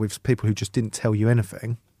isolation or with people who just didn't tell you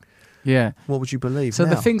anything. Yeah, what would you believe? So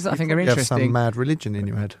now? the things that I think are interesting. You have some mad religion in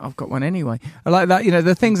your head. I've got one anyway. I like that.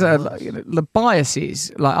 The things that are the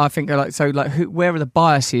biases. Like I think, where are the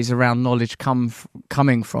biases around knowledge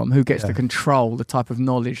coming from? Who gets to control the type of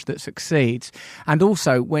knowledge that succeeds? And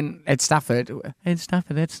also, when Ed Stafford.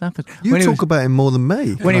 You talk about him more than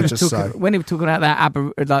me. When he was talking about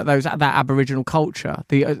that Aboriginal culture,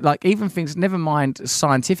 even things. Never mind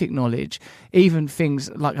scientific knowledge. Even things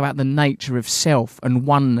like about the nature of self and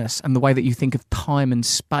oneness. And the way that you think of time and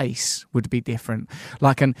space would be different.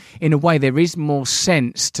 In a way, there is more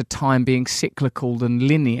sense to time being cyclical than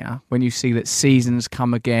linear when you see that seasons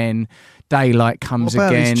come again, daylight comes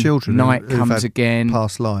again, night comes again.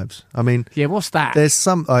 Past lives. I mean, what's that? There's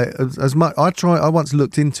some. I once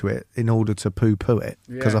looked into it in order to poo-poo it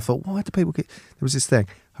because I thought, why do people get? There was this thing.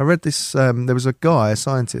 I read this. There was a guy, a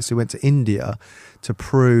scientist, who went to India to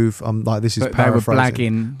prove. This is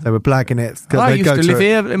paraphrasing. They were blagging it. I used to live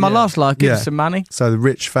here in my last life. Give us some money. So the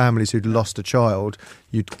rich families who'd lost a child,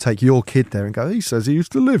 you'd take your kid there and go, he says he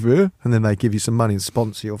used to live here, and then they give you some money and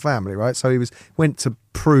sponsor your family, right? So he went to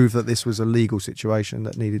prove that this was a legal situation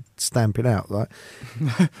that needed stamping out, right?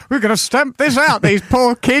 We're going to stamp this out. These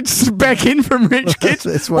poor kids begging from rich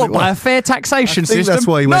kids. By a fair taxation system? That's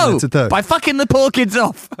what he went there to do. By fucking the poor kids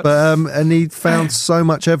off. But and he found so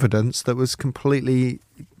much evidence that was completely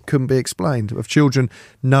couldn't be explained of children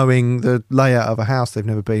knowing the layout of a house they've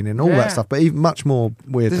never been in, all that stuff. But even much more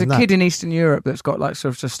weird. There's a kid in Eastern Europe that's got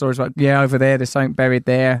sort of stories like, over there, there's something buried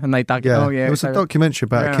there, and they dug it. Oh yeah, there was a documentary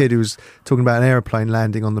about a kid who was talking about an aeroplane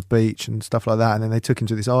landing on the beach and stuff like that, and then they took him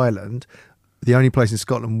to this island, the only place in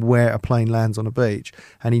Scotland where a plane lands on a beach,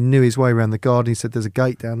 and he knew his way around the garden. He said there's a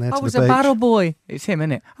gate down there to the beach. I was a barrel boy. It's him,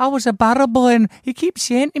 isn't it? I was a barrel boy, and he keeps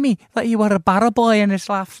saying to me that you were a barrel boy in his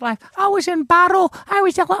last life. I was in Barrow. I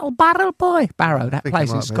was a little barrel boy. Barrow, that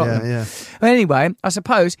place in Scotland. Yeah. But anyway, I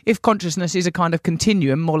suppose if consciousness is a kind of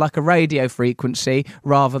continuum, more like a radio frequency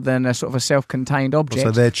rather than a sort of a self-contained object.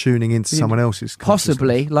 So they're tuning into someone else's consciousness.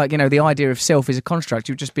 Possibly, the idea of self is a construct.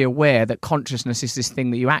 You'd just be aware that consciousness is this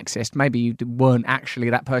thing that you accessed. Maybe you weren't actually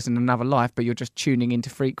that person in another life, but you're just tuning into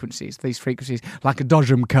frequencies. These frequencies, like a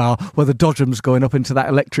Dodgem car, where the Dodgem's going up into that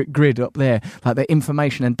electric grid up there. Like the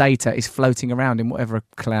information and data is floating around in whatever a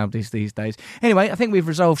cloud is these days. Anyway, I think we've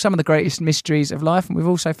resolved some of the greatest mysteries of life, and we've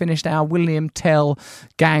also finished our William Tell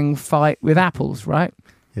gang fight with apples, right?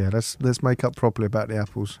 Yeah, let's make up properly about the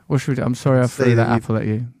apples. What should we do? I'm sorry I threw that apple at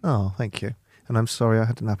you. Oh, thank you. And I'm sorry I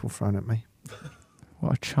had an apple thrown at me.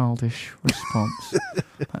 What a childish response.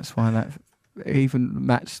 That's why that... Even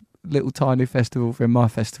Matt's little tiny festival for my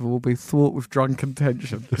festival will be thwart with drunken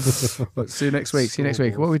tension. But see you next week.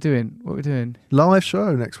 What are we doing? Live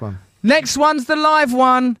show next one. Next one's the live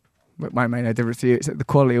one. It won't make no difference to you. It's that the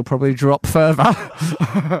quality will probably drop further.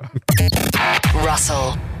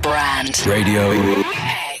 Russell Brand. Radio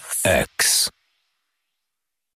X.